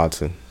Deshaun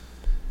Watson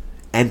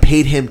and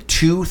paid him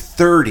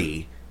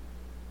 $230.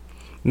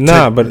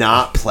 But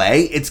not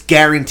play. It's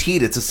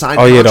guaranteed. It's a signed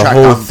contract. Oh yeah, the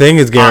whole thing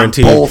is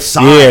guaranteed. On both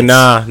sides.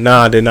 Yeah,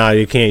 nah.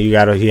 You can't.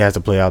 He has to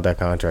play out that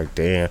contract.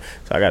 Damn.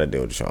 So I got to deal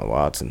with Deshaun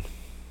Watson.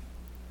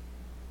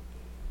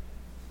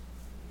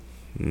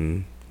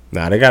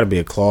 Nah, there got to be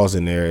a clause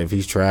in there. If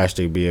he's trash,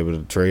 they'd be able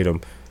to trade him.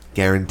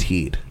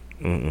 Guaranteed.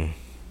 He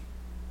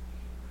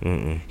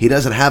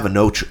doesn't have a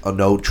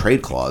no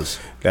trade clause.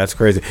 That's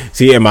crazy.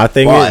 See, and my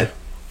thing is,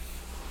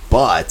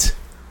 but.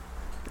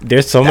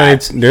 There's so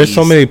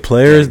many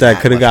players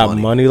that could have got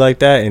money like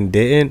that and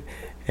didn't,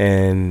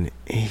 and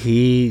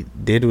he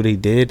did what he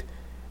did,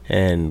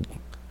 and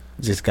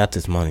just got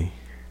this money.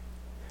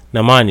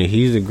 Now, mind you,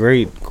 he's a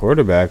great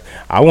quarterback.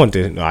 I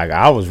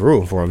was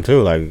rooting for him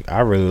too. Like, I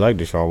really like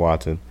Deshaun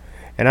Watson,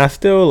 and I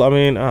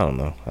don't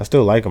know. I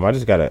still like him. I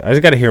just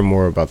gotta hear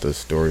more about the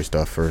story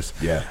stuff first.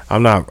 Yeah,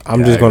 I'm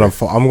gonna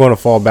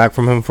fall back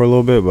from him for a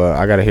little bit, but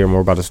I gotta hear more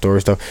about the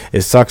story stuff.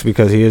 It sucks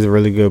because he is a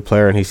really good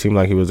player, and he seemed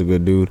like he was a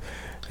good dude.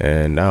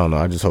 And I don't know.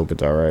 I just hope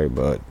it's all right.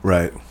 But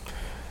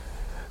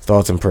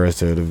thoughts and prayers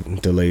to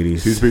the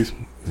ladies. Peace.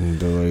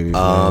 The ladies.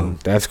 Man.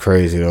 That's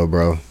crazy though,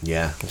 bro.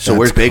 Yeah. So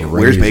where's Baker?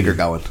 Crazy. Where's Baker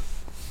going?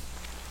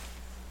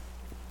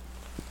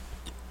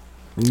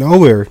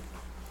 Nowhere.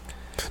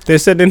 They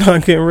said they're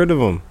not getting rid of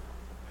him.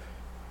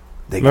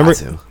 They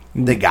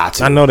got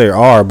to. I know they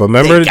are, but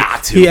remember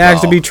he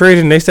asked to be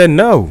traded, and they said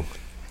no.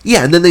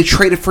 Yeah, and then they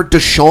traded for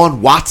Deshaun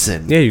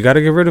Watson. Yeah, you got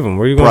to get rid of him.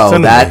 Where are you going to send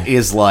him? That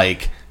is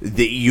like.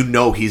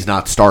 He's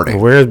not starting.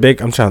 Where's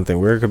Baker? I'm trying to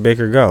think. Where could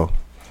Baker go?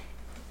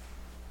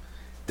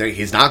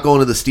 He's not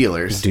going to the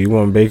Steelers. Do you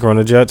want Baker on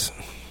the Jets?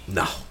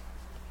 No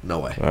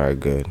way. All right,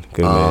 good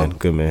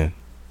man.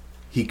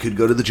 He could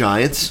go to the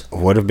Giants.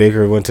 What if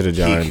Baker went to the He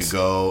Giants? could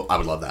go. I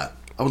would love that.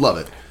 I would love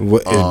it.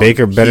 What, is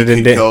Baker better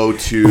than go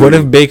to? What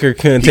if Baker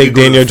couldn't he take could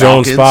go to Daniel the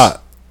Jones' Falcons?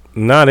 spot?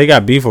 Nah, they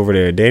got beef over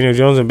there. Daniel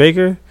Jones and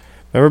Baker.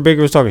 Remember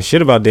Baker was talking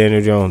shit about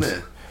Daniel Jones.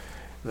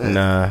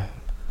 Nah.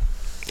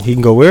 He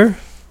can go where?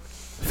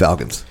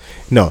 Falcons.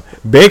 No,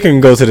 Baker can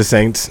go to the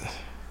Saints.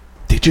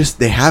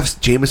 They have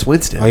Jameis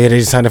Winston. Oh yeah, they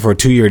just signed it for a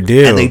 2-year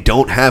deal, and they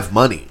don't have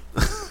money.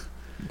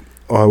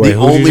 Oh wait, the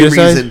who'd you only just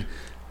say? reason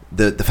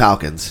the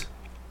Falcons,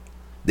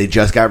 they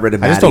just got rid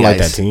of I Matty just don't like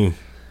Ice. that team.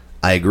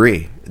 I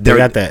agree. They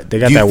got that. They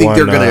got do you that think one.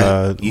 they're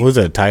gonna, What was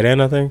it? Tight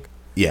end, I think.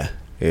 Yeah.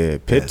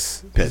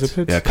 Pitts. Yeah, Is it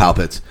Pitts? Yeah, Kyle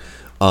Pitts.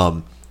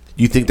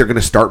 You think they're going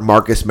to start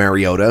Marcus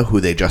Mariota, who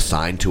they just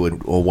signed to a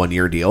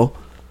 1-year deal?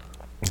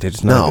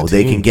 No,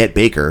 they can get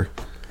Baker.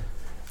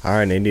 All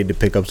right, they need to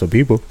pick up some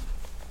people.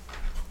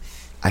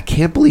 I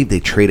can't believe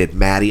they traded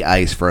Matty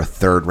Ice for a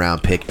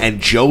 3rd-round pick,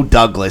 and Joe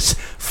Douglas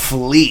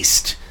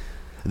fleeced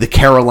the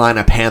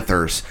Carolina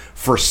Panthers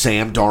for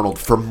Sam Darnold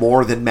for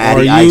more than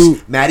Matty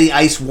Ice. Matty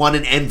Ice won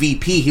an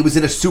MVP. He was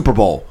in a Super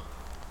Bowl.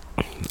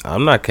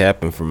 I'm not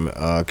keeping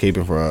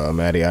for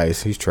Matty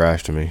Ice. He's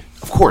trash to me.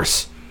 Of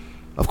course.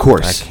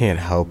 I can't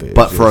help it.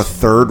 But for a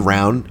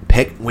 3rd-round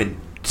pick, when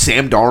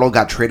Sam Darnold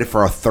got traded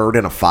for a 3rd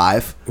and a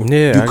 5,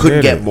 yeah, you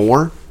couldn't get it.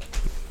 more.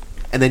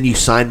 And then you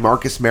signed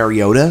Marcus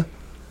Mariota.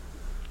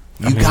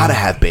 You gotta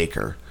have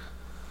Baker.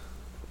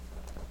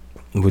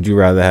 Would you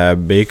rather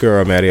have Baker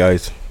or Matty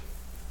Ice?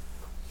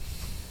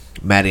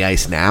 Matty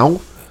Ice now,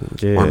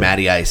 or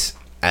Matty Ice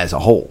as a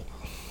whole?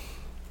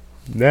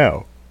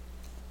 Now.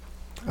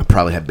 I'd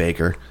probably have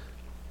Baker.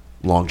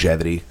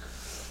 Longevity.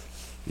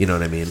 You know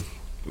what I mean?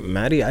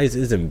 Matty Ice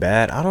isn't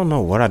bad. I don't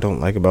know what I don't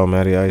like about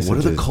Matty Ice. What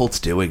are the Colts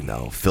doing,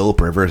 though? Phillip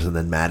Rivers and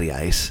then Matty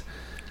Ice?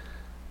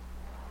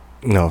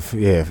 No,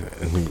 yeah.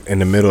 In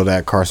the middle of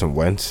that, Carson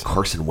Wentz.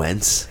 Carson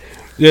Wentz?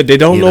 Yeah, they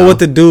don't know what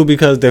to do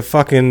because their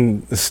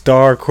fucking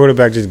star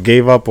quarterback just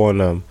gave up on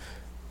them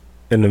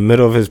in the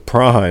middle of his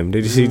prime.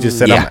 He just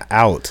said, I'm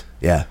out.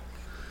 Yeah.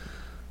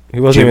 He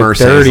wasn't even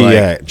 30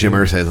 yet. Jim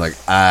Irsay's like,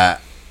 I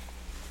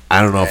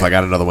don't know if I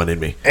got another one in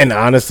me. And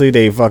honestly,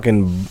 I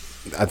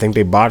think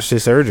they botched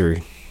his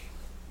surgery.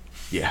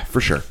 Yeah, for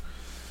sure.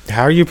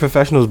 How are you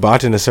professionals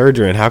botching the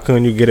surgery, and how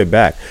can you get it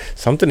back?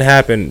 Something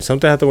happened.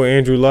 Something happened with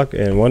Andrew Luck,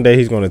 and one day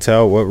he's going to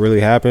tell what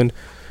really happened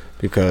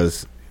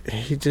because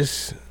he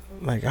just,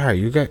 like, all right,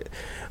 you got.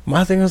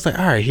 My thing was like,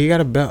 all right, he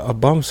got a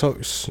bum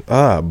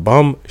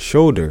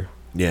shoulder.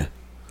 Yeah.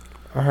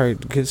 All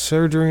right, get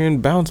surgery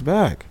and bounce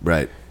back.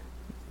 Right.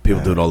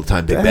 People do it all the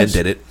time. Big Ben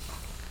did it.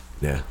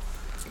 Yeah.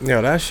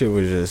 Yeah, that shit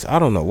was just, I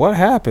don't know what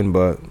happened,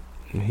 but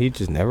he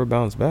just never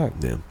bounced back.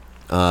 Yeah.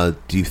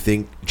 Do you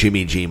think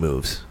Jimmy G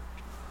moves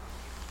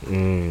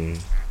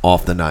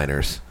off the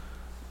Niners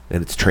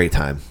and it's trade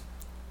time?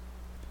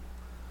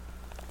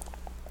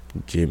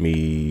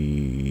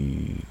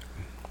 Jimmy.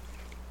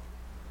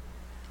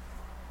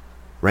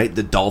 Right?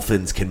 The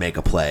Dolphins can make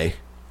a play.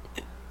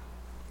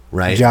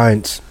 Right?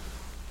 Giants,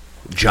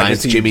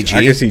 Jimmy G.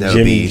 I can see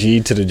Jimmy G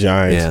to the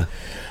Giants. Yeah.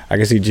 I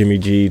can see Jimmy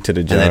G to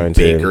the And Giants.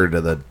 then Baker to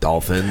the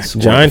Dolphins.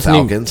 Giants or the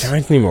Falcons.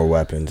 Giants need more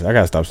weapons. I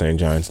gotta stop saying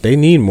Giants. They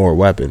need more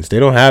weapons. They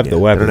don't have the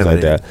weapons like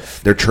that.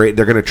 They're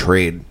gonna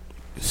trade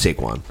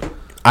Saquon.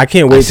 I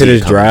can't wait to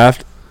this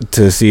draft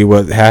to see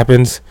what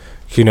happens.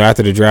 You know,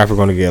 after the draft, we're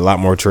going to get a lot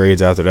more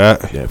trades after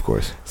that. Yeah, of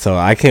course. So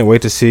I can't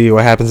wait to see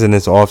what happens in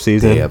this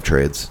offseason. They have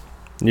trades.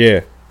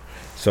 Yeah.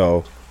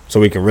 So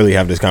we can really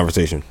have this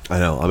conversation. I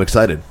know. I'm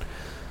excited.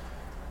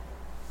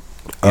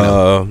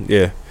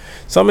 Yeah.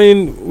 So, I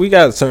mean, we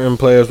got certain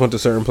players went to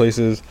certain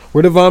places.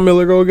 Where did Von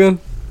Miller go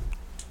again?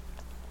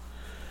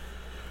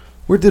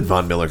 Where did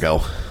Von Miller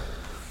go?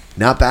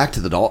 Not back to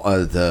the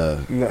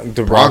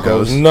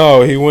Broncos.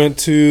 No, he went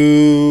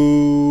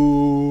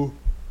to...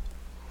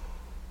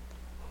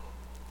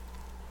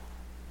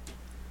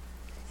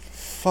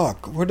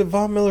 Fuck, where did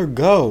Von Miller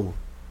go?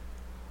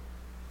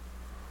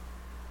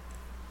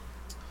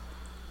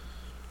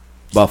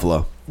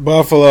 Buffalo,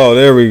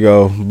 there we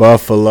go.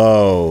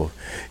 Buffalo.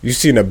 You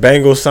seen the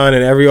Bengals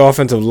signing every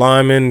offensive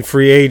lineman,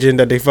 free agent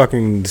that they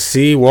fucking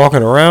see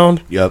walking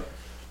around? Yep.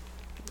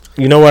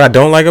 You know what I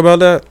don't like about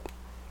that?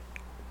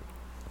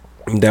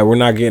 That we're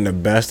not getting the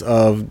best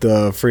of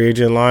the free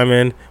agent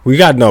linemen. We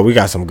got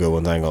some good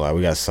ones. I ain't gonna lie.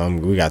 We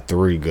got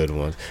 3 good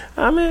ones.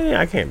 I mean,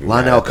 I can't be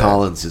mad Lionel at that.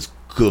 Collins is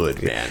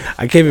good, man.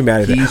 I can't be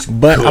mad at He's that.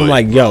 But good, I'm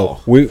like, bro.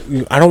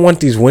 I don't want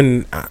these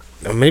win.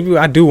 Maybe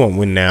I do want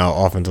win now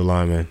offensive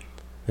linemen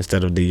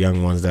instead of the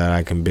young ones that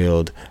I can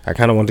build. I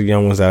kind of want the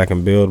young ones that I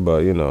can build,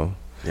 but you know.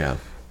 Yeah.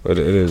 But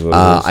it is what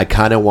it is. I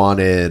kind of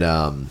wanted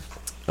Teron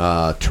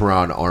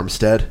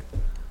Armstead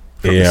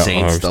from the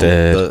Saints,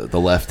 the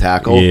left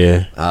tackle.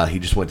 Yeah. He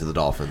just went to the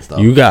Dolphins, though.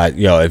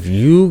 If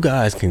you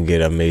guys can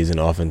get amazing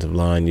offensive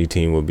line, your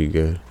team will be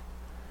good.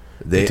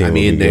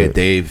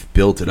 They've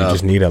built it up. You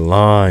just need a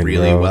line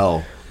really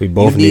well. We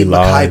both need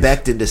lines.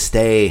 Mekhi Becton to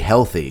stay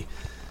healthy.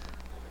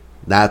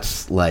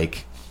 That's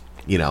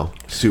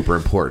super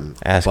important.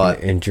 Asking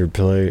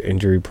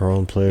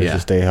injury-prone players to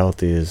stay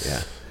healthy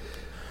is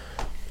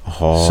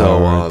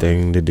Hard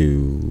thing to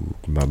do.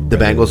 The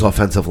Bengals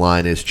offensive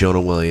line is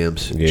Jonah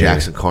Williams,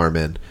 Jackson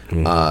Carman,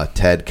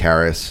 Ted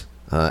Karras,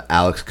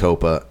 Alex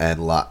Copa,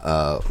 and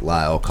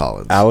Lyle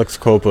Collins. Alex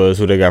Copa is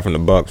who they got from the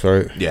Bucks,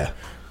 right? Yeah.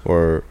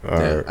 And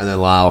then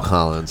Lyle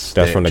Collins.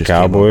 That's from the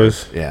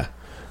Cowboys? Yeah.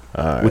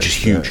 Which is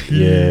huge.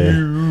 Yeah,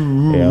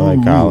 I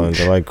like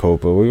Collins. I like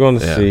Copa. We're going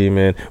to see,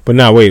 man. But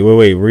now, wait.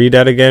 Read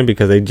that again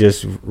because they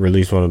just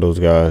released one of those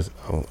guys.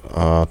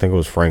 I think it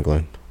was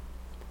Franklin.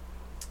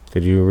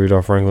 Did you read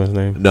off Franklin's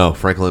name? No,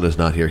 Franklin is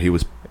not here. He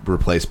was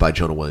replaced by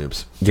Jonah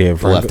Williams. Yeah,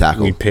 the left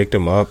tackle. We picked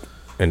him up,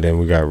 and then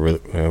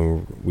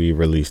we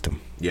released him.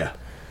 Yeah.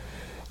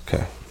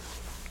 Okay.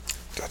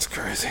 That's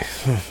crazy.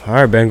 All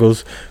right,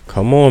 Bengals.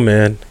 Come on,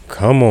 man.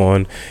 Come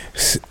on.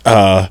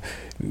 Are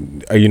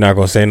you not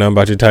going to say nothing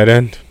about your tight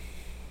end?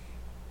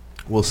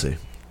 We'll see.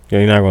 Yeah,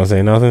 you're not going to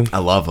say nothing? I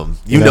love him.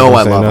 You know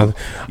I love him.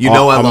 You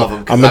know I love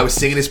him because I was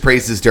singing his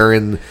praises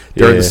during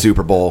the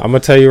Super Bowl. I'm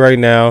going to tell you right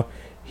now,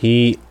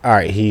 he's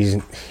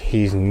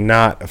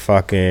not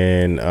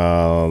fucking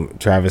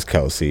Travis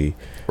Kelce.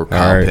 Or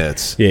Kyle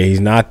Pitts. Yeah, he's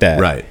not that.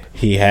 Right.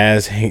 He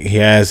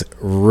has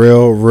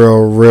real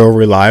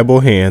reliable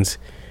hands.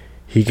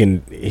 He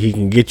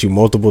can get you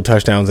multiple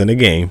touchdowns in a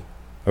game.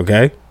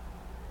 Okay?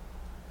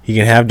 He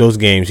can have those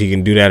games. He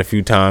can do that a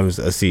few times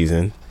a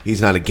season.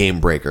 He's not a game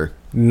breaker.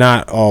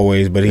 Not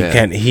always, but he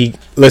can.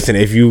 Listen.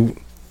 If you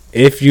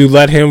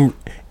let him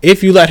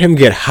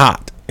get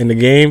hot in the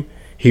game,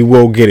 he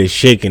will get it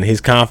shaken. He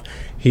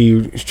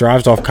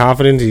strives off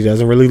confidence. He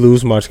doesn't really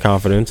lose much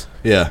confidence.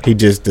 Yeah.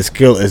 The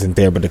skill isn't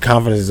there, but the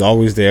confidence is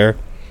always there.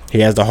 He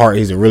has the heart.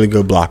 He's a really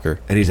good blocker,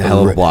 and he's a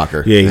hell of a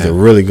blocker. Yeah, he's a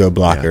really good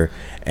blocker,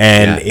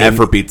 and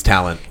effort beats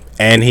talent.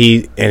 And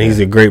he's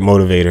a great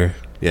motivator.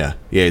 Yeah,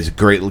 he's a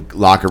great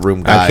locker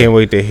room guy. I can't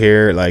wait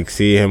to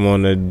see him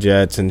on the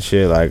Jets and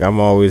shit. Like, I'm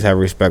always have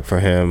respect for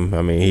him.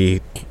 I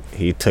mean,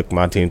 he took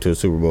my team to a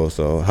Super Bowl,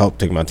 helped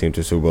take my team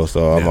to a Super Bowl.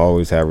 So I'm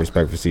always have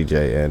respect for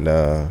CJ. And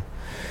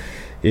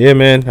yeah,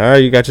 man. All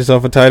right, you got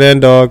yourself a tight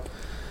end, dog.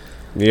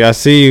 Yeah, I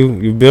see you.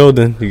 You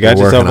building. You got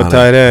yourself a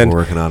tight end. We're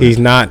working on He's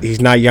not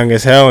young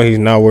as hell. He's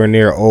nowhere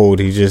near old.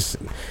 He's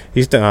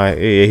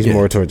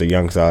more towards the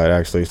young side,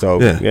 actually. So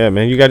yeah,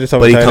 man, you got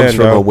yourself a tight end. But he comes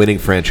from a winning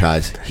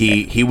franchise.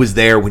 He was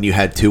there when you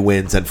had 2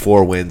 wins and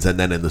 4 wins, and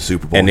then in the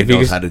Super Bowl, he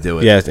knows how to do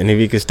it. Yes, and if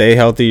he can stay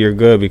healthy, you're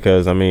good.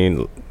 Because I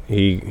mean,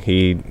 he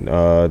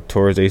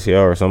tore his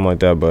ACL or something like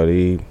that, but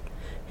he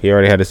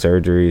already had a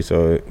surgery,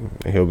 so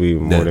he'll be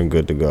more than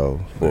good to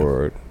go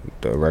for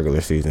the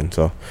regular season.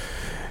 So.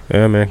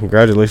 Yeah, man.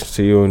 Congratulations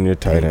to you and your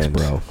tight end,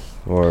 bro.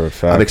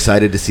 I'm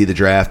excited to see the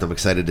draft. I'm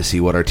excited to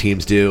see what our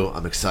teams do.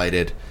 I'm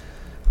excited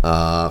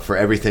for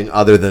everything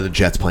other than the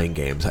Jets playing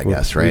games, I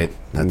guess, right?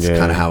 That's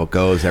kind of how it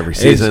goes every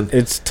season.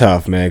 It's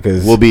tough, man,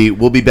 because we'll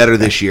be better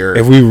this year.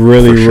 If we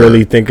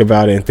really think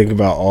about it and think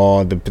about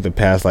all the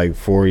past,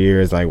 4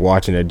 years,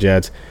 watching the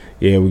Jets,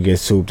 we get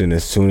souped, and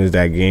as soon as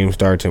that game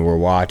starts and we're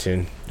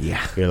watching,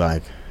 you're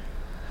like,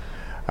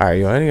 all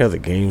right, any other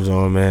games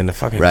on, man? The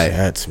fucking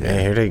Jets,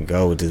 man. Here they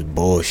go with this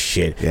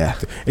bullshit. Yeah,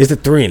 it's the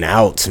 3 and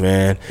outs,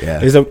 man.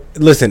 Yeah,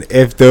 listen.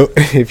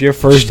 If your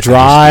first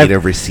drive, need a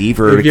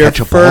receiver to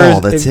catch a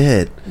ball. That's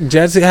it.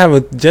 Jets have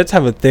a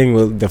thing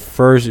with the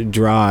first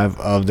drive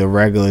of the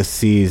regular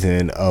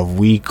season of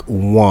week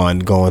 1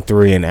 going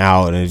 3 and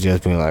out, and it's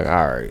just being like,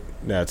 all right,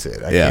 that's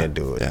it. I can't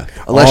do it. Yeah.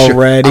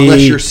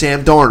 Unless you're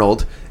Sam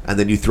Darnold. And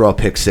then you throw a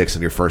pick 6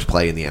 on your first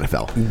play in the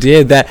NFL.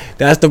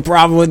 That's the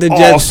problem with the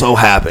Jets. Also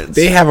happens.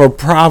 They have a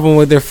problem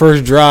with their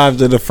first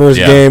drives of the first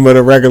game of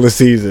the regular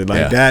season.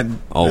 That.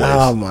 Always.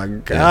 Oh, my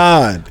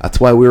God. That's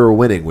why we were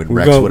winning when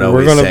Rex would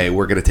always say,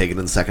 we're going to take it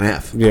in the second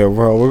half. Yeah,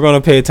 bro. We're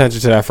going to pay attention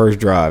to that first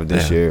drive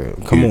this year.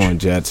 Come on,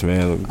 Jets,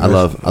 man. I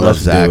love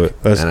Zach.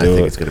 I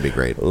think it's going to be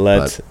great.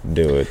 Let's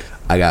do it.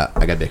 I got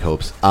big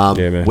hopes.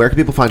 Man. Where can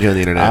people find you on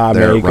the internet?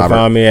 Man, you can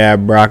find me at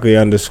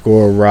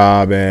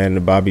broccoli_Rob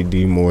and Bobby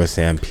D Moore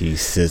Sam P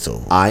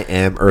Sizzle. I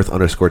am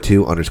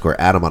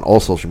Earth_2_Adam on all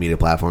social media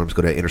platforms.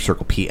 Go to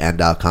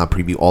InnerCirclePN.com.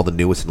 Preview all the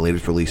newest and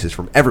latest releases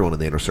from everyone in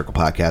the Inner Circle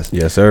Podcast.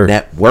 Yes, sir.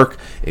 Network,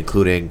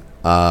 including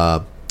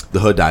the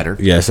Hood Diner.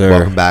 Yes, sir.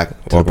 Welcome back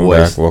to the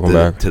boys. Welcome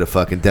back to the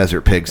fucking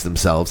desert pigs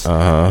themselves.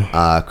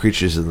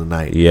 Creatures of the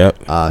night.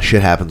 Yep.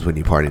 Shit happens when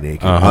you party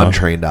naked.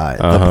 Untrained Eye.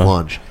 The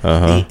Plunge.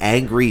 The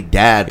Angry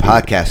Dad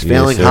Podcast.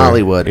 Failing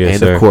Hollywood.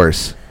 And of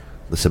course,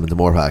 the Simmons and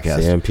More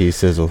Podcast. Sam P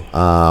Sizzle.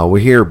 We're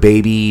here,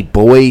 baby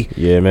boy.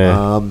 Yeah,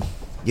 man.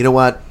 You know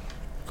what?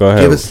 Go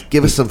ahead.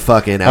 Give us some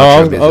fucking outro I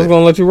was music.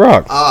 gonna let you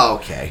rock. Oh,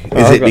 okay.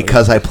 Is it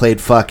because I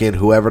played fucking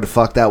whoever the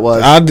fuck that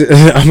was? I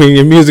mean,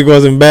 your music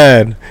wasn't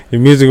bad.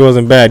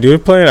 You were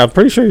playing. I'm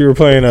pretty sure you were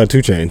playing 2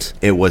 Chainz.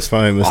 It was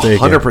fine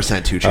mistake.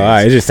 100% 2 Chainz. All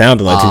right, it just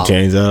sounded like 2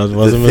 Chainz. I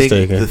wasn't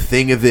mistaken. The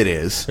thing of it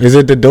is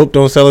it the dope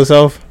don't sell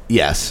itself?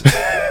 Yes.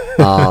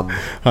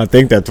 I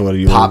think that's what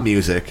you pop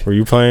music. Were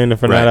you playing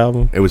for that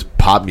album? It was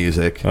pop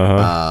music.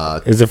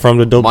 Is it from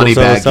the dope don't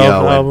sell itself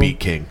album? and Beat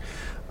King.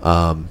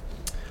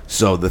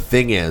 So the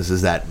thing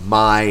is that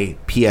my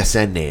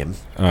PSN name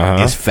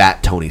is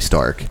Fat Tony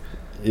Stark.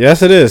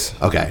 Yes, it is.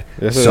 Okay.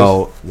 Yes, it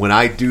So when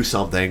I do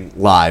something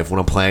live, when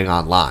I'm playing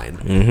online,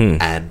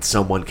 Mm-hmm. and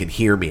someone can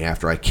hear me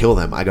after I kill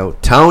them, I go,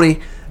 Tony.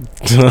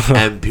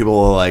 And people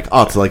are like,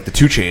 oh, it's like the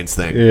 2 Chainz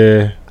thing.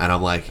 Yeah. And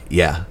I'm like,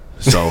 yeah.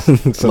 So,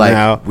 So like,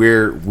 now-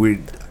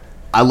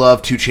 I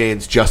love 2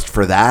 Chainz just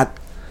for that.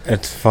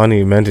 It's funny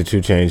you mentioned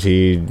 2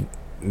 Chainz.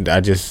 I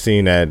just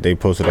seen that they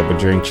posted up a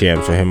Drink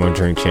Champs for him on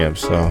Drink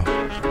Champs, so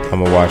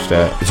I'm gonna watch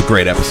that. It's a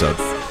great episode.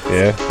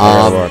 Yeah.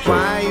 I gotta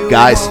watch it.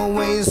 Guys,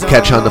 we'll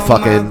catch you on the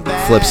fucking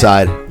flip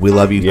side. We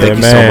love you. Yeah, Thank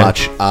you man. so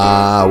much.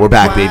 We're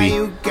back, baby.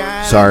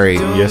 Sorry.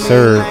 Yes,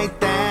 sir.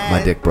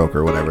 My dick broke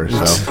or whatever.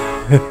 So.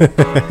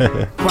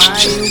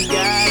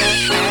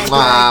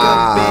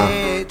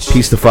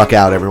 Peace the fuck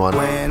out, everyone.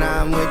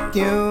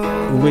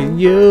 With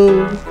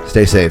you.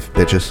 Stay safe,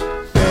 bitches.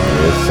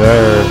 Yes,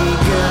 sir.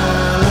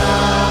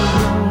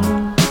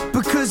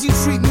 Because you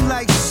treat me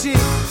like shit.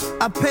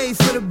 I paid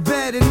for the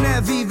bed and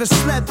never even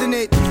slept in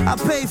it. I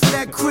paid for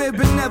that crib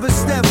and never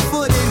stepped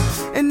foot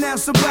in. And now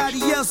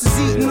somebody else is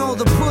eating all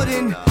the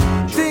pudding.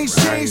 Things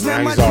change,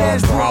 now my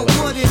dashboard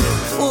wooden.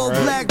 All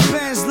black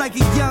Benz like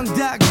a young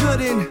Doc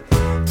Gooden.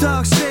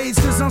 Dark shades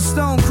cause I'm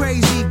stone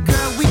crazy.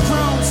 Girl, we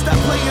grown, stop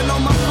playing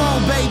on my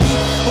phone, baby.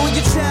 All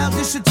your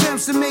childish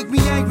attempts to make me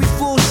angry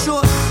fall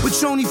short,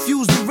 which only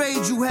fuels the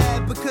rage you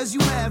have because you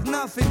have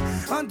nothing.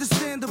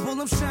 Understandable,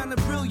 I'm shining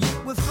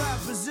brilliant with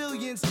 5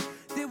 Brazilians.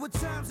 There were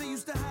times I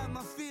used to hide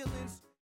my feelings.